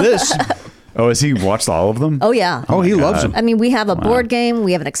 Not about this. Oh, has he watched all of them? Oh, yeah. Oh, he loves him. I mean, we have a board game.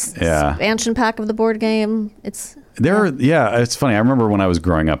 We have an expansion pack of the board game. It's funny. I remember when I was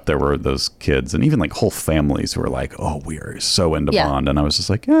growing up, there were those kids and even like whole families who were like, "Oh, we are so into Bond," and I was just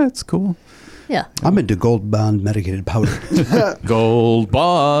like, "Yeah, it's cool." Yeah. I'm into Gold Bond medicated powder. Gold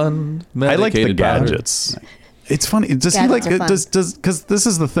Bond. I like the medicated powder. gadgets. It's funny. Does he Gadgets like are fun. does because this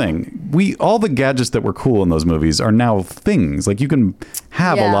is the thing. All the gadgets that were cool in those movies are now things. Like you can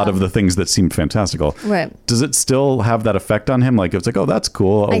have a lot of the things that seemed fantastical. Right. Does it still have that effect on him? Like it's like, oh, that's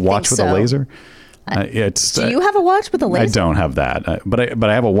cool. A I watch think with a so. laser. Do you have a watch with a laser? I don't have that, but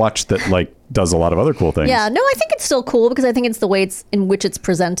I have a watch that like does a lot of other cool things. Yeah, no, I think it's still cool because I think it's the way in which it's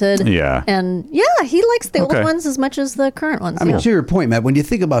presented. Yeah. And yeah, he likes the old ones as much as the current ones. I mean, to your point, Matt, when you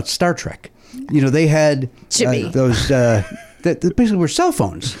think about Star Trek, they had Jimmy. those that basically were cell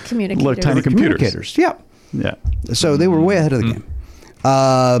phones. Communicators. Look, tiny computers. Yeah. Yeah. So they were way ahead of the game.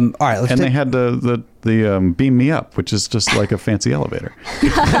 All right, let's They had the Beam Me Up, which is just like a fancy elevator.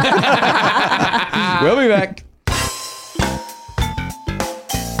 We'll be back.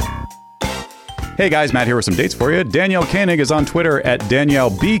 Hey guys, Matt here with some dates for you. Danielle Koenig is on Twitter at Danielle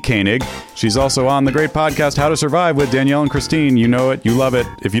B. Koenig. She's also on the great podcast How to Survive with Danielle and Christine. You know it, you love it.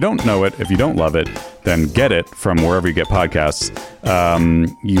 If you don't know it, if you don't love it, then get it from wherever you get podcasts.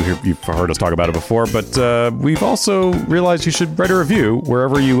 You've heard us talk about it before, but we've also realized you should write a review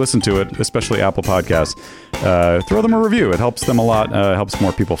wherever you listen to it, especially Apple Podcasts. Throw them a review. It helps them a lot. Helps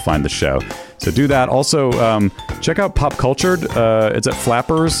more people find the show. So do that. Also, check out Pop Cultured. It's at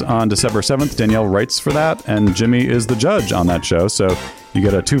Flappers on December 7th. Danielle writes for that, and Jimmy is the judge on that show. So You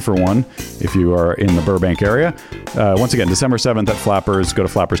get a 2-for-1 if you are in the Burbank area. Once again, December 7th at Flappers. Go to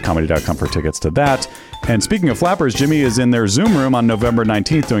flapperscomedy.com for tickets to that. And speaking of Flappers, Jimmy is in their Zoom room on November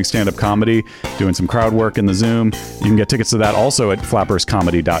 19th doing stand-up comedy, doing some crowd work in the Zoom. You can get tickets to that also at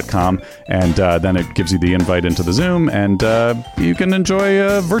flapperscomedy.com. And then it gives you the invite into the Zoom, and you can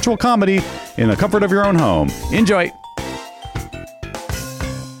enjoy virtual comedy in the comfort of your own home. Enjoy!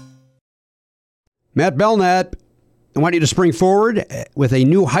 Matt Belknap, I want you to spring forward with a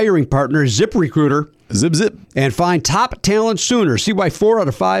new hiring partner, ZipRecruiter. Zip, zip. And find top talent sooner. See why 4 out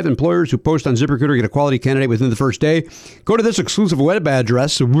of 5 employers who post on ZipRecruiter get a quality candidate within the first day. Go to this exclusive web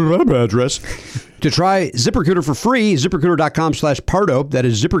address to try ZipRecruiter for free. ZipRecruiter.com/Pardo. That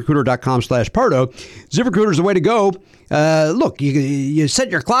is ZipRecruiter.com/Pardo. ZipRecruiter is the way to go. Look, you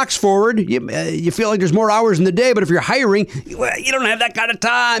set your clocks forward. You feel like there's more hours in the day, but if you're hiring, you don't have that kind of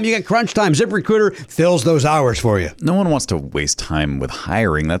time. You got crunch time. ZipRecruiter fills those hours for you. No one wants to waste time with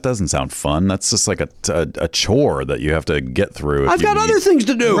hiring. That doesn't sound fun. That's just like a chore that you have to get through. I've got other things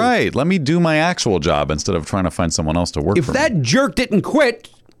to do. Right. Let me do my actual job instead of trying to find someone else to work for me. If that jerk didn't quit,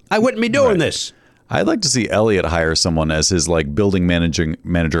 I wouldn't be doing this. I'd like to see Elliot hire someone as his like building manager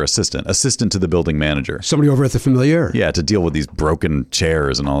assistant to the building manager. Somebody over at the Familiar. Yeah, to deal with these broken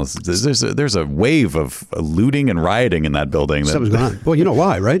chairs and all this. There's a wave of looting and rioting in that building. Something's going on. Well, you know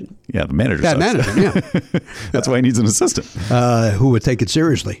why, right? Yeah, the manager. Bad management, yeah. That's why he needs an assistant. Who would take it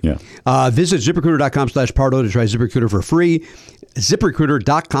seriously. Yeah. Visit ZipRecruiter.com/Pardo to try ZipRecruiter for free.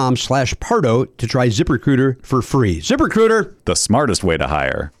 ZipRecruiter.com/Pardo to try ZipRecruiter for free. ZipRecruiter. The smartest way to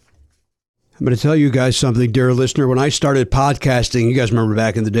hire. I'm going to tell you guys something, dear listener. When I started podcasting, you guys remember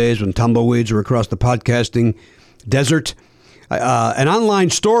back in the days when tumbleweeds were across the podcasting desert? An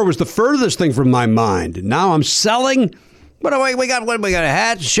online store was the furthest thing from my mind. Now I'm selling. We got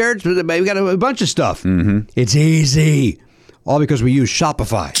hats, shirts, we got a bunch of stuff. Mm-hmm. It's easy. All because we use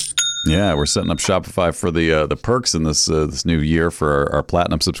Shopify. Yeah, we're setting up Shopify for the perks in this new year for our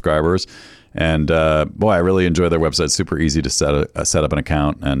platinum subscribers. And boy, I really enjoy their website. Super easy to set up an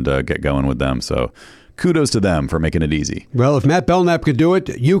account and get going with them. So kudos to them for making it easy. Well, if Matt Belknap could do it,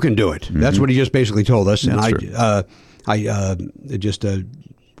 you can do it. Mm-hmm. That's what he just basically told us. And I just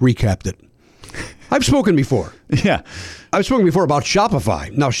recapped it. I've spoken before. Yeah. I've spoken before about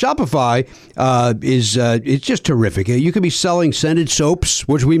Shopify. Now, Shopify it's just terrific. You could be selling scented soaps,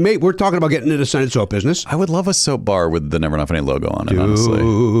 which we're talking about getting into the scented soap business. I would love a soap bar with the Never Enough Any logo on it, honestly.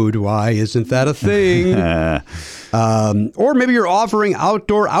 Dude, why isn't that a thing? Or maybe you're offering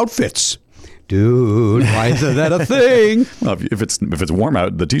outdoor outfits. Dude, why isn't that a thing? Well, if it's warm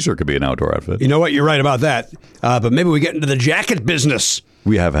out, the T-shirt could be an outdoor outfit. You know what? You're right about that. But maybe we get into the jacket business.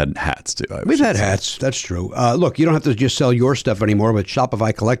 We have had hats, too. We've had hats. That's true. Look, you don't have to just sell your stuff anymore. With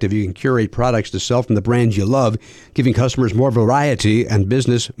Shopify Collective, you can curate products to sell from the brands you love, giving customers more variety and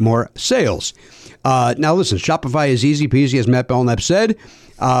business more sales. Now, listen, Shopify is easy peasy, as Matt Belknap said.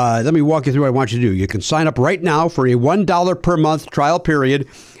 Let me walk you through what I want you to do. You can sign up right now for a $1 per month trial period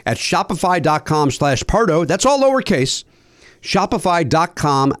at Shopify.com/Pardo. That's all lowercase.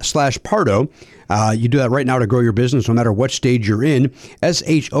 Shopify.com/Pardo. You do that right now to grow your business no matter what stage you're in.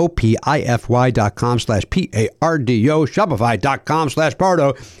 Shopify.com/PARDO.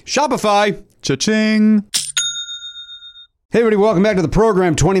 Shopify.com/Pardo. Shopify. Cha-ching. Hey, everybody, welcome back to the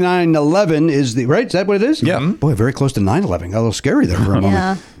program. 2911 is the, right? Is that what it is? Yeah. Boy, very close to 9/11. Got a little scary there for a moment.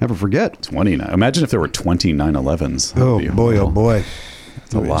 Yeah. Never forget. 29. Imagine if there were 29 11s. Oh, boy, oh, boy.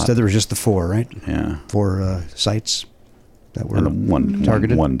 That's a lot. Instead, there was just the 4, right? Yeah. 4 sites that were and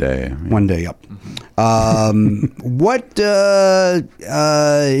targeted. One day. Yeah. One day, yep. What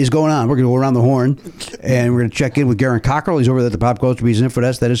is going on? We're going to go around the horn, and we're going to check in with Garen Cockrell. He's over at the Pop Culture Bees Info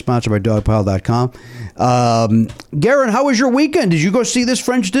Desk. That is sponsored by dogpile.com. Garen, how was your weekend? Did you go see this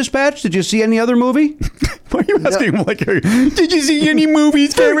French Dispatch? Did you see any other movie? Why are you asking him like, did you see any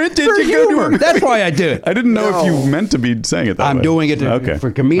movies, Garen? Did you go to a movie? That's why I did it. I didn't know if you meant to be saying it that way. I'm doing it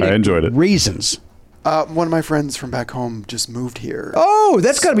for comedic reasons. One of my friends from back home just moved here. Oh,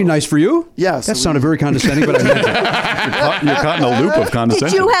 that's got to be nice for you. Yeah. That sounded very condescending, but I meant it. You're caught in a loop of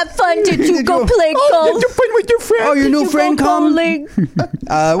condescension. Did you have fun? Did you go play golf? Did you play with your friend? Oh, your new friend come? bowling?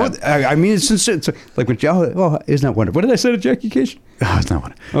 I mean, it's like with oh, isn't that wonderful? What did I say to Jackie Cation? Oh, it's not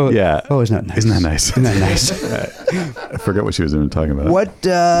wonderful. Oh, yeah. Oh, isn't that nice? Isn't that nice? Isn't that nice? I forget what she was even talking about. What,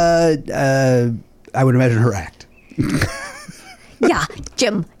 I would imagine her act. Yeah,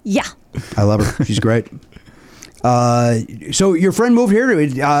 Jim. Yeah. I love her. She's great. So your friend moved here?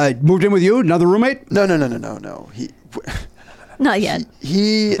 Moved in with you? Another roommate? No. Not yet.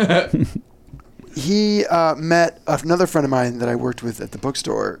 He met another friend of mine that I worked with at the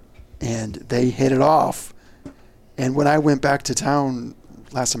bookstore, and they hit it off. And when I went back to town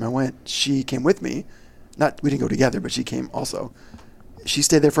last time I went, she came with me. We didn't go together, but she came also. She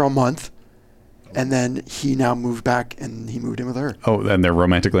stayed there for a month, and then he now moved back, and he moved in with her. Oh, and they're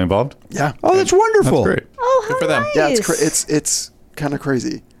romantically involved? Yeah. Oh, that's wonderful. That's great. Oh, how for them. nice. Yeah, it's kind of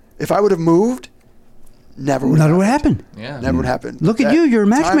crazy. If I would have moved, never would Not have what happened. happened. Yeah. Never would happen. Look at you, you're a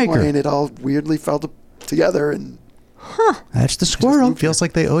matchmaker. Timeline, it all weirdly fell together, and That's the squirrel. Feels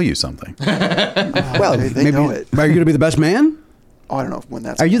like they owe you something. Well, they maybe. know it. Are you going to be the best man? Oh, I don't know when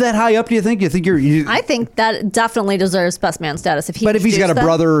that's. Are you that high up? Do you think? You think you're? I think that definitely deserves best man status. If he But if he's got a introduced them.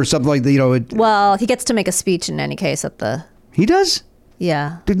 brother or something like that, Well, he gets to make a speech in any case at the. he does.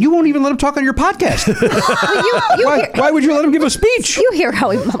 Yeah. You won't even let him talk on your podcast. Why would you let him give a speech? You hear how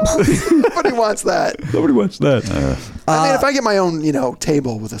he mumbles. Nobody wants that. Nobody wants that. I mean, if I get my own,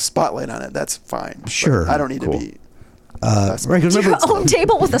 table with a spotlight on it, that's fine. But Sure. I don't need Cool. to be. Right, because Your remember, own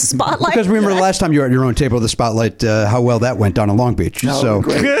table with a spotlight. because remember the last time you were at your own table with the spotlight, how well that went down in Long Beach. No, So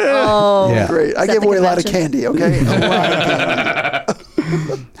great. Oh, yeah. Great. I that gave the away a lot of convention? candy, okay? A lot of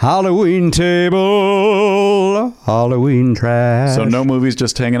candy. Halloween table, Halloween trash. So no movies,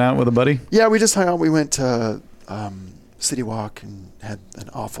 just hanging out with a buddy? Yeah, we just hung out. We went to City Walk and had an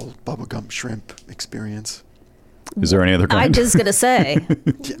awful bubblegum shrimp experience. Is there any other kind? I was gonna say.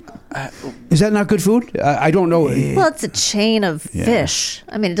 Is that not good food? I don't know. Well, it's a chain of fish.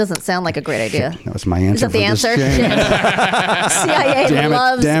 I mean, it doesn't sound like a great idea. That was my answer. Is that the for this answer? chain. Shit. CIA Damn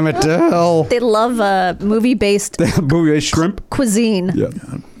loves. it! Damn it! Hell. They love movie-based Booyah shrimp. cuisine. Yeah.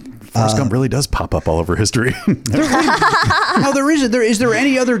 Forrest Gump really does pop up all over history. No, there isn't. Is there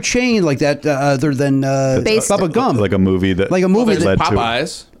any other chain like that other than Based- Bubba Gum? Like a movie that Like a movie There's that led to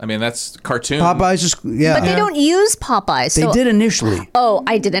Popeyes. I mean, that's cartoon. Popeyes is yeah. But they don't use Popeyes. They so- did initially Oh,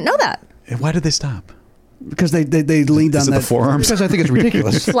 I didn't know that. Why did they stop? because they leaned on Is it that the forearms? because I think it's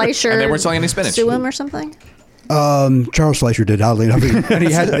ridiculous. Fleischer. And they weren't selling any spinach. Sue him or something. Charles Fleischer did oddly enough,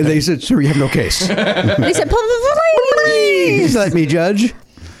 and they said, "Sir, you have no case. And he said, Please let me judge."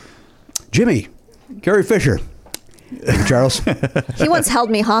 Jimmy, Carrie Fisher, Charles. He once held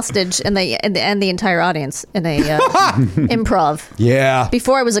me hostage and the entire audience in a improv. Yeah.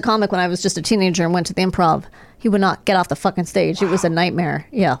 Before I was a comic, when I was just a teenager and went to the improv, he would not get off the fucking stage. It was a nightmare.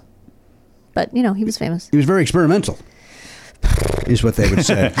 Yeah. But, he was famous. He was very experimental, is what they would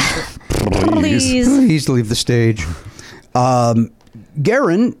say. Please. Please leave the stage.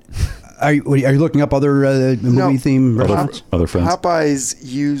 Garen, are you looking up other movie theme restaurants? Other friends? Popeyes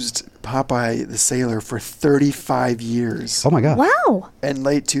used Popeye the Sailor for 35 years. Oh my God! Wow. In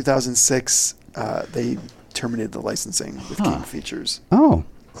late 2006, they terminated the licensing with King Features. Oh,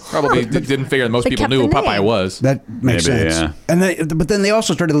 Probably didn't figure that most They people kept knew who the Popeye name. was. that makes Maybe, sense. yeah. And but then they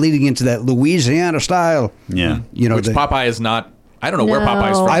also started leading into that Louisiana style. Yeah. Which Popeye is not. I don't know where No.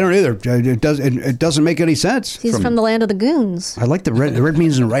 Popeye's from. I don't either. It doesn't make any sense. He's from the land of the goons. I like the red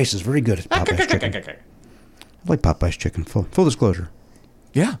beans and rice is very good at Popeye's chicken. I like Popeye's chicken. Full disclosure.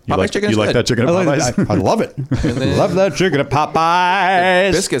 Yeah, You Popeye's like, chicken you is like good. that chicken at I, Popeyes? I love it. Love that chicken at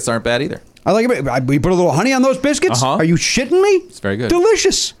Popeyes. Biscuits aren't bad either. I like it. We put a little honey on those biscuits. Uh-huh. Are you shitting me? It's very good.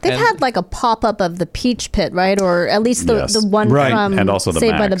 Delicious. They've And- had like a pop up of the Peach Pit, right? Or at least the, Yes. the one Right. from And also the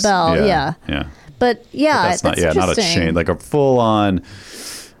Saved by the Max. Bell. Yeah. But yeah, That's not, that's not a interesting. chain, like a full on,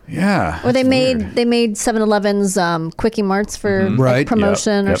 yeah. Or they it's made weird. they made 7-Eleven's Quickie Marts for like, Right.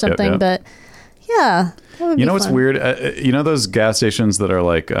 promotion or Yep, yep, something. yep. But yeah, that would You be know what's fun. weird? You know those gas stations that are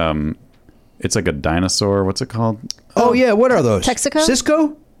like, it's like a dinosaur. What's it called? Oh yeah. What are those? Texaco?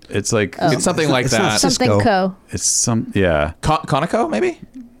 Cisco? It's like, It's something like It's not that. Cisco. Something Co. it's some, yeah. Conoco, maybe?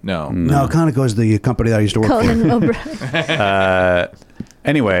 No. No, Conoco is the company that I used to work Conan O'Brien.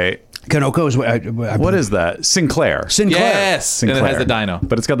 Anyway, for. Conoco is what is that? Sinclair. Sinclair? Yes. And it has the dino.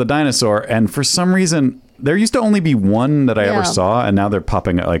 But it's got the dinosaur, and for some reason, there used to only be one that I Yeah. ever saw, and now they're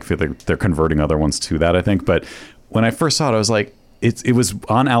popping, like they're converting other ones to that, I think. But when I first saw it, I was like, it was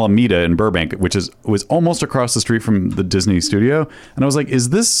on Alameda in Burbank, which was almost across the street from the Disney studio, and I was like, is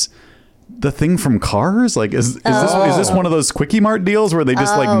this the thing from Cars? Like, is this one of those Quickie Mart deals where they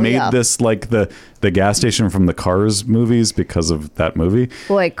just made yeah. this like the gas station from the Cars movies because of that movie?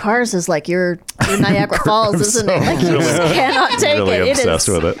 Boy, Cars is like your Niagara Falls, isn't it? Like you just cannot take Really it. It obsessed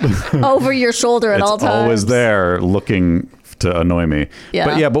is with it. over your shoulder at all It's times. always there looking to annoy me.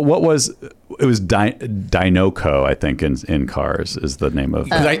 Yeah. But what was it was Dinoco, I think, in Cars is the name of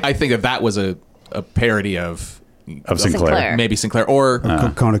 'Cause I think that was a parody of Sinclair. maybe Sinclair or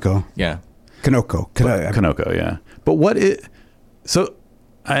Conoco. yeah. Conoco. Conoco, yeah. But what it so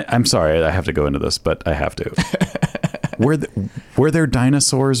I'm sorry, I have to go into this, but I have to. Were there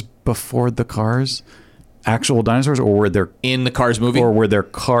dinosaurs before the Cars? Actual dinosaurs, or were there In the Cars movie. or were there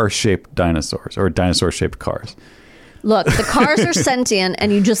car-shaped dinosaurs or dinosaur-shaped cars? Look, the cars are sentient,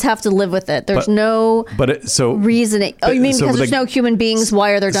 and you just have to live with it. There's no reasoning. Oh, you mean because there's no human beings?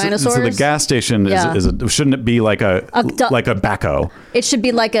 Why are there dinosaurs? So the gas station shouldn't it be like a backhoe? It should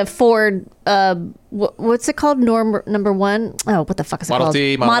be like a Ford. What's it called? Number one. Oh, what the fuck is it called?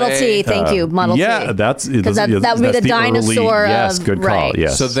 Model T. Thank you, Model T. Yeah, that would be the dinosaur. Yes, good call.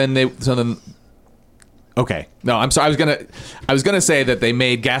 Yes. So then. Okay. No, I'm sorry. I was gonna say that they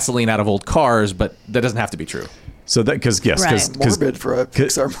made gasoline out of old cars, but that doesn't have to be true. So that because morbid for a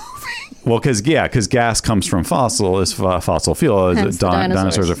Pixar movie. Well, because gas comes from fossil fuel.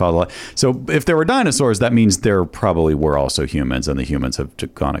 Dinosaurs are fossil. So if there were dinosaurs, that means there probably were also humans, and the humans have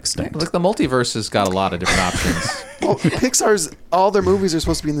gone extinct. Look, the multiverse has got a lot of different options. Well, Pixar's all their movies are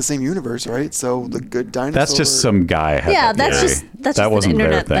supposed to be in the same universe, right? So the good dinosaur. That's just some guy. That's just wasn't an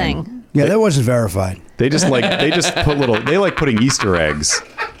internet their thing. Yeah, that wasn't verified. They just like putting Easter eggs.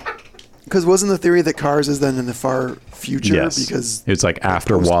 Because wasn't the theory that Cars is then in the far future? Yes. Because it's like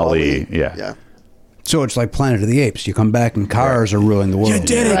after WALL-E. Yeah. So it's like Planet of the Apes. You come back and cars are ruling the world. You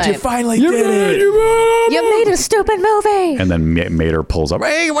did it. Right. You finally did it. You made a stupid movie. And then Mater pulls up.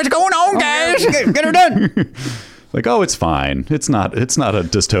 Hey, what's going on, guys? Get her done. Like, oh, it's fine. It's not a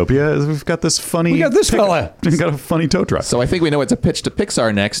dystopia. We've got this funny. We got this fella. We've got a funny tow truck. So I think we know what to pitch to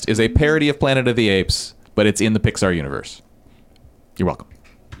Pixar next is a parody of Planet of the Apes, but it's in the Pixar universe. You're welcome.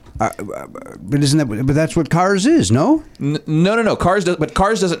 But that's what Cars is, no? No. Cars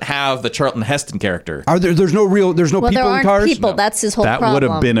doesn't have the Charlton Heston character. There's no people there in aren't Cars? people. No. That's his whole that problem. would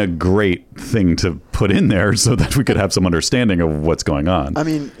have been a great thing to put in there so that we could have some understanding of what's going on. I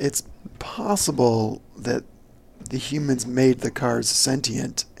mean, it's possible that the humans made the cars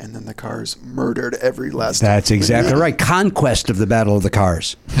sentient, and then the cars murdered every last. That's exactly right. Conquest of the Battle of the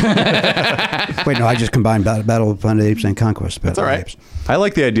Cars. Wait, no, I just combined Battle of the Planet of the Apes and Conquest of the Battle of the Apes. I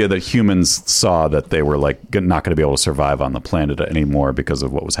like the idea that humans saw that they were like not going to be able to survive on the planet anymore because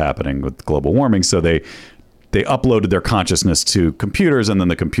of what was happening with global warming. So they uploaded their consciousness to computers, and then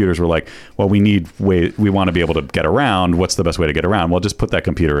the computers were like, well, we want to be able to get around. What's the best way to get around? Well, just put that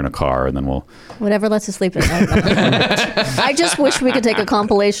computer in a car, and then whatever lets us sleep at night. I just wish we could take a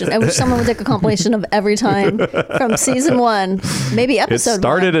compilation. I wish someone would take a compilation of every time from season 1, maybe episode 1. It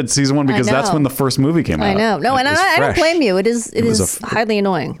started at season 1 because that's when the first movie came out. I know. No, and I don't blame you. It is highly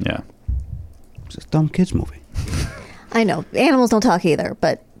annoying. Yeah. It's a dumb kids movie. I know. Animals don't talk either,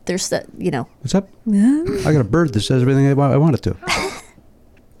 but there's that, What's up? I got a bird that says everything I want it to.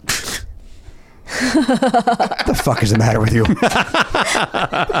 What the fuck is the matter with you?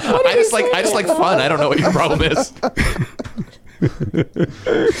 I just like fun. I don't know what your problem is.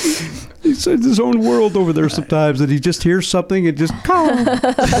 He's in his own world over there sometimes, and he just hears something and just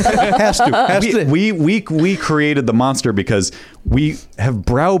has to. We created the monster because we have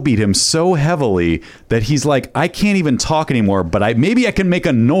browbeat him so heavily that he's like, I can't even talk anymore, but maybe I can make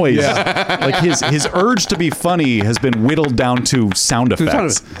a noise. Yeah. Like his urge to be funny has been whittled down to sound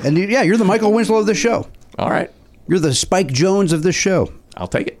effects. And you're the Michael Winslow of the show. All right. You're the Spike Jones of this show. I'll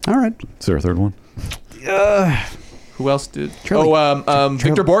take it. All right. Is there a third one? Who else did? Victor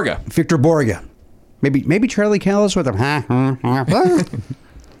Borga. Victor Borga. Maybe Charlie Callis with him.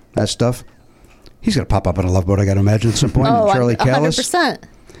 That stuff. He's going to pop up on a Love Boat, I got to imagine, at some point. Charlie Callis.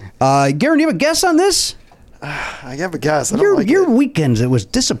 100%. Garen, you have a guess on this? I have a guess. Your weekends, it was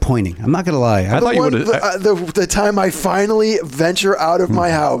disappointing. I'm not going to lie. I thought you would have. The time I finally venture out of my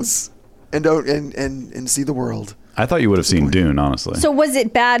house and see the world. I thought you would have seen Dune, honestly. So was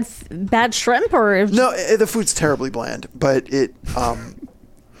it bad shrimp or? No, the food's terribly bland, but it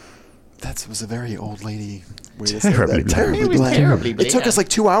that was a very old lady way to say that. Terribly bland. It took us like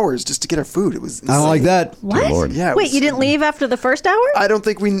 2 hours just to get our food. It was insane. I don't like that. What? Lord. Yeah. Wait, you didn't leave after the first hour? I don't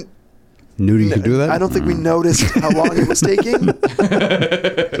think we knew you could do that. I don't think we noticed how long it was taking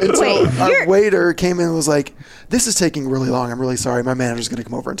until our waiter came in and was like, "This is taking really long. I'm really sorry. My manager's going to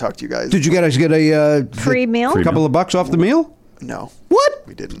come over and talk to you guys." Did you guys get a free meal? A couple of bucks off the meal? No. What?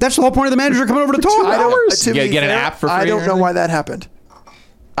 We didn't. That's the whole point of the manager coming over to talk. Get an app for free. I don't know why that happened.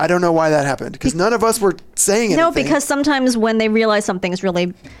 Because none of us were saying anything. No, because sometimes when they realize something's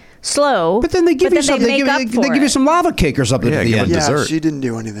really slow, but then they give you something. They give you some lava cake or something at the end. Dessert. She didn't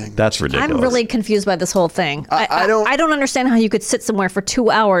do anything. That's ridiculous. I'm really confused by this whole thing. I don't understand how you could sit somewhere for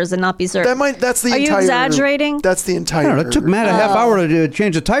 2 hours and not be served. That's the Are entire. you exaggerating? That's the entire. I don't know, it took Matt a half hour to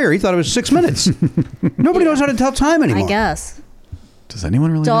change a tire. He thought it was 6 minutes. Nobody knows how to tell time anymore. I guess. Does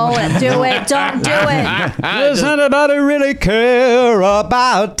anyone really Don't know? do it. Don't do it. Does anybody really care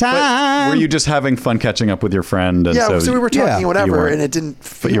about time? But were you just having fun catching up with your friend? And so we were talking whatever, and it didn't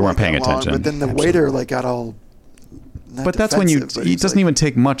feel But you weren't like paying that long, attention. But then the waiter got all But that's when it doesn't even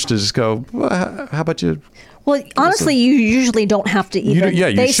take much to just go, well, how about you? Well, honestly, you usually don't have to You, even.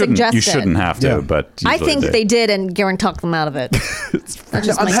 you they shouldn't. suggest You it. shouldn't have to, Yeah. but I usually think they did, and Garen talked them out of it. That's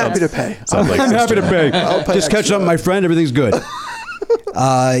just I'm my happy to guess. pay. Sounds like I'm happy to pay. pay Just catch extra. up, my friend. Everything's good.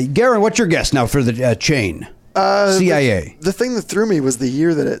 Garen, what's your guess now for the chain? CIA. The thing that threw me was the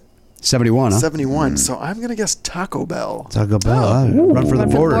year that it 71, huh? 71. So I'm gonna guess Taco Bell. Taco Bell. Run for the Run for the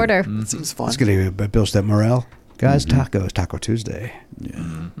border. border. Seems fun. It's going to boost that morale. Guys, tacos. Taco Tuesday. Yeah.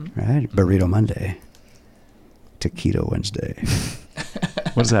 Right? Burrito Monday. Taquito Wednesday.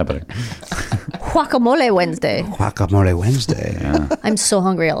 What's happening? Guacamole Wednesday. Guacamole Wednesday. I'm so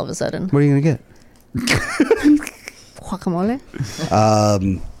hungry all of a sudden. What are you going to Guacamole?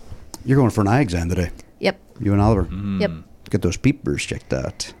 get? You're going for an eye exam today. Yep. You and Oliver. Yep. Get those peepers checked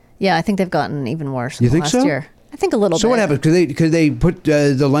out. Yeah, I think they've gotten even worse You than think last so? year. I think a little bit. So what happened? Could they put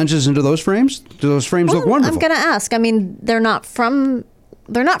the lenses into those frames? Do those frames look wonderful? I'm going to ask. I mean, they're not from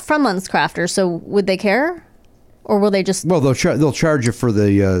LensCrafters, so would they care? Or will they just... Well, they'll charge you for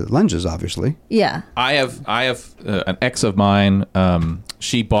the lenses, obviously. Yeah. I have an ex of mine.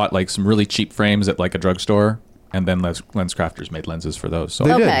 She bought like some really cheap frames at like a drugstore, and then LensCrafters made lenses for those. So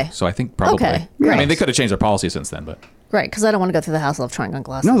They did. Okay. So I think probably. Okay, I mean, they could have changed their policy since then, but Right, because I don't want to go through the hassle of trying on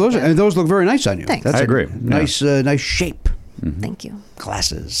glasses. No, again. those look very nice on you. Thanks. That's I a agree. Nice, nice shape. Thank you.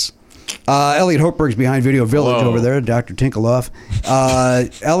 Glasses. Elliot Hochberg's behind Video Village Whoa. over there. Dr. Tinkleoff.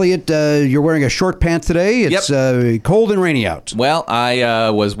 Elliot, you're wearing a short pant today. It's cold and rainy out. well, I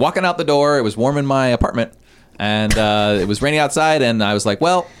was walking out the door. It was warm in my apartment, and it was raining outside. And I was like,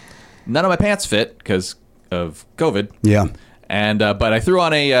 well, none of my pants fit because of COVID. Yeah. And but I threw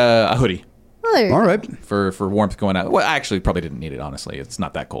on a hoodie Well, there you All go. right. for warmth going out. Well, I actually probably didn't need it. Honestly, it's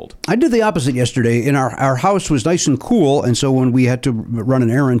not that cold. I did the opposite yesterday. In our house was nice and cool, and so when we had to run an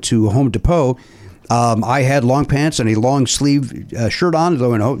errand to Home Depot, I had long pants and a long sleeve shirt on.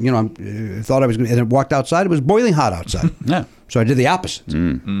 Though I thought I was going to, and then walked outside. It was boiling hot outside. Yeah. So I did the opposite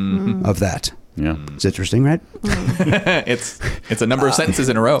of that. Yeah. It's interesting, right? It's a number of sentences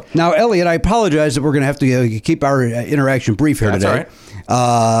in a row. Now, Elliot, I apologize that we're going to have to keep our interaction brief here That's today.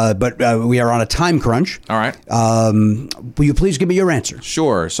 But we are on a time crunch. All right. Will you please give me your answer?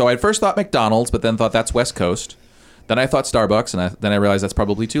 Sure. So I first thought McDonald's, but then thought that's West Coast. Then I thought Starbucks, and then I realized that's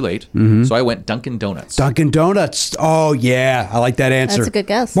probably too late. So I went Dunkin' Donuts. Dunkin' Donuts. Oh, yeah. I like that answer. That's a good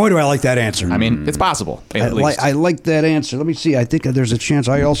guess. Boy, do I like that answer. I mean, it's possible, at least. I like that answer. Let me see. I think there's a chance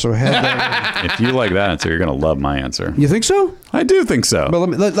I also had that. If you like that answer, you're going to love my answer. You think so? I do think so. Well,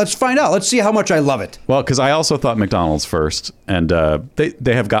 let's find out. Let's see how much I love it. Well, because I also thought McDonald's first, and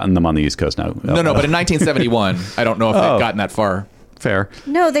they have gotten them on the East Coast now. No, but in 1971, I don't know if they've gotten that far. Fair.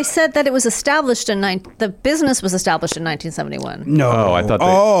 No, they said that it was established the business was established in 1971. No. Oh, I thought they-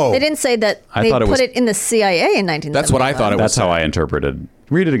 Oh. They didn't say that I they thought it put was- it in the CIA in 1971. That's what I thought it was. That's how I interpreted.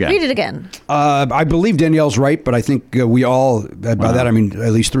 Read it again. Read it again. I believe Danielle's right, but I think we all, by that I mean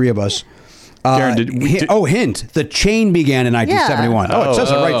at least three of us. Garen, Hint. The chain began in 1971. Yeah. Oh, it says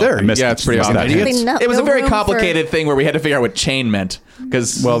it right there. I missed Yeah, it. it's pretty Missed obvious. that. Really no- It was a no very room for- complicated thing where we had to figure out what chain meant.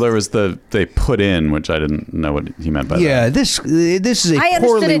 Because Well, there was they put in, which I didn't know what he meant by Yeah, that. this is a I understood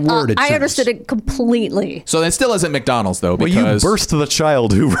poorly it. worded I sentence. understood it completely. So it still isn't McDonald's, though, Well, because... you burst the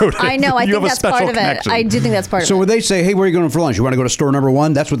child who wrote it. I know. I You think have a that's special part of connection. it. I do think that's part So of would it. they say, hey, where are you going for lunch? You want to go to store number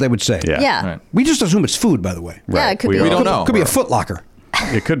 1? That's what they would say. Yeah. Right. We just assume it's food, by the way. Yeah, it could be. We don't know. Could be a Foot Locker.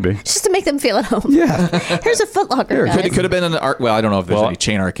 It could be. Just to make them feel at home. Yeah. Here's a Foot Locker. guys. It could have been an art. Well, I don't know if there's Well, any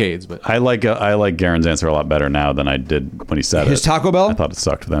chain arcades, but I like Garen's answer a lot better now than I did when he said His it. Taco Bell? I thought it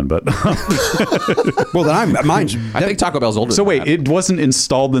sucked then, but Well, then mine's. I think Taco Bell's older. so than wait, that. it wasn't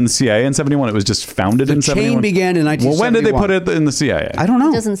installed in the CIA in 71. It was just founded in 71. chain began in Well, when did they 1971. put it in the CIA? I don't know.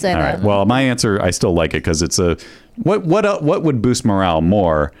 It doesn't say All that. right. Well, my answer, I still like it because it's a what would boost morale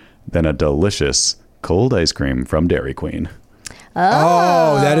more than a delicious cold ice cream from Dairy Queen?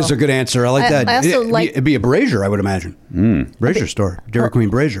 Oh, that is a good answer. I like that. I also It'd be a Brazier, I would imagine. Brazier store. Dairy Queen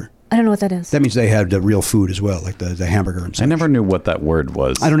Brazier. I don't know what that is. That means they had the real food as well, like the hamburger and such. I never knew what that word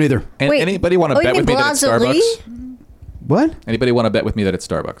was. I don't either. And Wait. anybody want to Oh, you bet mean with me that it's Blazolee? Starbucks? What? Anybody want to bet with me that it's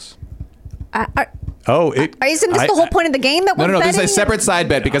Starbucks? Oh, Isn't this the whole point of the game that we're No. This is a betting? separate side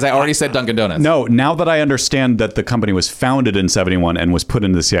bet because I already said Dunkin' Donuts. No, now that I understand that the company was founded in 71 and was put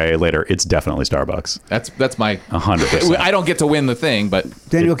into the CIA later, it's definitely Starbucks. That's my 100%. I don't get to win the thing, but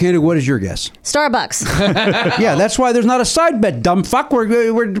Danielle Koenig, what is your guess? Starbucks. Yeah, that's why there's not a side bet, dumb fuck.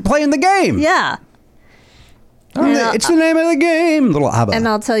 We're playing the game. Yeah. It's the name of the game. Little ABBA. And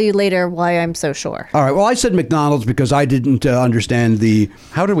I'll tell you later why I'm so sure. All right. Well, I said McDonald's because I didn't understand the.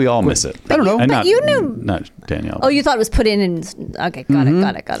 How did we all miss it? I don't know. And But you knew- Not Danielle. Oh, you thought it was put in and... Okay, got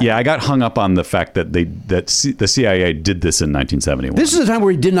it. Yeah, I got hung up on the fact that the CIA did this in 1971. This is a time where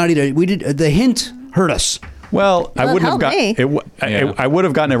we did not eat. We did the hint hurt us. Well, I Well, wouldn't have help me. gotten I would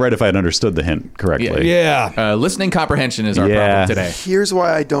have gotten it right if I had understood the hint correctly. Yeah. Listening comprehension is our problem today. Here's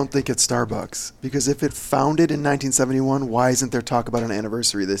why I don't think it's Starbucks. Because if it founded in 1971, why isn't there talk about an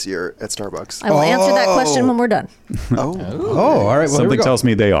anniversary this year at Starbucks? I will answer that question when we're done. Oh. Oh, all right. Well, here we Something go. tells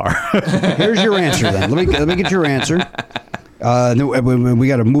me they are. Here's your answer then. Let me get your answer. We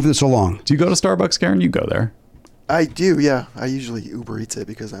got to move this along. Do you go to Starbucks, Karen? You go there. I do, yeah. I usually Uber Eats it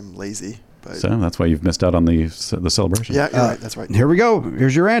because I'm lazy. But So that's why you've missed out on the celebration. yeah, you're right. That's right. Here we go.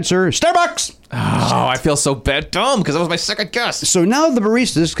 Here's your answer. Starbucks. Oh, I feel so dumb because that was my second guess. So now the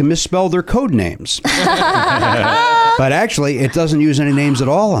baristas can misspell their code names. But actually, it doesn't use any names at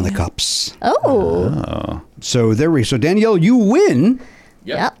all on the cups. Oh. So So Danielle, you win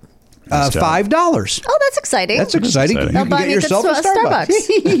Yep. Nice job. $5. Oh, that's exciting. That's exciting. exciting. You They'll can buy get me yourself a good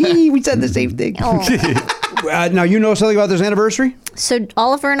Starbucks. We said the same thing. Oh. Now, you know something about this anniversary? So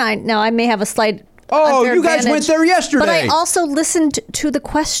Oliver and I, now I may have a slight Oh, unfair you guys advantage, went there yesterday. But I also listened to the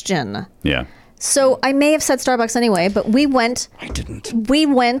question. Yeah. So I may have said Starbucks anyway, but we went. I didn't. We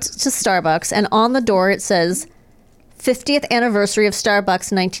went to Starbucks, and on the door it says 50th anniversary of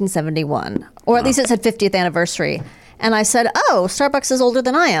Starbucks 1971. Or at least it said 50th anniversary. And I said, oh, Starbucks is older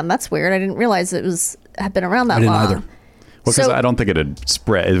than I am. That's weird. I didn't realize it had been around that didn't long. either. Well, because So- I don't think it had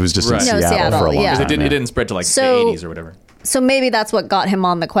spread. It was just Right. in No, Seattle for a long yeah. time. It didn't spread to like So- the 80s or whatever. So maybe that's what got him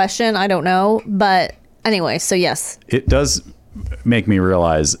on the question. I don't know. But anyway, so yes. It does make me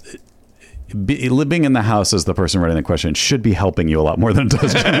realize living in the house as the person writing the question should be helping you a lot more than it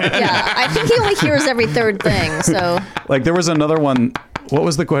does. Yeah, I think he only hears every third thing. So Like there was another one. What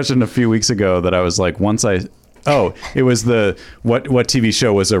was the question a few weeks ago that I was like, it was what TV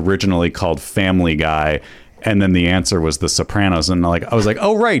show was originally called Family Guy, and then the answer was The Sopranos, and I was like,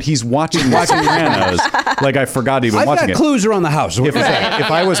 oh right, he's watching Sopranos. Like I forgot he'd been I've watching got it. clues around the house. If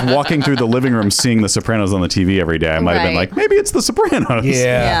I was walking through the living room seeing The Sopranos on the TV every day, I might have been Right. like, maybe it's The Sopranos.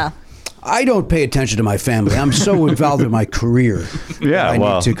 yeah. I don't pay attention to my family. I'm so involved in my career. Yeah, I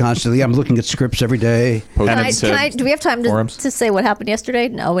well. need to constantly. I'm looking at scripts every day. Do we have time forums? to say what happened yesterday?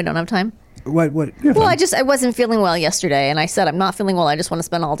 No, we don't have time. What? Well, I wasn't feeling well yesterday, and I said I'm not feeling well. I just want to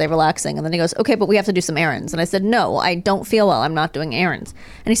spend all day relaxing. And then he goes, okay, but we have to do some errands. And I said, no, I don't feel well. I'm not doing errands.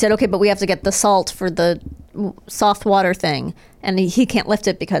 And he said, okay, but we have to get the salt for the soft water thing, and he can't lift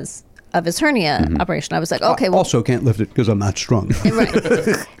it because of his hernia operation. I was like, okay, well, Also can't lift it because I'm not strong.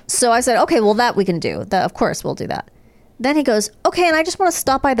 right. So I said, okay, well, that we can do. That, of course, we'll do that. Then he goes, okay, and I just want to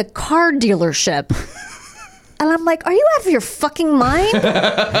stop by the car dealership. And I'm like, are you out of your fucking mind?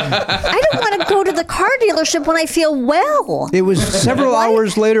 I don't want to go to the car dealership when I feel well. It was several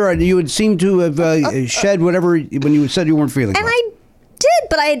hours later, and you had seemed to have shed whatever when you said you weren't feeling And well. I did,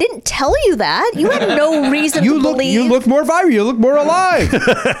 but I didn't tell you that. You had no reason to believe. You look more vibrant. You look more alive.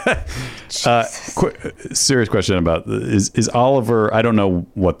 Serious question about is Oliver? I don't know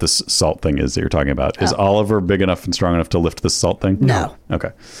what this salt thing is that you're talking about. Is Oliver big enough and strong enough to lift this salt thing? No.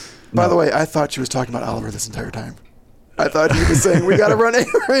 Okay. By the way, I thought she was talking about Oliver this entire time. I thought he was saying, we got to run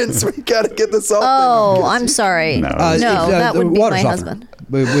errands. We got to get the salt Oh, thing. I'm sorry. No. That would be water my softener. husband.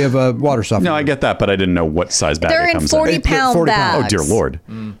 We have a water softener. No, I get that, but I didn't know what size bag They're it in comes 40-pound 40 bags. Oh dear Lord!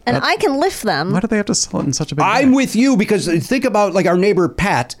 And I can lift them. Why do they have to sell it in such a big bag? I'm with you because think about like our neighbor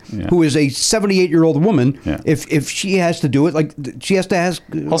Pat, who is a 78-year-old woman. Yeah. If she has to do it, like she has to ask.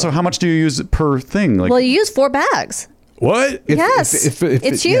 Also, how much do you use per thing? Like Well, you use 4 bags. what? Yes. if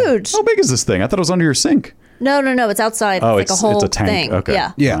It's yeah. huge. How big is this thing? I thought it was under your sink. No. It's outside. Oh, it's like a whole it's a tank. thing. Okay.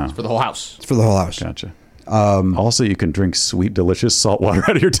 Yeah. Yeah, For the whole house. it's for the whole house. Gotcha. Also, you can drink sweet, delicious salt water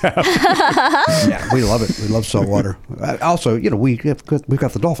out of your tap. Yeah, we love it. We love salt water. Also, we've got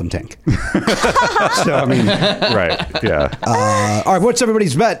the dolphin tank. So I mean, Right? Yeah. all right. What's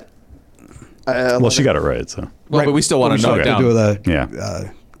everybody's bet? Well, she got it right. So Well, but we still want to So note it to down. do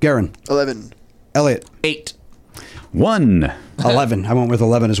with Garen, 11. Elliot, 8. 1. 11. I went with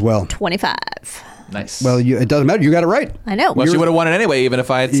 11 as well. 25. Nice. Well, it doesn't matter. You got it right. I know. well, she would have won it anyway, even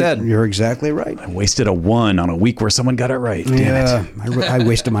if I had said. You're exactly right. I wasted a 1 on a week where someone got it right. Damn it. Yeah, I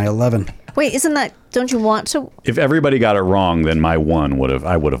wasted my 11. Wait, isn't that? Don't you want to? If everybody got it wrong, then my 1 would have.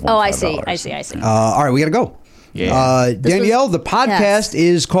 I would have won. Oh, $5. I see. I see. All right, we got to go. Yeah. Danielle, the podcast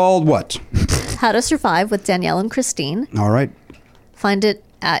is called what? How to Survive with Danielle and Christine. All right. Find it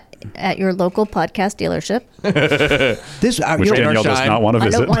at your local podcast dealership. This Which Danielle does not want to I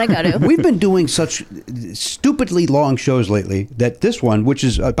visit. don't want to go to. We've been doing such stupidly long shows lately that this one, which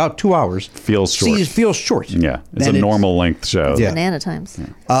is about 2 hours, Feels short. feels short. Yeah, it's And a normal length show. Yeah. Banana times.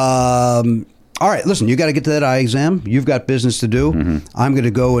 All right, listen, you got to get to that eye exam. You've got business to do. I'm going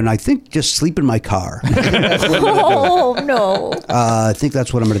to go and I think just sleep in my car. Oh no. I think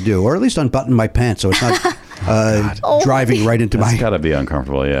that's what I'm going to do, or at least unbutton my pants so it's not driving right into That's my. got to be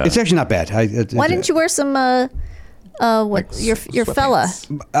uncomfortable. Yeah. It's actually not bad. Why didn't you wear some? Your fella?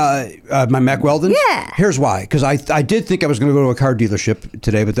 My Mac Weldon? Yeah. Here's why. Because I did think I was going to go to a car dealership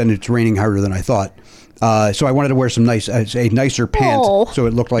today, but then it's raining harder than I thought. So I wanted to wear some a nicer pant, so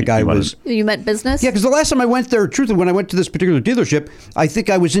it looked like I was. You meant business? Yeah, because the last time I went there, truthfully, when I went to this particular dealership, I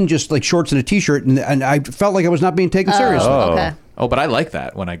think I was in just like shorts and a t-shirt, and I felt like I was not being taken seriously. Okay. Oh, but I like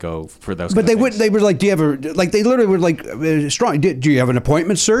that when I go for those. But kind of they things. were like, do you have a like? They literally were like, strong. Do you have an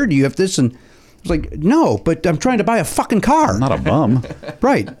appointment, sir? Do you have this? And I was like, no, but I'm trying to buy a fucking car. I'm not a bum.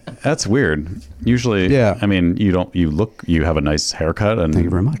 Right. That's weird. Usually, Yeah. I mean, you have a nice haircut, and Thank you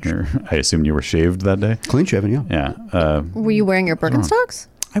very much. I assume you were shaved that day. Clean shaven, yeah. Yeah. Were you wearing your Birkenstocks?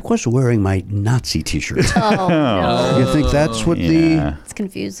 I was wearing my Nazi t-shirt. Oh, no. You think that's what Yeah. It's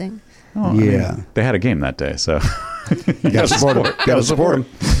confusing. Yeah. They had a game that day, so You got to support him. Got to support him.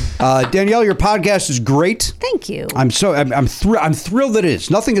 Danielle, your podcast is great. Thank you. I'm thrilled that it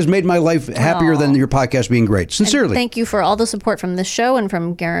is. Nothing has made my life happier than your podcast being great. Sincerely. And thank you for all the support from this show and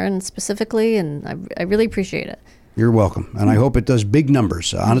from Garen specifically, and I really appreciate it. You're welcome. And I hope it does big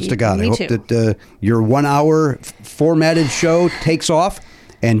numbers. Honest to God. I Me hope too. that your 1 hour formatted show takes off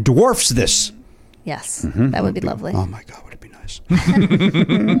and dwarfs this. Yes, that would be lovely. Oh, my God. Would it be nice?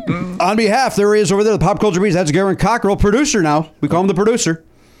 On behalf, there he is over there, the Pop Culture Beast. That's Garen Cockrell, producer now. We call him the producer.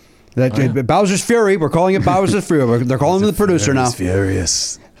 Bowser's Fury. We're calling it Bowser's Fury. They're calling him the producer now.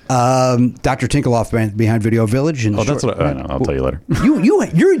 furious. Dr. Tinkleoff behind Video Village. And That's what I know. I'll tell you later. You're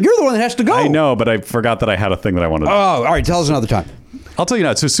the one that has to go. I know, but I forgot that I had a thing that I wanted to. Oh, all right. Tell us another time. I'll tell you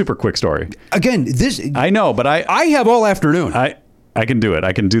now. It's a super quick story. Again, this. I know, but I have all afternoon. I can do it.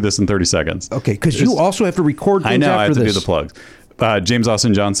 I can do this in 30 seconds. Okay, because you also have to record things I know. after I have to this. do the plugs. James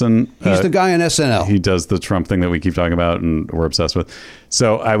Austin Johnson. He's the guy on SNL. He does the Trump thing that we keep talking about and we're obsessed with.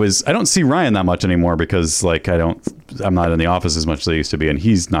 So I don't see Ryan that much anymore because I'm not in the office as much as I used to be, and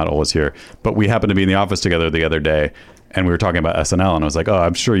he's not always here. But we happened to be in the office together the other day, and we were talking about SNL, and I was like, oh,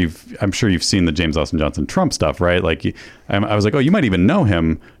 I'm sure you've seen the James Austin Johnson Trump stuff, right? Like, I was like, oh, you might even know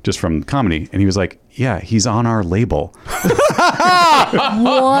him just from comedy, and he was like, yeah, he's on our label.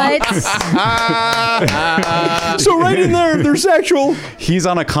 What? So right in there's actual. He's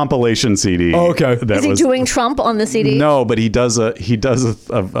on a compilation CD. Oh, okay. Is he doing Trump on the CD? No, but he has a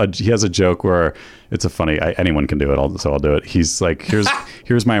joke where it's a funny. Anyone can do it. So I'll do it. He's like,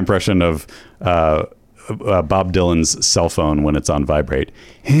 here's my impression of Bob Dylan's cell phone when it's on vibrate.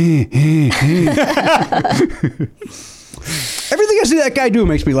 Everything I see that guy do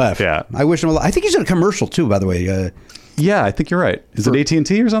makes me laugh. Yeah. I wish him a lot. I think he's in a commercial too, by the way. Yeah, I think you're right. Is it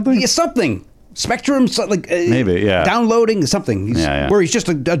AT&T or something? Yeah, something. Spectrum, maybe, yeah. Downloading something. Where he's just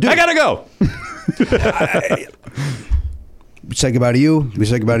a dude. I gotta go. We say goodbye to you.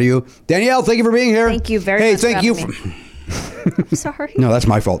 Danielle, thank you for being here. Thank you very much. Thank you. I'm sorry. No, that's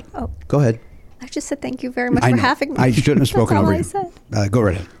my fault. Oh. Go ahead. I just said thank you very much for having me. I shouldn't have spoken That's all over I you. said. Go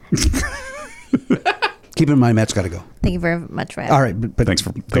right ahead. Keep in mind, Matt's got to go. Thank you very much for having me. All right, but Thanks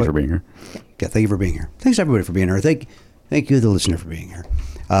for being here. Yeah, thank you for being here. Thanks everybody for being here. Thank you, the listener, for being here.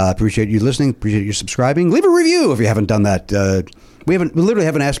 Appreciate you listening. Appreciate you subscribing. Leave a review if you haven't done that. We literally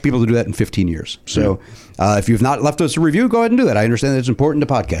haven't asked people to do that in 15 years. So if you've not left us a review, go ahead and do that. I understand that it's important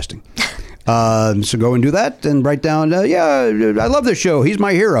to podcasting. So go and do that and write down, I love this show. He's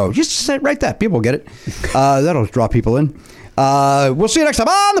my hero. Just write that. People get it. That'll draw people in. We'll see you next time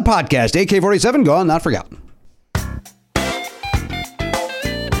on the podcast. AK-47, gone, not forgotten.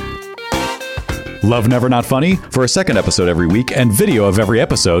 Love Never Not Funny? For a second episode every week and video of every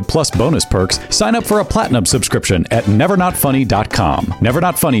episode, plus bonus perks, sign up for a platinum subscription at nevernotfunny.com. Never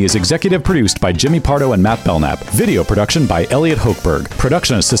Not Funny is executive produced by Jimmy Pardo and Matt Belknap. Video production by Elliot Hochberg.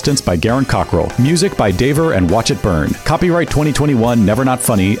 Production assistance by Garen Cockrell. Music by Daver and Watch It Burn. Copyright 2021 Never Not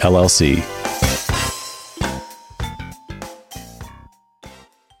Funny, LLC.